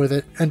time with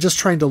it, and just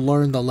trying to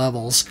learn the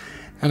levels.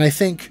 And I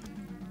think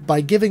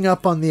by giving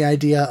up on the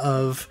idea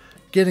of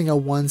getting a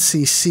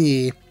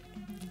 1cc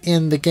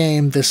in the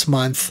game this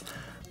month,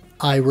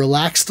 I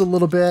relaxed a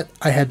little bit,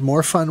 I had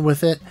more fun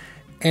with it,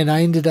 and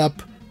I ended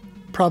up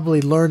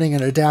probably learning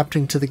and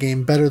adapting to the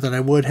game better than I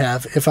would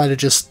have if I'd have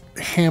just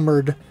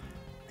hammered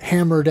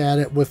at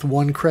it with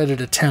one credit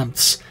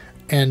attempts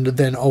and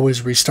then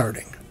always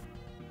restarting.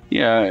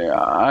 Yeah,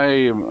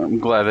 I'm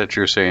glad that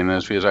you're saying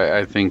this because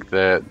I think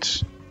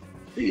that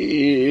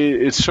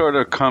it sort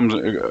of comes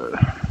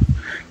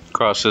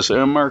across this.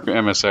 And Mark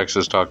MSX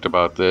has talked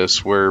about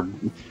this, where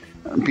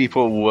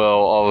people will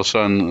all of a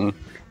sudden,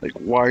 like,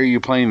 why are you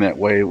playing that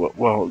way?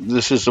 Well,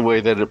 this is the way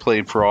that it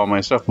played for all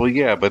my stuff. Well,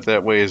 yeah, but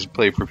that way is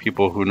played for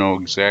people who know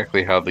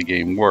exactly how the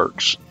game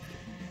works.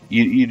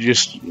 You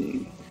just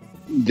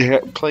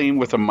playing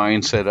with a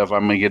mindset of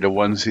I'm going to get a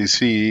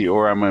 1cc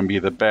or I'm going to be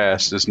the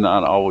best is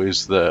not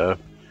always the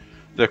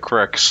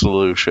correct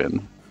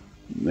solution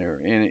there.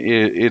 And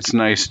it's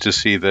nice to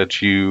see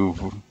that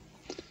you've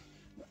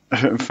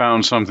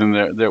found something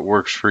that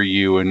works for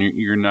you and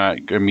you're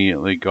not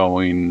immediately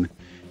going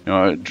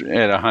at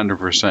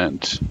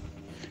 100%,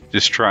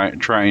 just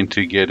trying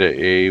to get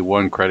a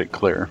one credit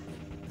clear.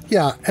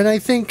 Yeah, and I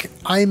think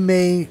I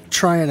may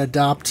try and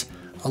adopt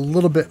a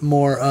little bit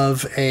more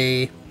of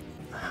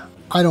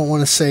I don't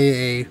want to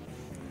say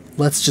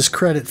let's just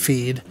credit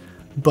feed,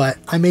 but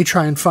I may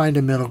try and find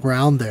a middle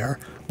ground there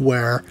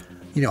where,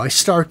 I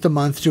start the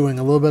month doing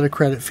a little bit of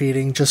credit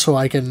feeding just so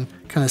I can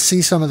kind of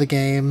see some of the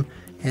game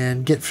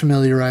and get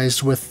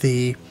familiarized with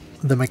the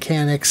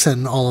mechanics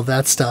and all of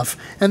that stuff.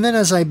 And then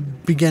as I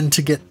begin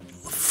to get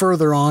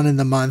further on in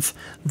the month,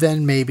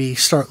 then maybe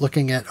start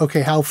looking at,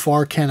 okay, how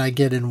far can I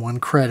get in one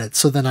credit?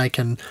 So then I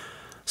can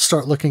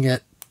start looking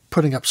at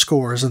putting up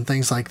scores and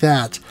things like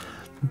that.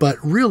 But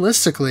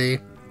realistically,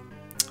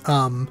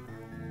 I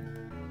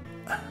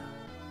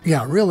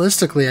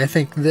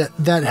think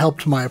that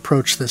helped my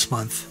approach this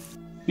month.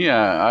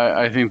 Yeah,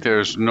 I think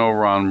there's no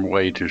wrong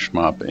way to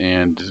shmup,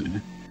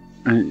 and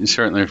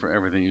certainly for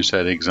everything you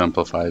said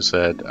exemplifies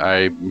that.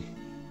 I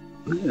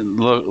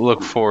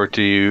look forward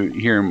to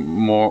hearing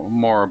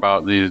more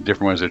about the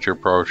different ways that you're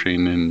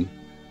approaching and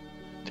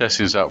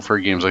testing this out for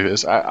games like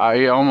this.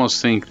 I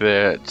almost think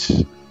that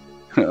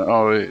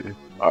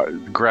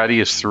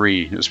Gradius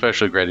 3,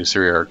 especially Gradius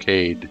 3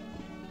 Arcade,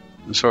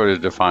 sort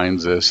of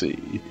defines this.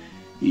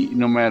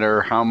 No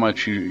matter how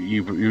much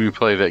you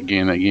play that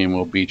game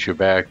will beat you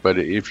back. But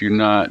if you're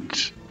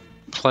not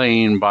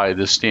playing by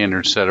the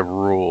standard set of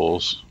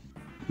rules,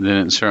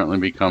 then it certainly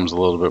becomes a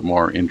little bit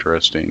more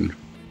interesting.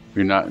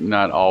 You're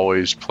not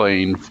always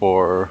playing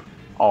for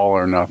all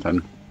or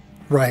nothing.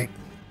 Right.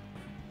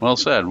 Well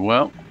said.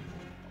 Well,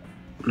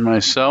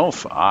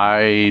 myself,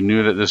 I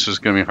knew that this was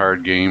going to be a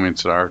hard game.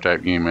 It's an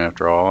R-Type game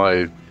after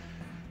all.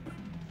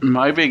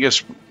 My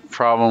biggest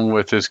problem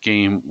with this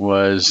game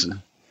was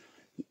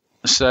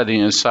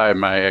setting aside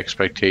my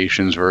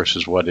expectations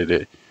versus what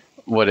it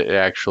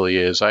actually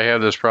is. I have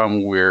this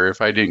problem where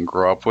if I didn't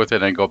grow up with it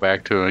and I go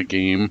back to a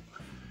game,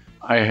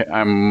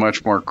 I'm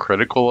much more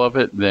critical of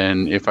it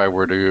than if I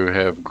were to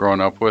have grown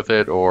up with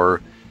it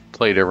or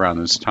played around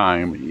this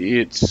time.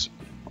 It's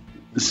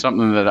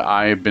something that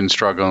I've been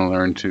struggling to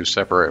learn to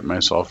separate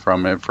myself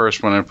from. At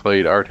first, when I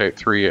played R-Type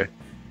 3,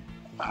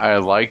 I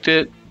liked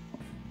it,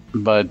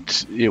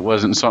 but it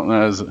wasn't something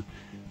that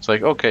it's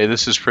like, okay,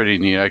 this is pretty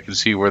neat. I can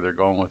see where they're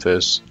going with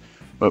this.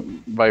 But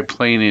by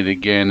playing it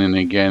again and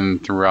again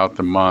throughout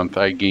the month,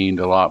 I gained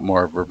a lot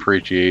more of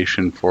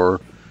appreciation for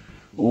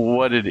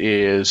what it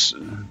is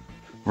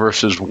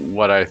versus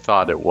what I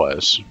thought it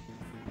was.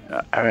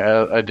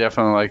 I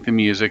definitely like the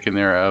music in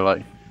there. I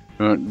like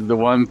the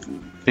one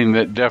thing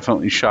that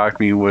definitely shocked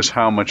me was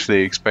how much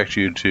they expect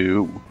you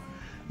to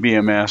be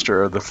a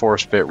master of the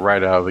force bit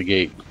right out of the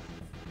gate.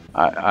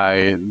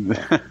 I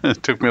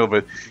it took me a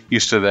little bit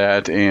used to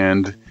that,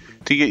 and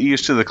to get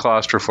used to the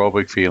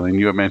claustrophobic feeling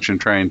you had mentioned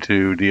trying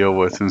to deal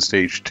with in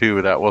stage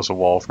 2. That was a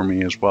wall for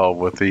me as well,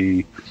 with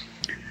the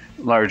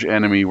large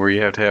enemy where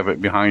you have to have it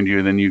behind you,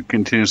 and then you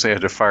continuously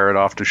have to fire it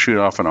off to shoot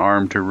off an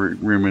arm to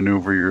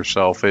remaneuver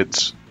yourself.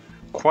 It's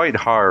quite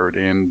hard,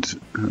 and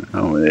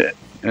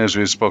as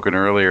we've spoken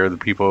earlier, the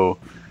people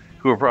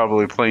who are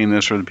probably playing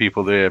this, or the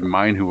people they had in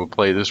mind who would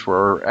play this,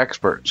 were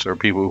experts, or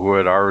people who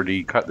had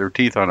already cut their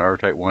teeth on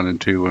R-Type 1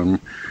 and 2 and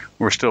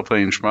were still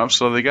playing shmups,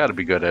 so they got to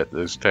be good at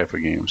this type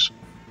of games.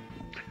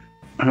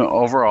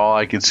 Overall,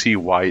 I could see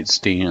why it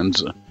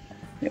stands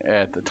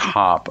at the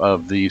top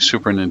of the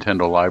Super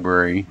Nintendo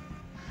library,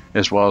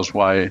 as well as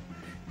why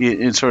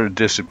it sort of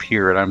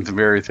disappeared. I'm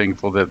very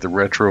thankful that the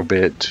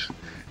Retrobit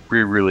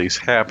re-release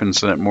happened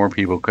so that more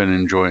people can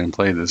enjoy and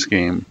play this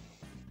game.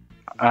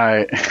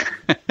 I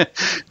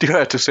do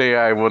have to say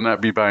I will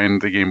not be buying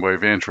the Game Boy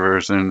Advance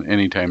version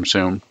anytime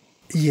soon.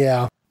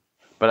 Yeah.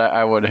 But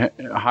I would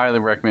highly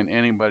recommend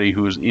anybody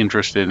who's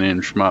interested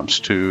in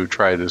shmups to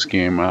try this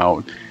game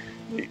out.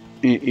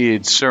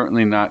 It's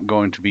certainly not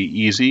going to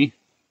be easy,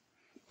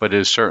 but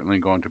it's certainly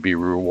going to be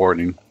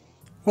rewarding.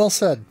 Well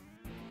said.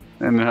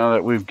 And now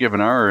that we've given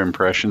our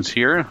impressions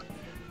here, why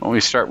don't we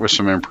start with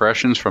some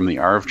impressions from the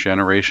RF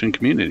Generation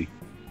community.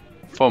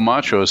 Full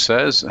Macho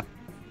says,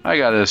 I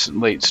got a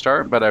late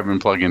start, but I've been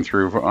plugging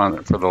through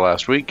for the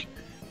last week.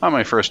 On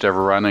my first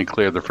ever run, I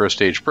cleared the first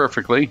stage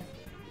perfectly.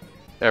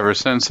 Ever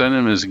since then,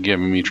 it has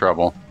given me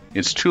trouble.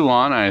 It's too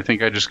long, and I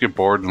think I just get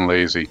bored and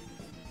lazy.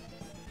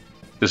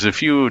 There's a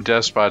few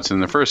death spots in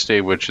the first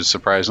stage, which is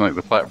surprising, like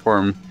the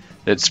platform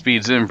that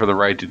speeds in for the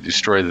right to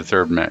destroy the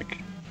third mech.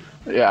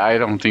 Yeah, I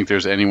don't think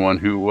there's anyone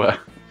who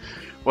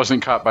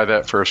wasn't caught by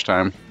that first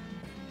time.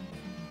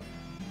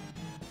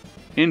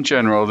 In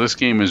general, this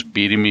game is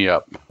beating me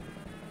up.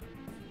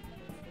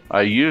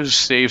 I use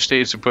save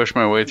states to push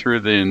my way through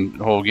the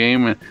whole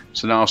game,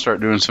 so now I'll start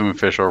doing some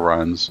official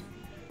runs.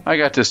 I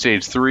got to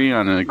stage 3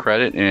 on a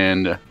credit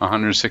and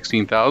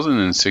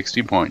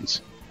 116,060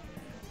 points.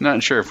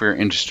 Not sure if you're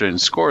interested in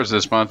scores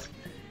this month,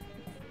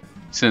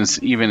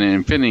 since even an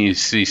Infinity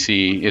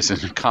CC is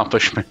an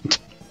accomplishment.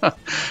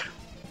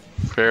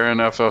 Fair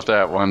enough of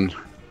that one.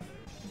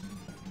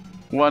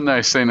 One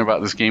nice thing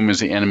about this game is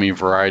the enemy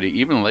variety.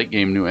 Even late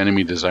game new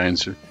enemy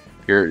designs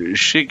here.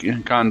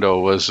 Sheik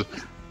Kondo was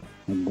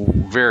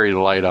very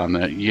light on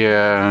that.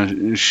 Yeah,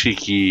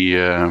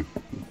 Shiki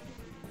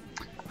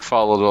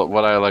followed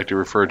what I like to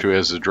refer to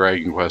as the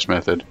Dragon Quest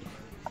method.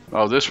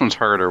 Oh, this one's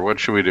harder. What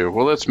should we do?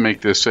 Well, let's make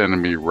this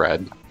enemy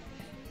red.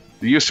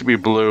 It used to be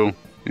blue,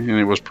 and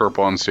it was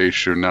purple on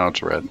stage 2. Now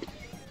it's red.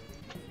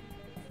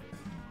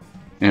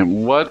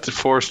 And what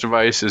force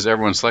device is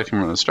everyone selecting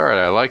from the start?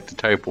 I like the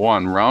Type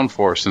 1 round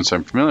force since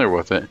I'm familiar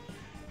with it.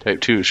 Type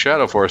 2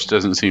 shadow force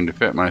doesn't seem to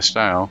fit my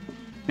style.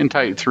 And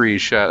Type 3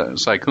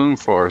 cyclone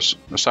force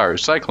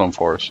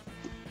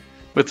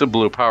with the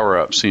blue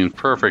power-up seems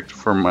perfect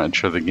for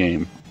much of the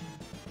game.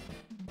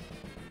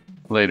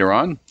 Later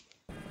on,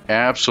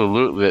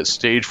 absolutely, that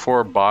stage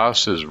 4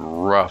 boss is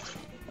rough.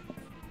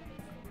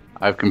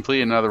 I've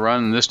completed another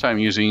run, and this time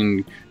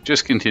using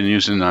just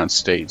continues and not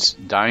states.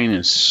 Dying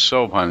is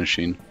so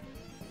punishing.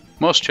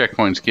 Most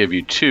checkpoints give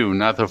you 2,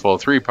 not the full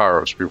 3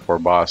 power-ups before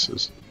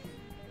bosses.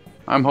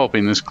 I'm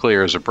hoping this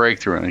clear is a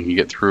breakthrough and I can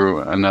get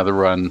through another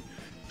run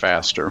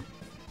faster.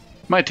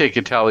 Might take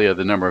a tally of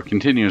the number of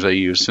continues I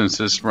used, since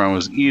this run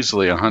was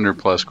easily 100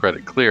 plus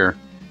credit clear.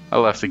 I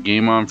left the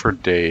game on for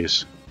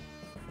days.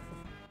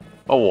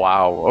 Oh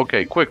wow,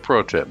 okay, quick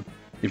pro tip,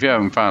 if you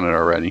haven't found it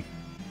already.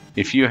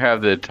 If you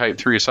have the Type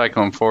 3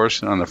 Cyclone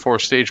Force on the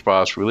 4th stage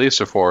boss, release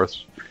the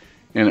force,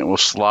 and it will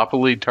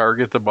sloppily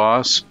target the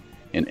boss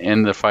and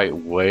end the fight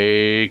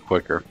way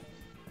quicker.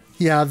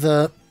 Yeah,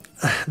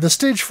 the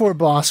stage 4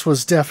 boss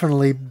was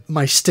definitely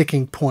my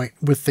sticking point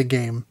with the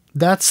game.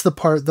 That's the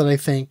part that I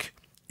think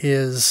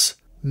is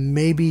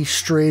maybe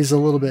strays a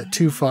little bit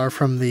too far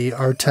from the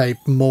R-Type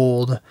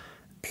mold,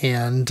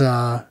 and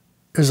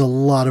there's a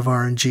lot of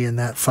RNG in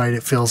that fight,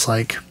 it feels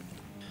like.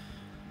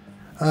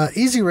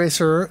 Easy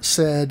Racer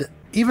said,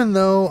 even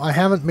though I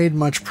haven't made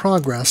much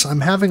progress,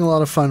 I'm having a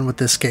lot of fun with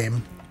this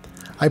game.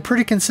 I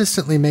pretty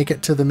consistently make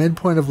it to the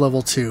midpoint of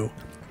level 2.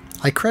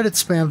 I credit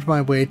spammed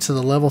my way to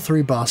the level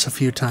 3 boss a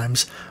few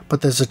times, but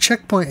there's a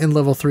checkpoint in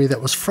level 3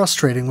 that was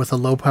frustrating with a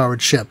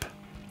low-powered ship.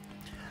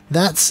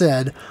 That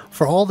said,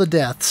 for all the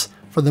deaths,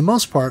 for the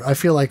most part I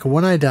feel like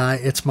when I die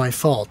it's my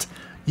fault,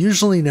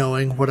 usually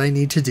knowing what I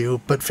need to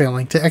do but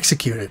failing to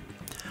execute it.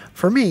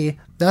 For me,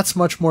 that's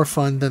much more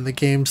fun than the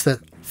games that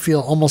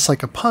feel almost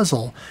like a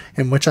puzzle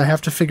in which I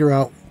have to figure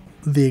out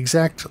the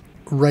exact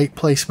right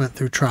placement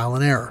through trial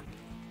and error.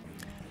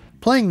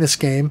 Playing this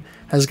game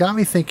has got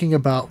me thinking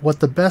about what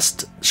the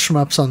best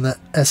shmups on the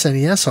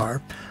SNES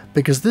are,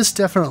 because this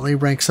definitely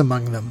ranks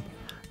among them.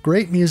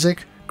 Great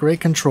music, great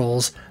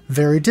controls,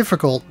 very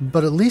difficult,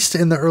 but at least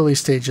in the early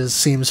stages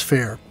seems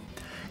fair.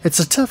 It's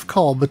a tough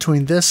call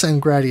between this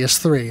and Gradius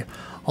 3,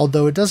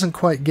 although it doesn't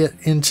quite get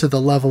into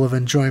the level of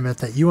enjoyment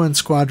that UN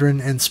Squadron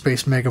and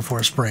Space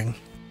Megaforce bring.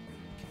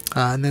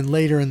 And then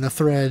later in the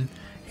thread,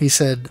 he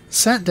said,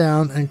 "Sat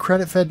down and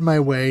credit fed my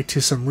way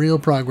to some real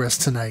progress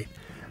tonight.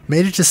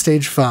 Made it to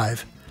stage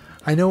 5.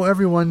 I know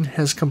everyone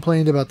has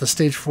complained about the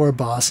stage 4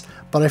 boss,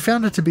 but I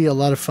found it to be a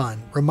lot of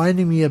fun,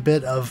 reminding me a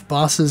bit of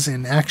bosses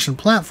in action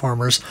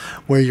platformers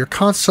where you're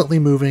constantly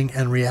moving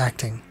and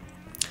reacting.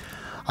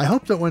 I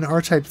hope that when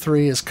R-Type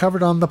 3 is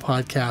covered on the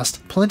podcast,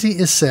 plenty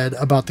is said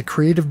about the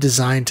creative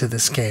design to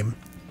this game.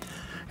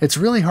 It's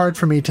really hard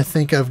for me to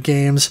think of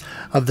games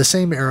of the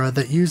same era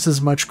that use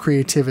as much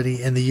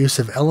creativity in the use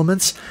of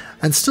elements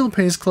and still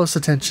pays close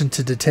attention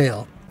to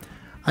detail.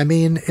 I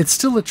mean, it's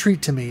still a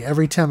treat to me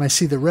every time I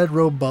see the red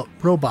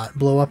robot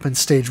blow up in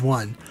stage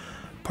 1,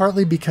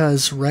 partly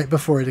because right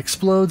before it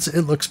explodes,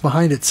 it looks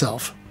behind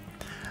itself.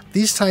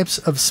 These types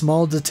of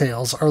small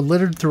details are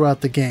littered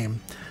throughout the game,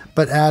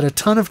 but add a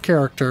ton of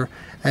character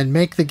and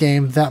make the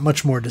game that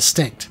much more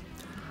distinct.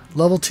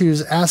 Level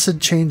 2's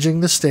acid changing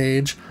the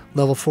stage,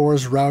 Level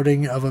 4's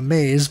routing of a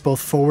maze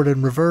both forward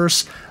and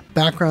reverse,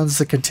 backgrounds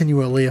that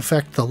continually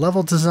affect the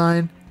level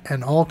design,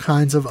 and all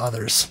kinds of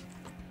others."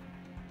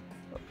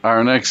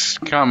 Our next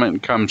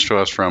comment comes to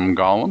us from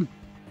Gollum.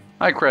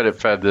 "I credit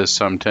fed this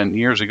some 10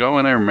 years ago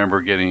and I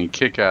remember getting a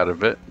kick out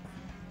of it,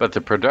 but the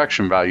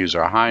production values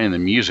are high and the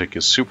music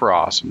is super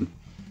awesome.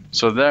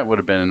 So that would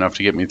have been enough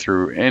to get me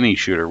through any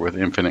shooter with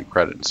infinite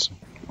credits."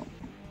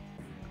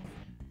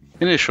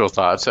 Initial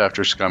thoughts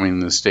after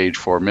scumming the Stage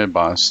 4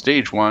 mid-boss.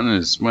 Stage 1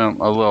 is, well,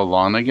 a little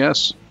long, I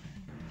guess.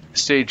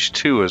 Stage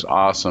 2 is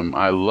awesome.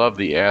 I love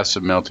the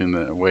acid melting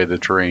away the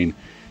terrain.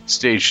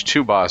 Stage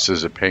 2 boss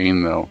is a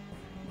pain, though.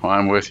 Well,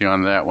 I'm with you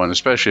on that one,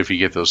 especially if you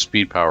get those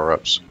speed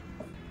power-ups.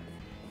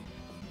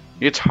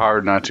 It's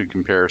hard not to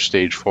compare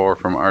Stage 4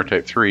 from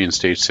R-Type 3 and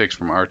Stage 6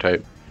 from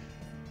R-Type.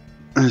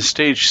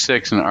 Stage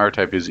 6 in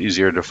R-Type is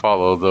easier to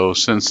follow, though,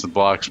 since the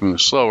blocks move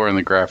slower and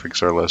the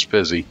graphics are less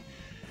busy.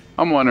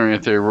 I'm wondering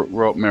if the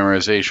rope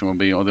memorization will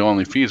be the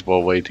only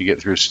feasible way to get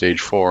through Stage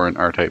 4 in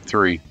R-Type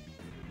 3.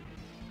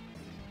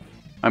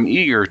 I'm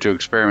eager to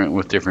experiment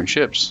with different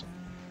ships.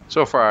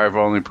 So far, I've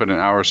only put an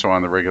hour or so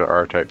on the regular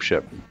R-Type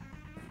ship.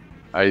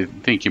 I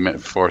think you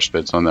meant force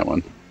bits on that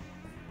one.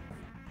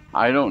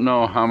 I don't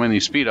know how many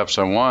speed-ups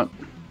I want.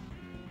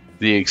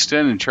 The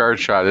extended charge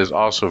shot is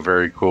also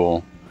very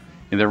cool.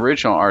 In the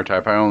original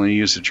R-Type, I only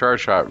used the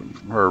charge shot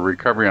for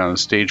recovery on the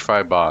Stage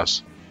 5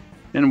 boss.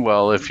 And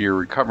well, if you're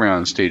recovering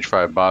on the Stage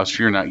 5 boss,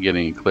 you're not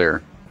getting it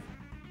clear.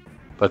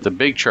 But the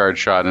big charge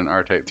shot in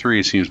R-Type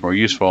 3 seems more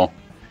useful,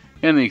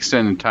 and the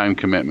extended time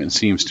commitment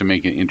seems to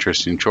make an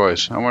interesting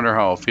choice. I wonder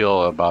how I'll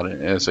feel about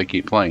it as I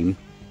keep playing.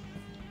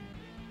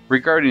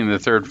 Regarding the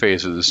third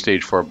phase of the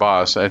Stage 4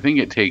 boss, I think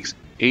it takes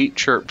 8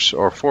 chirps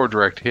or 4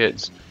 direct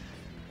hits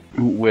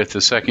with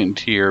the second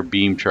tier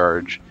beam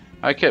charge.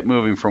 I kept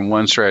moving from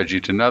one strategy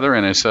to another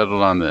and I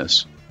settled on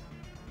this.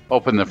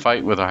 Open the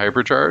fight with a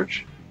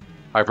hypercharge.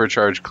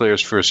 Hypercharge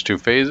clears first 2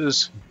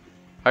 phases.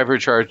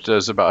 Hypercharge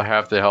does about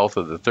half the health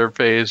of the third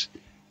phase.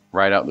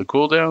 Ride out the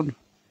cooldown.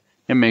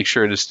 And make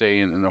sure to stay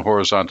in the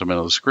horizontal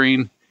middle of the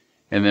screen.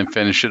 And then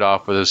finish it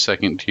off with a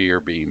second tier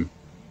beam.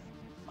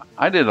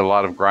 I did a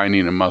lot of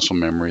grinding and muscle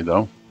memory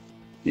though.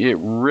 It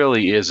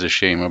really is a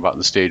shame about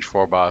the Stage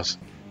 4 boss.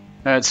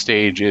 That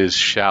stage is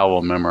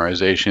shallow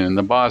memorization and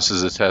the boss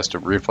is a test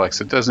of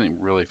reflex. It doesn't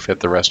really fit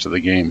the rest of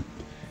the game.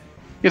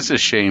 It's a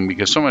shame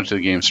because so much of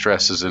the game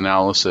stresses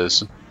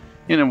analysis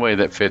in a way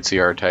that fits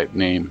the R-Type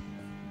name.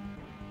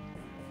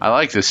 I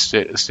like the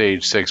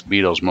Stage 6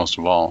 beetles most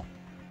of all.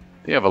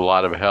 They have a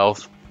lot of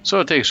health, so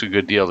it takes a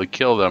good deal to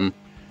kill them,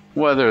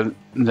 whether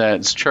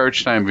that's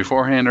charge time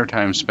beforehand or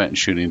time spent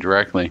shooting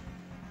directly.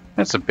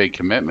 That's a big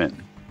commitment,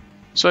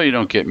 so you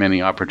don't get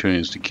many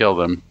opportunities to kill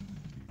them.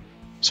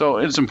 So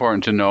it's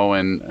important to know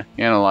and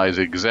analyze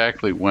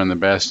exactly when the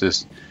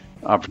best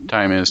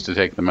time is to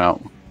take them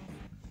out.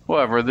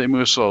 However, they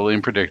move slowly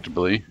and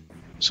predictably,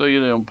 so you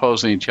don't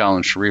pose any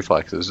challenge to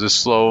reflexes. This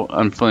slow,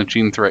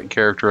 unflinching threat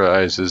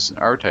characterizes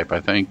R-Type,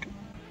 I think.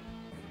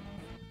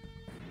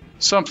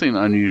 Something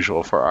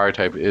unusual for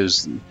R-Type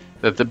is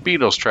that the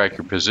beetles track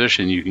your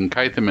position. You can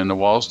kite them in the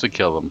walls to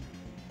kill them.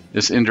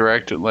 This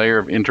indirect layer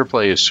of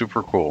interplay is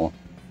super cool.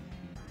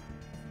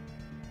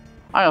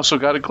 I also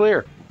got a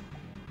clear.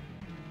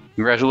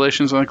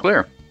 Congratulations on the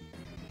clear.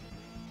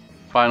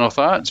 Final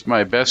thoughts.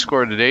 My best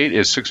score to date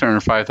is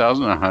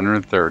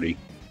 605,130.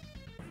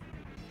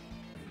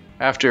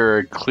 After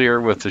a clear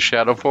with the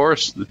Shadow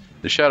Force,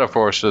 the Shadow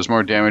Force does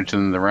more damage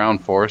than the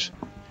Round Force.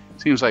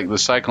 Seems like the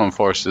Cyclone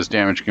Force does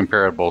damage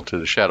comparable to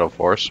the Shadow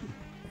Force.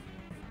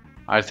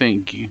 I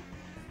think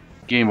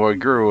Game Boy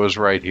Guru was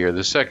right here.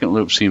 The second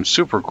loop seems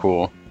super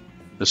cool.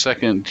 The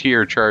second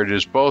tier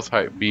charges both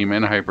beam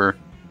and hyper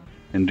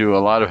and do a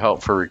lot of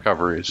help for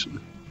recoveries.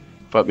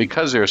 but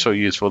because they're so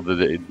useful,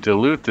 they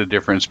dilute the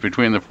difference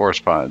between the force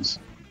pods.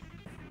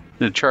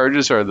 The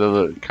charges are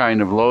the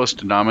kind of lowest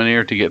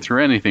denominator to get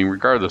through anything,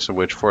 regardless of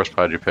which force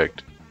pod you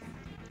picked.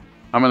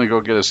 I'm going to go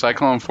get a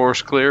Cyclone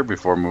Force clear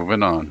before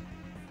moving on.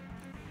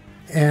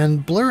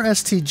 And Blur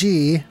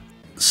STG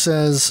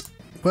says,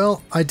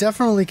 well, I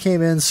definitely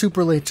came in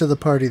super late to the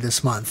party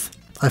this month.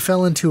 I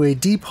fell into a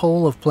deep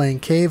hole of playing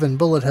Cave and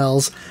Bullet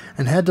Hells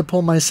and had to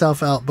pull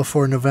myself out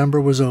before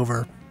November was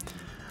over.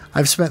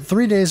 I've spent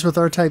 3 days with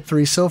R-Type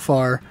 3 so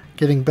far,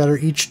 getting better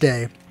each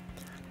day.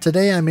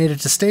 Today I made it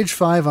to Stage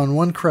 5 on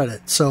 1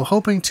 credit, so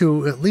hoping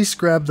to at least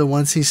grab the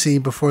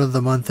 1cc before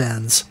the month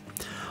ends.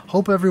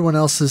 Hope everyone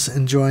else is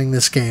enjoying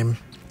this game.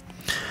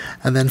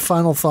 And then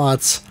final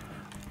thoughts.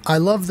 I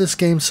love this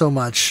game so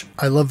much.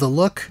 I love the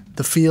look,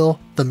 the feel,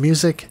 the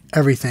music,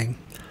 everything.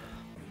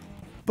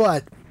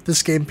 But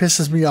this game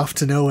pisses me off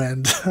to no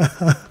end.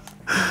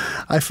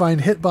 I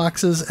find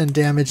hitboxes and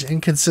damage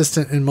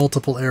inconsistent in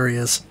multiple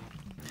areas.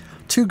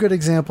 2 good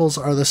examples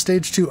are the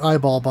Stage 2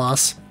 eyeball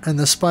boss and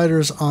the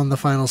spiders on the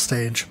final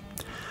stage.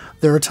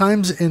 There are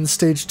times in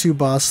Stage 2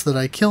 boss that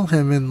I kill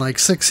him in like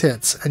 6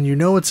 hits, and you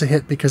know it's a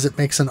hit because it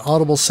makes an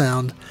audible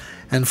sound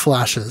and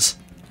flashes.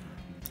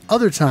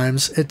 Other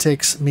times, it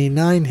takes me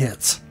 9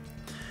 hits.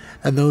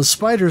 And those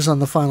spiders on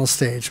the final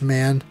stage,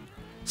 man,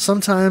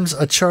 sometimes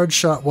a charge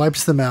shot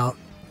wipes them out,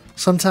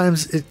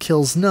 sometimes it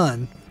kills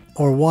none,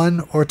 or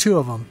 1 or 2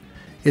 of them.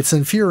 It's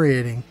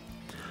infuriating.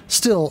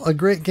 Still, a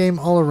great game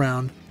all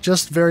around,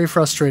 just very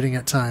frustrating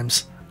at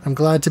times. I'm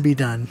glad to be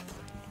done.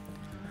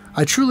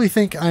 I truly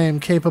think I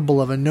am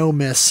capable of a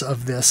no-miss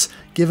of this,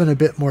 given a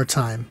bit more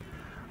time.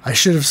 I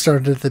should have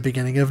started at the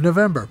beginning of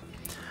November.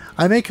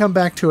 I may come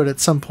back to it at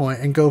some point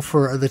and go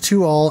for the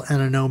 2 all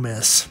and a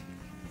no-miss.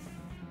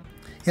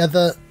 Yeah,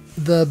 the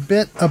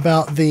bit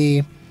about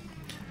the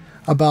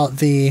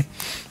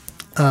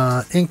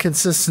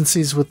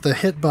inconsistencies with the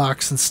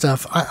hitbox and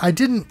stuff, I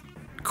didn't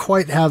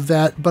quite have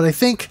that, but I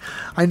think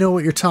I know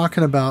what you're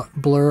talking about,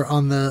 Blur,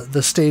 on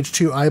the Stage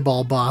 2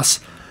 eyeball boss,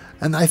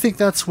 and I think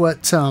that's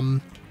what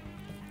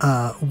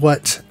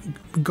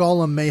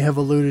Gollum may have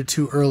alluded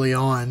to early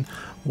on,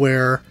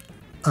 where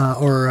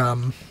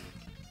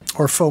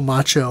or Faux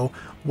Macho,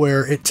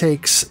 where it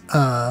takes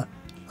a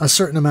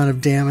certain amount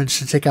of damage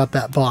to take out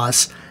that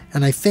boss.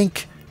 And I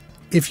think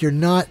if you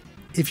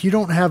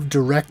don't have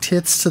direct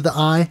hits to the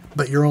eye,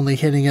 but you're only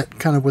hitting it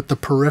kind of with the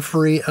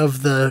periphery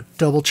of the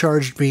double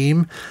charged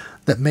beam,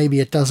 that maybe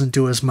it doesn't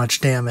do as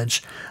much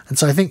damage. And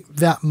so I think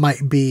that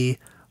might be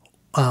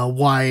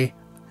why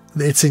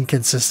it's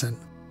inconsistent.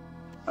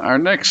 Our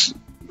next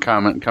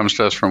comment comes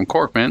to us from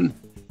Corkman.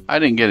 I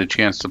didn't get a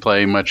chance to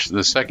play much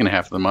the second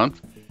half of the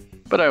month,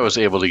 but I was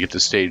able to get to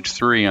Stage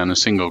 3 on a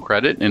single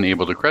credit and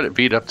able to credit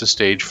beat up to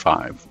Stage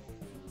 5.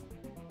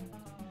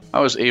 I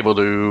was able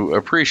to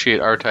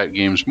appreciate R-Type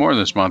games more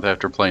this month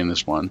after playing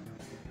this one.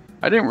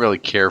 I didn't really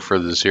care for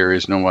the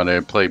series nor what I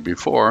had played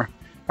before.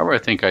 However, I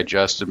think I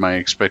adjusted my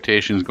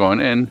expectations going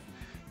in,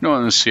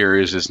 knowing the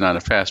series is not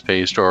a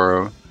fast-paced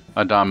or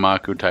a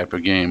Danmaku type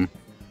of game.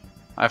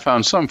 I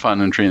found some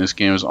fun in treating this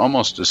game as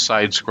almost a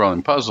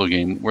side-scrolling puzzle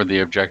game where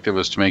the objective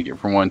was to make it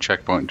from one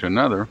checkpoint to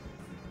another.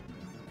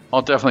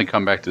 I'll definitely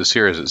come back to the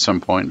series at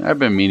some point. I've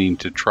been meaning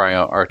to try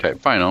out R-Type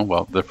Final,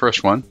 well, the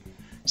first one,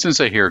 since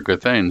I hear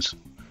good things.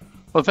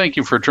 Well, thank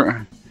you for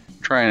trying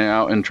it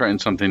out and trying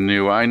something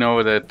new. I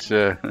know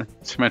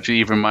that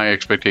even my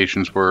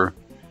expectations were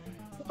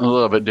a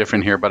little bit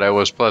different here, but I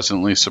was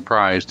pleasantly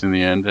surprised in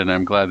the end, and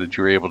I'm glad that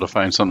you were able to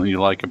find something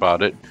you like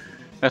about it.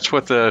 That's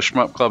what the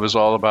Shmup Club is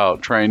all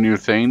about, trying new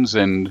things,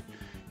 and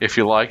if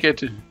you like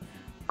it,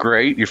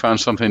 great, you found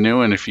something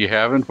new, and if you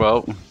haven't,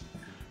 well,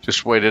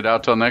 just wait it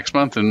out till next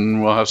month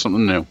and we'll have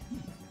something new.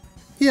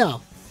 Yeah.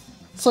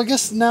 So I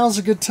guess now's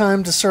a good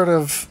time to sort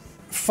of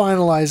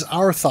finalize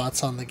our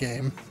thoughts on the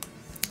game.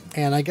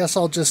 And I guess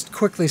I'll just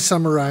quickly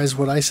summarize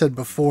what I said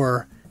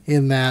before,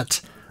 in that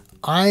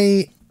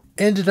I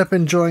ended up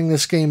enjoying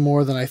this game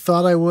more than I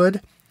thought I would.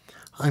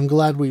 I'm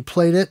glad we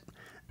played it,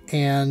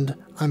 and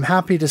I'm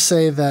happy to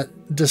say that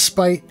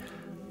despite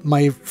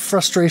my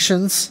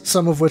frustrations,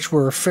 some of which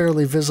were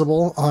fairly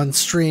visible on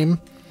stream,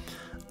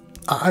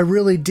 I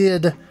really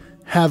did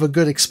have a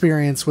good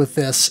experience with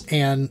this,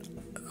 and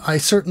I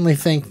certainly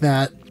think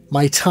that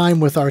my time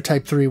with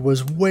R-Type 3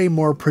 was way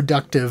more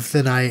productive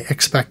than I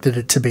expected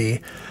it to be.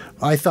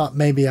 I thought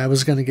maybe I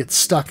was going to get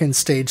stuck in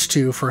Stage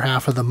 2 for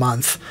half of the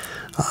month.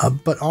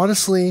 But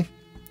honestly,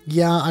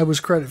 yeah, I was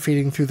credit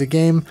feeding through the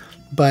game,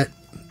 but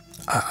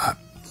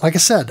like I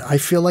said, I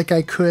feel like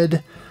I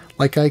could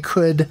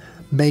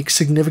make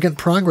significant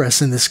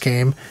progress in this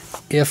game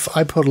if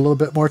I put a little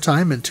bit more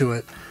time into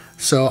it.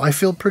 So I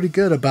feel pretty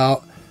good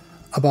about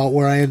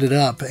where I ended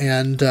up,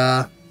 and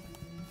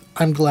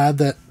I'm glad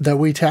that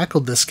we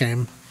tackled this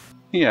game.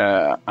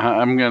 Yeah,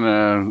 I'm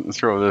going to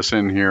throw this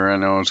in here. I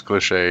know it's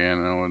cliche, I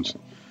know it's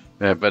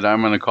but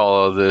I'm going to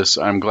call this,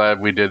 I'm glad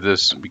we did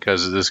this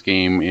because this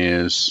game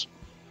is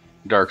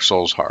Dark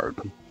Souls hard,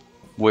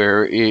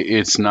 where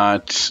it's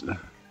not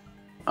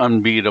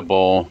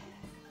unbeatable,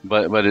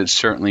 but it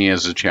certainly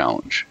is a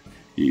challenge.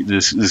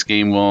 This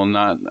game will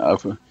not.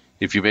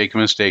 If you make a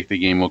mistake, the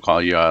game will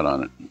call you out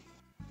on it,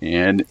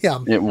 and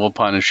it will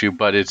punish you.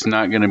 But it's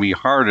not going to be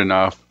hard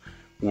enough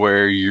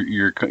where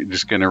you're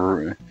just going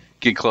to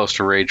get close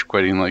to rage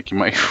quitting like you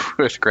might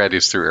with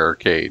Gradius through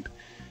Arcade.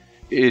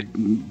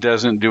 It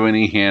doesn't do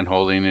any hand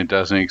holding. It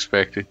doesn't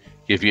expect to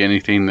give you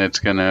anything that's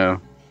going to,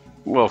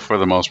 well, for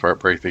the most part,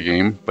 break the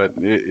game. But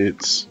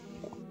it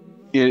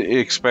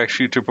expects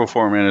you to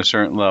perform at a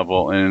certain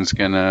level, and it's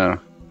going to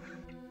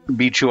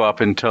beat you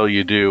up until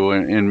you do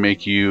and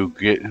make you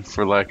get,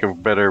 for lack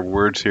of better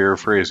words here,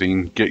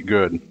 phrasing, get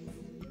good.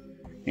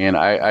 And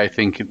I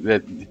think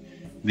that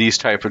these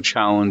type of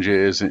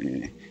challenges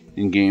in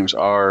games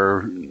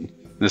are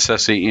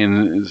necessity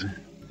in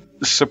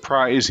a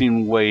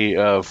surprising way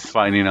of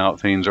finding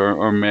out things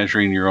or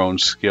measuring your own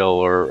skill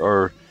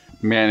or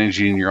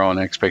managing your own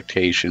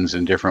expectations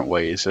in different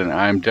ways. And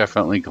I'm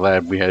definitely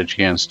glad we had a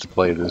chance to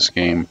play this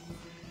game.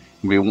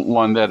 It'll be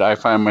one that I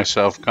find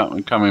myself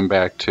coming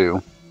back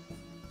to.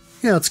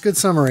 Yeah, it's a good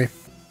summary.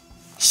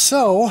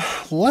 So,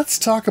 let's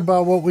talk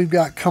about what we've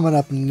got coming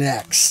up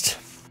next.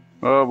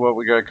 Well, what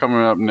we got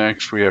coming up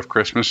next, we have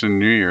Christmas and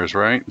New Year's,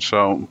 right?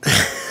 So,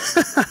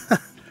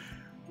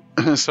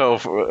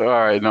 all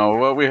right, no,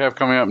 what we have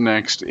coming up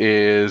next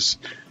is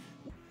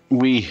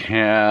we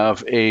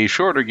have a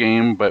shorter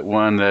game, but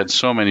one that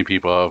so many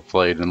people have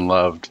played and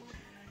loved,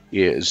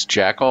 is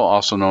Jackal,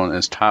 also known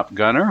as Top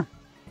Gunner.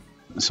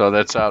 So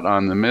that's out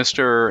on the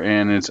Mister,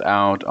 and it's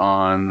out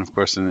on, of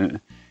course, the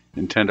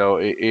Nintendo.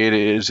 It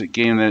is a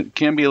game that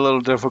can be a little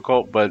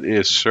difficult, but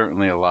is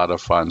certainly a lot of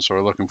fun. So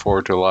we're looking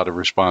forward to a lot of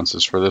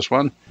responses for this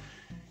one.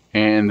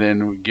 And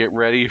then get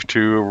ready to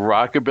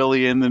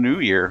rockabilly in the new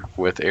year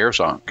with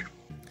Airsonk.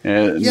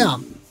 And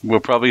we'll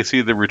probably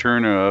see the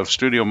return of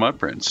Studio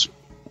Mudprints.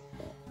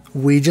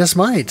 We just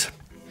might.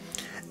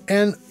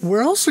 And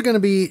we're also going to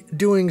be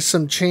doing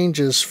some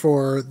changes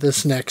for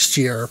this next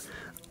year.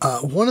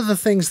 One of the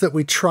things that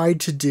we tried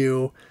to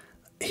do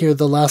here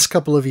the last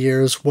couple of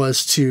years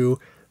was to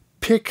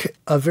pick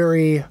a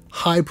very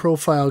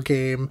high-profile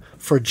game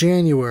for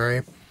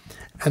January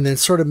and then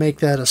sort of make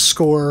that a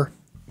score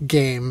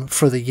game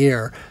for the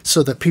year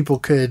so that people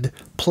could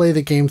play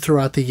the game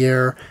throughout the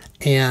year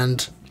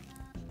and,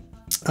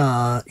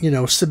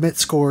 submit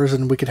scores,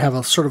 and we could have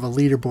a sort of a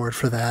leaderboard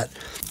for that.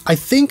 I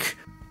think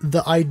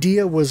the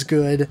idea was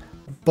good,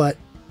 but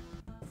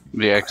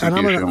the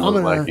execution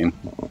was lacking.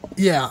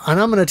 Yeah, and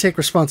I'm going to take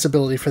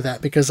responsibility for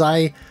that because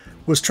I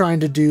was trying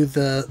to do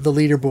the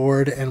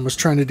leaderboard and was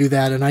trying to do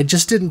that, and I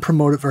just didn't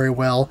promote it very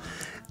well,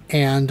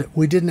 and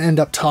we didn't end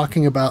up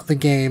talking about the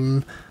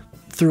game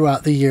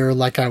throughout the year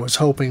like I was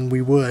hoping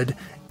we would,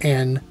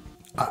 and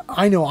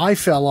I know I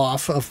fell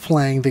off of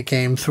playing the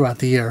game throughout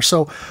the year.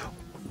 So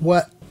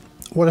what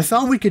I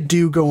thought we could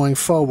do going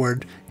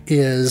forward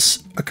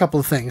is a couple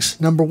of things.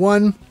 Number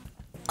one,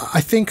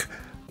 I think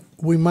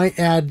we might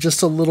add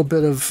just a little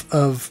bit of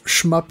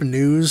shmup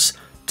news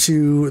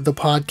to the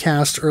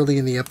podcast early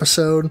in the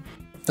episode.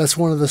 That's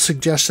one of the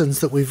suggestions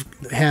that we've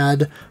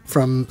had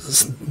from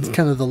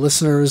kind of the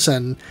listeners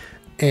and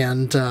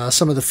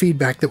some of the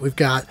feedback that we've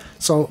got.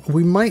 So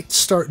we might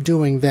start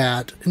doing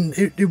that. And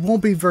it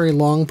won't be very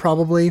long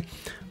probably,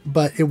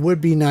 but it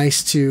would be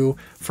nice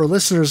for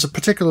listeners,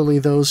 particularly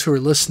those who are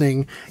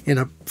listening in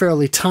a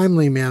fairly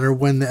timely manner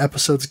when the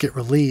episodes get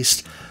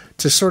released,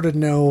 to sort of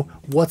know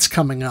what's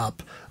coming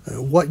up,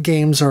 what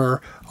games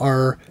are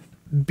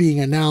being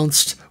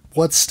announced,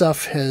 what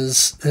stuff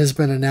has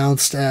been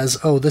announced as,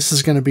 oh, this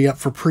is going to be up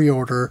for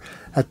pre-order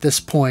at this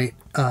point.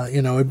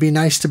 It'd be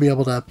nice to be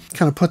able to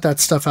kind of put that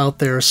stuff out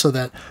there so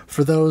that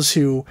for those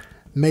who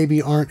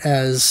maybe aren't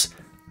as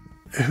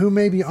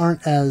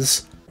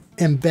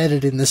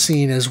embedded in the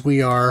scene as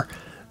we are,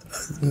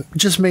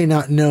 just may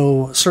not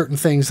know certain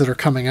things that are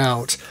coming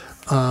out,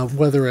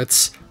 whether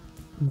it's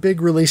big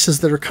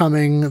releases that are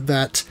coming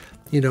that,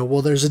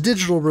 there's a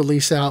digital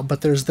release out,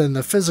 but there's then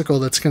the physical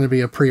that's going to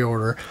be a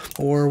pre-order,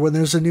 or when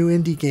there's a new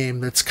indie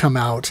game that's come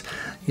out,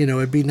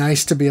 it'd be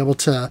nice to be able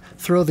to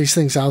throw these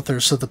things out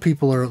there so the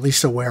people are at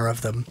least aware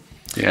of them.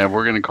 Yeah,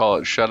 we're going to call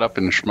it Shut Up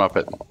and Shmup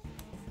It.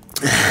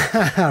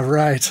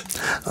 Right.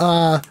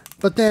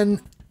 But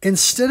then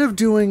instead of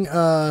doing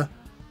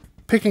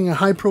picking a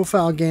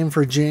high-profile game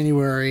for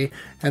January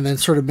and then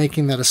sort of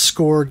making that a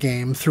score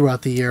game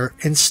throughout the year,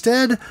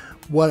 instead,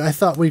 what I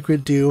thought we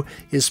could do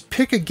is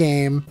pick a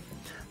game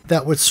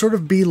that would sort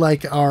of be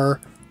like our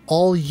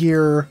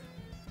all-year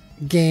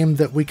game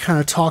that we kind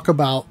of talk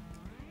about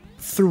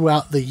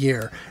throughout the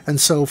year. And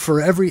so for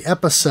every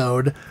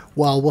episode,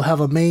 while we'll have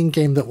a main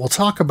game that we'll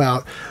talk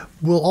about,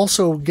 we'll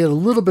also get a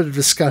little bit of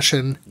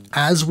discussion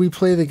as we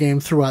play the game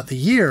throughout the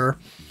year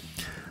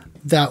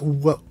that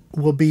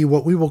will be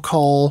what we will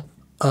call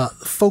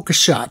focus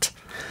shot.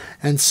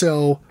 And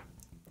so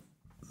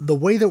the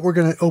way that we're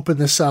going to open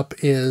this up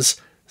is,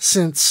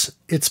 since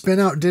it's been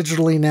out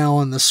digitally now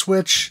on the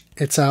Switch,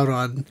 it's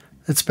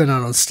been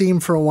out on Steam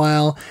for a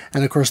while,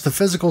 and of course the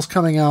physical's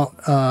coming out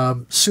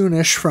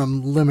soonish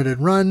from Limited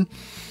Run.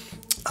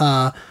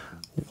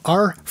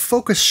 our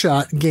focus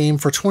shot game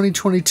for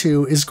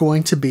 2022 is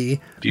going to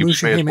be Deep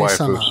Space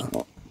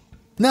Waifus.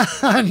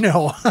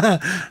 No,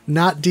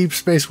 not Deep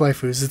Space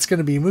Waifus. It's going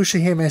to be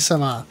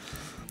Mushihime-sama.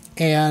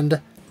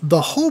 And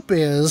the hope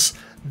is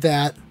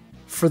that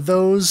for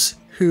those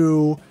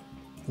who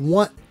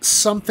want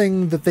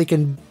something that they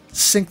can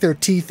sink their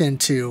teeth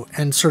into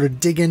and sort of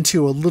dig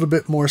into a little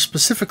bit more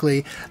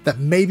specifically, that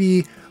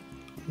maybe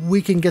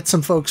we can get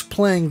some folks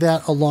playing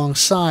that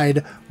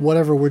alongside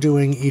whatever we're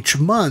doing each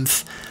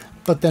month,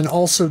 but then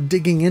also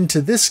digging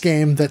into this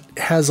game that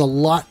has a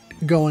lot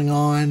going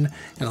on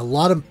and a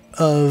lot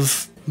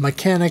of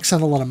mechanics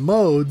and a lot of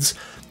modes,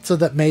 so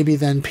that maybe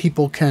then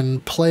people can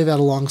play that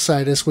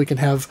alongside us. We can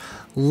have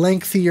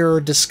lengthier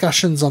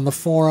discussions on the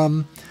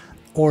forum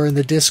or in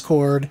the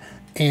Discord,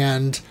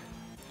 and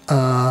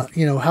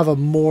have a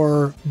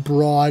more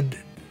broad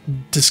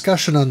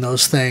discussion on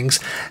those things.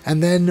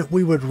 And then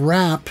we would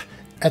wrap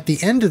at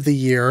the end of the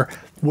year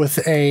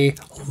with a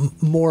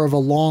more of a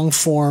long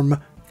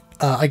form,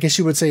 I guess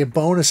you would say a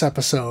bonus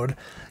episode.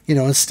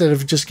 Instead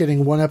of just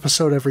getting one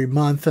episode every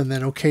month and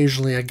then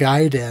occasionally a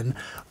guide in,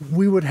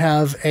 we would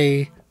have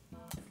a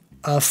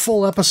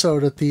full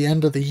episode at the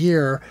end of the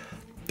year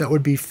that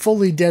would be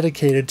fully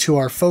dedicated to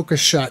our focus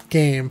shot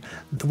game.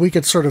 We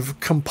could sort of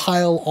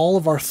compile all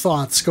of our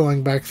thoughts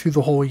going back through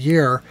the whole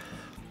year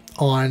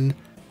on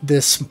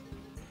this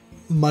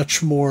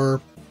much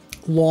more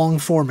long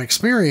form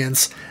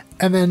experience,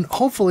 and then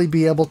hopefully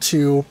be able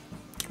to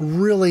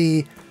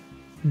really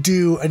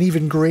do an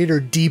even greater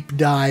deep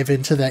dive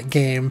into that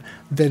game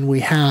than we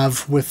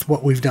have with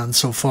what we've done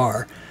so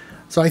far.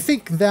 So I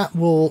think that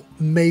will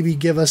maybe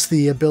give us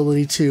the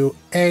ability to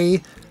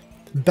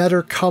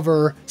better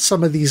cover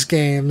some of these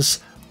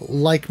games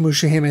like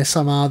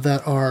Mushihime-sama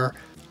that are,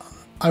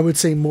 I would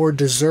say, more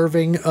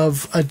deserving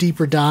of a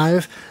deeper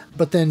dive,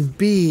 but then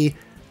B,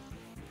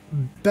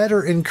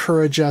 better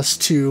encourage us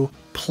to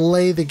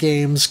play the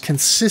games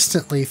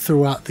consistently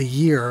throughout the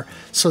year,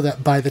 so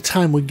that by the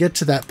time we get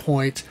to that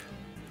point,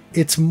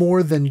 it's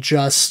more than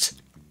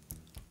just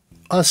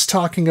us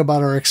talking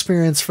about our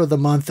experience for the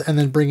month and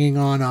then bringing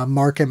on a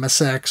Mark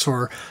MSX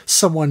or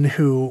someone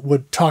who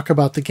would talk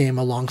about the game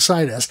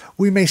alongside us.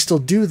 We may still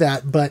do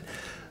that, but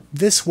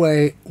this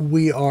way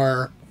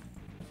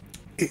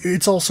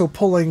it's also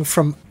pulling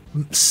from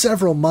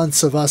several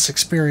months of us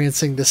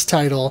experiencing this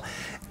title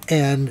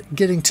and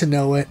getting to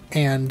know it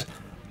and,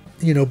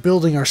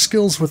 building our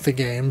skills with the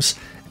games,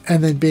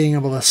 and then being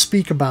able to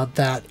speak about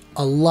that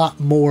a lot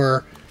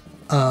more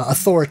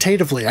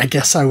authoritatively, I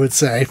guess I would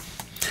say.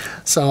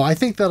 So I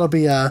think that'll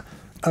be a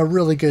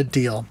really good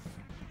deal.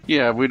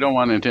 Yeah, we don't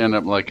want it to end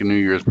up like a New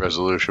Year's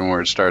resolution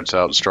where it starts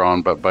out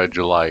strong, but by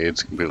July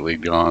it's completely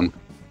gone.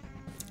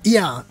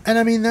 Yeah, and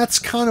I mean, that's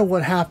kind of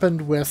what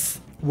happened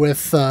with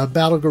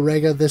Battle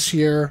Garega this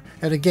year.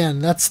 And again,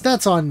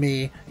 that's on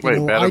me.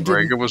 Wait, Battle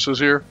Garega was this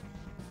year?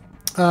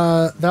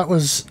 That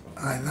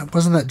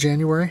wasn't that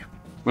January?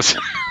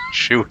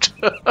 Shoot.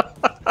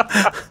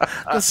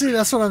 But see,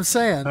 that's what I'm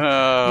saying.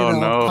 Oh,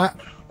 no.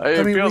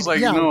 It feels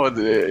like,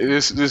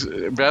 this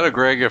Battle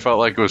Garega felt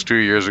like it was 2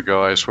 years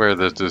ago. I swear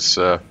that this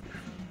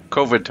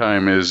COVID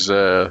time is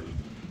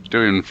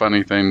doing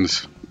funny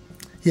things.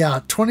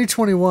 Yeah,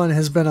 2021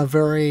 has been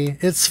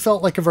it's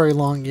felt like a very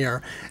long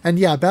year. And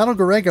yeah, Battle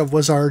Garega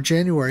was our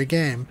January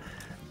game.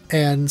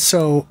 And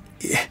so,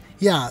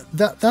 yeah,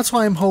 that's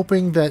why I'm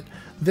hoping that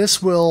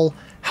this will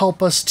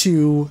help us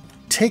to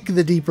take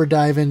the deeper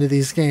dive into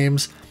these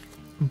games,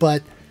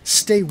 but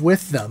stay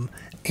with them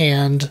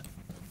and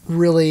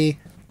really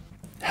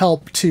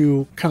help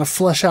to kind of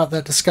flesh out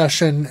that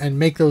discussion and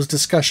make those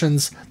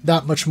discussions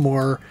that much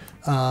more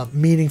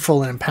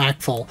meaningful and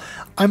impactful.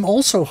 I'm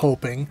also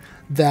hoping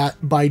that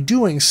by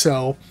doing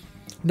so,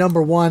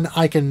 number one,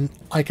 I can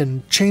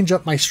change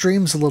up my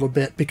streams a little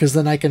bit, because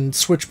then I can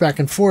switch back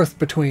and forth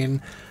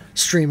between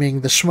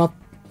streaming the shmup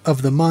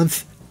of the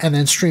month and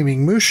then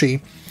streaming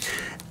Mushi.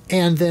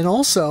 And then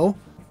also,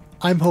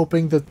 I'm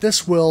hoping that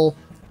this will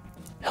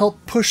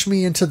help push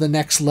me into the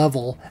next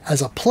level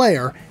as a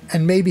player,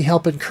 and maybe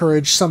help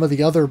encourage some of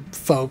the other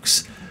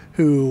folks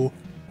who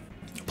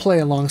play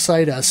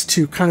alongside us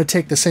to kind of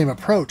take the same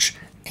approach.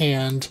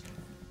 And,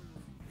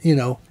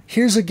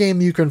 here's a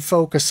game you can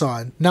focus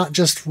on, not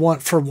just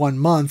for 1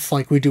 month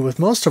like we do with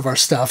most of our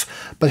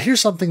stuff, but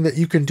here's something that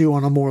you can do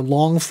on a more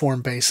long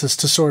form basis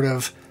to sort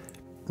of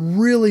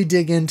really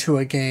dig into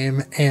a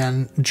game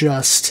and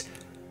just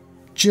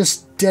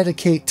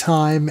dedicate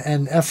time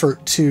and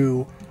effort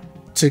to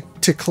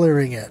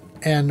clearing it.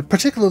 And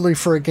particularly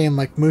for a game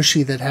like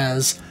Mushi that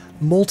has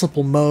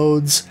multiple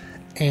modes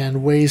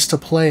and ways to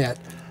play it,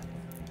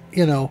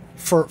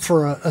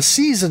 for a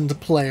seasoned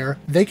player,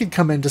 they could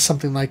come into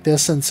something like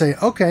this and say,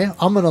 okay,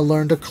 I'm going to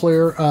learn to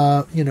clear,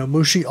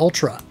 Mushi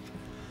Ultra.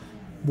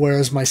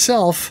 Whereas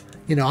myself,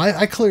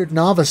 I cleared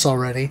Novice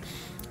already.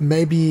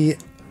 Maybe,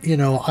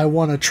 I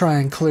want to try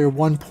and clear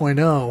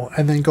 1.0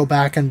 and then go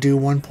back and do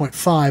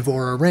 1.5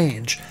 or a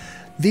range.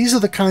 These are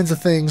the kinds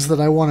of things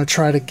that I want to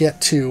try to get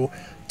to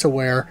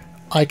where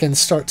I can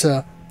start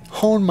to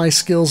hone my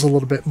skills a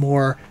little bit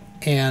more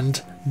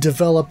and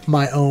develop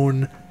my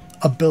own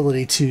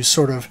ability to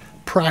sort of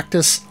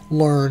practice,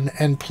 learn,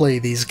 and play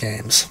these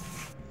games.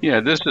 Yeah,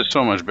 this is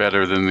so much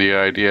better than the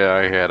idea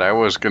I had. I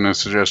was going to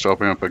suggest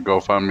opening up a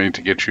GoFundMe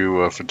to get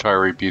you a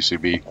Fatari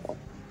PCB.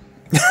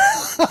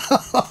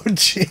 Oh,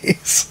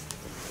 jeez.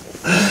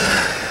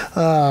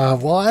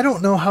 Well, I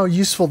don't know how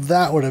useful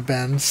that would have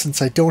been,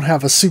 since I don't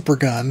have a super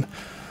gun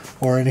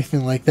or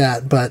anything like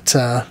that, but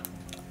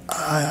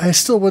I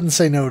still wouldn't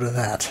say no to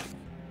that.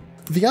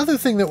 The other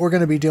thing that we're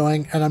going to be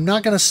doing, and I'm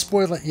not going to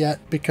spoil it yet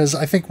because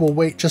I think we'll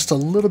wait just a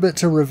little bit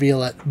to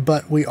reveal it,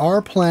 but we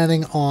are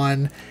planning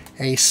on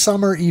a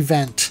summer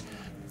event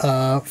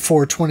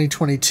for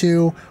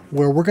 2022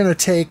 where we're going to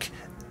take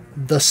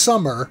the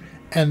summer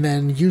and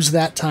then use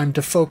that time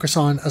to focus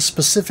on a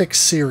specific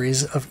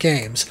series of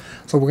games.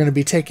 So we're going to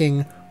be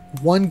taking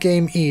one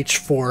game each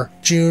for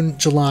June,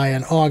 July,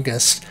 and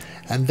August,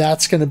 and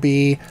that's going to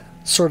be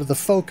sort of the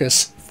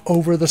focus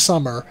over the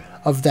summer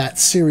of that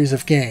series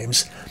of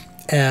games.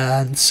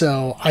 And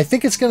so I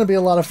think it's going to be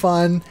a lot of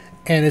fun,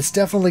 and it's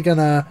definitely going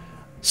to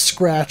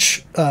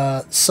scratch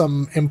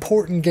some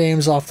important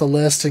games off the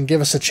list and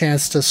give us a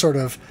chance to sort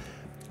of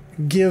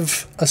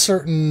give a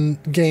certain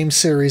game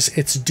series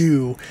its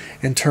due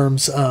in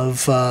terms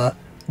of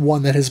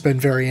one that has been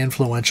very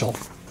influential.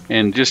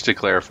 And just to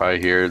clarify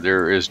here,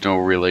 there is no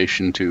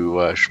relation to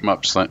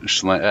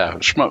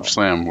Shmup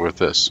Slam with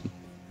this.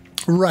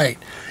 Right.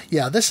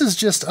 Yeah, this is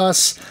just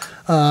us,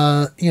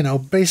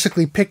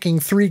 basically picking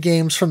 3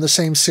 games from the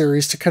same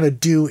series to kind of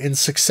do in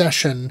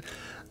succession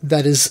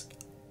that is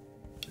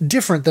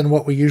different than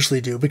what we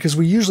usually do, because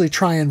we usually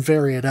try and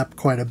vary it up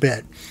quite a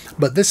bit.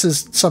 But this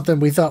is something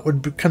we thought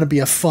would kind of be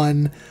a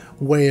fun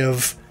way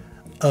of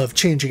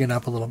changing it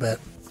up a little bit.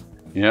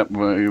 Yep,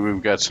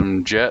 we've got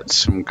some jets,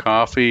 some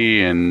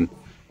coffee, and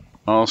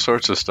all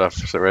sorts of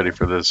stuff ready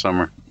for this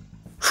summer.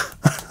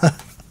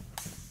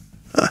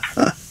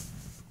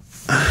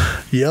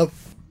 Yep.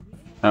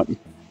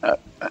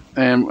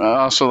 And I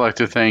also like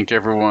to thank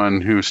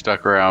everyone who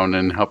stuck around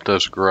and helped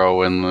us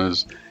grow and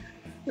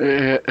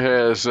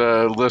has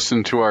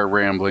listened to our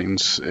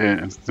ramblings.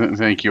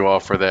 Thank you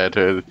all for that.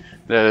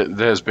 That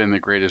has been the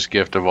greatest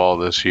gift of all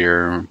this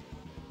year.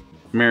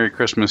 Merry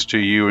Christmas to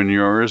you and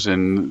yours,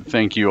 and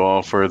thank you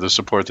all for the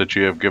support that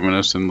you have given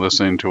us and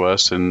listening to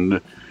us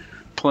and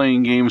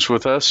playing games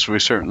with us. We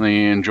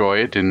certainly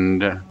enjoy it,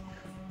 and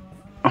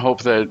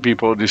hope that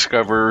people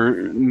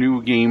discover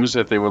new games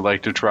that they would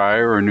like to try,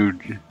 or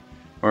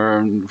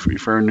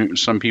for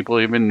some people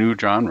even new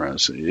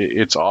genres.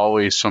 It's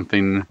always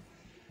something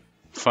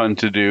fun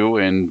to do,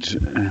 and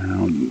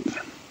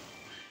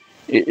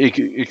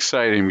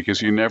exciting,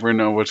 because you never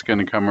know what's going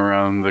to come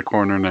around the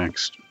corner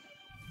next.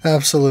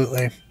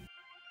 Absolutely.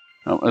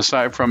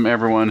 Aside from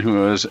everyone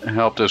who has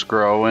helped us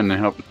grow and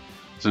helped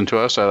listen to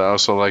us, I'd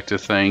also like to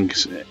thank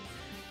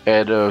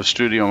Ed of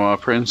Studio Ma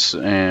Prince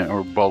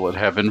or Bullet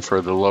Heaven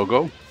for the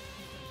logo.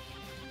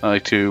 I'd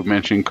like to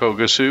mention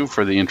Kogasu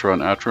for the intro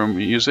and outro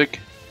music.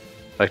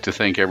 I'd like to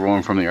thank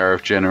everyone from the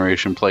RF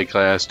Generation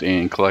Playcast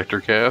and Collector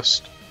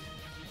Cast.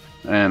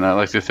 And I'd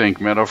like to thank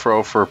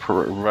MetalFRO for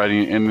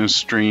providing an endless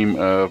stream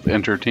of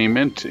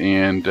entertainment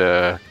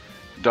and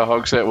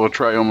dogs that will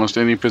try almost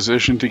any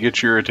position to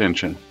get your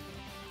attention.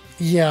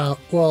 Yeah,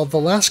 well, the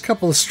last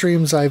couple of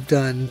streams I've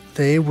done,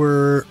 they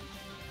were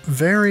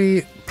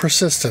very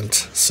persistent,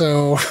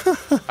 so...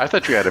 I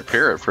thought you had a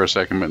parrot for a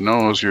second, but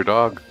no, it was your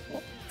dog.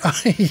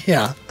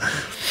 Yeah.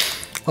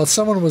 Well,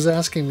 someone was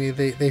asking me,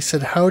 they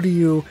said, how do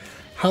you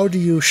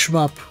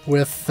shmup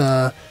with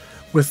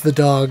the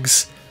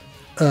dogs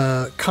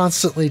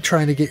constantly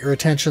trying to get your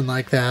attention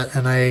like that?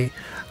 And I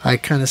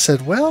kind of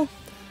said, well,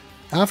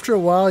 after a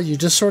while, you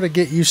just sort of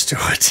get used to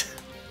it.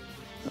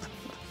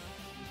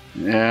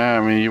 Yeah,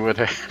 I mean, you would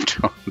have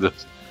to.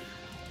 This.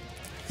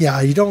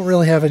 Yeah, you don't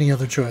really have any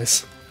other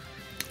choice.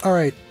 All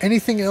right,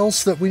 anything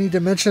else that we need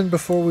to mention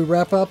before we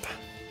wrap up?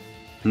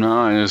 No,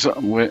 I just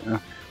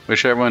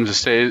wish everyone to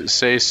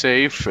stay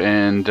safe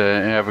and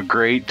have a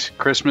great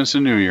Christmas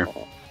and New Year.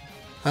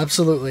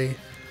 Absolutely.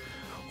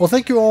 Well,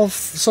 thank you all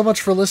so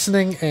much for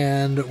listening,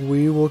 and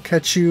we will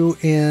catch you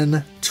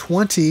in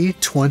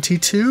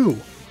 2022.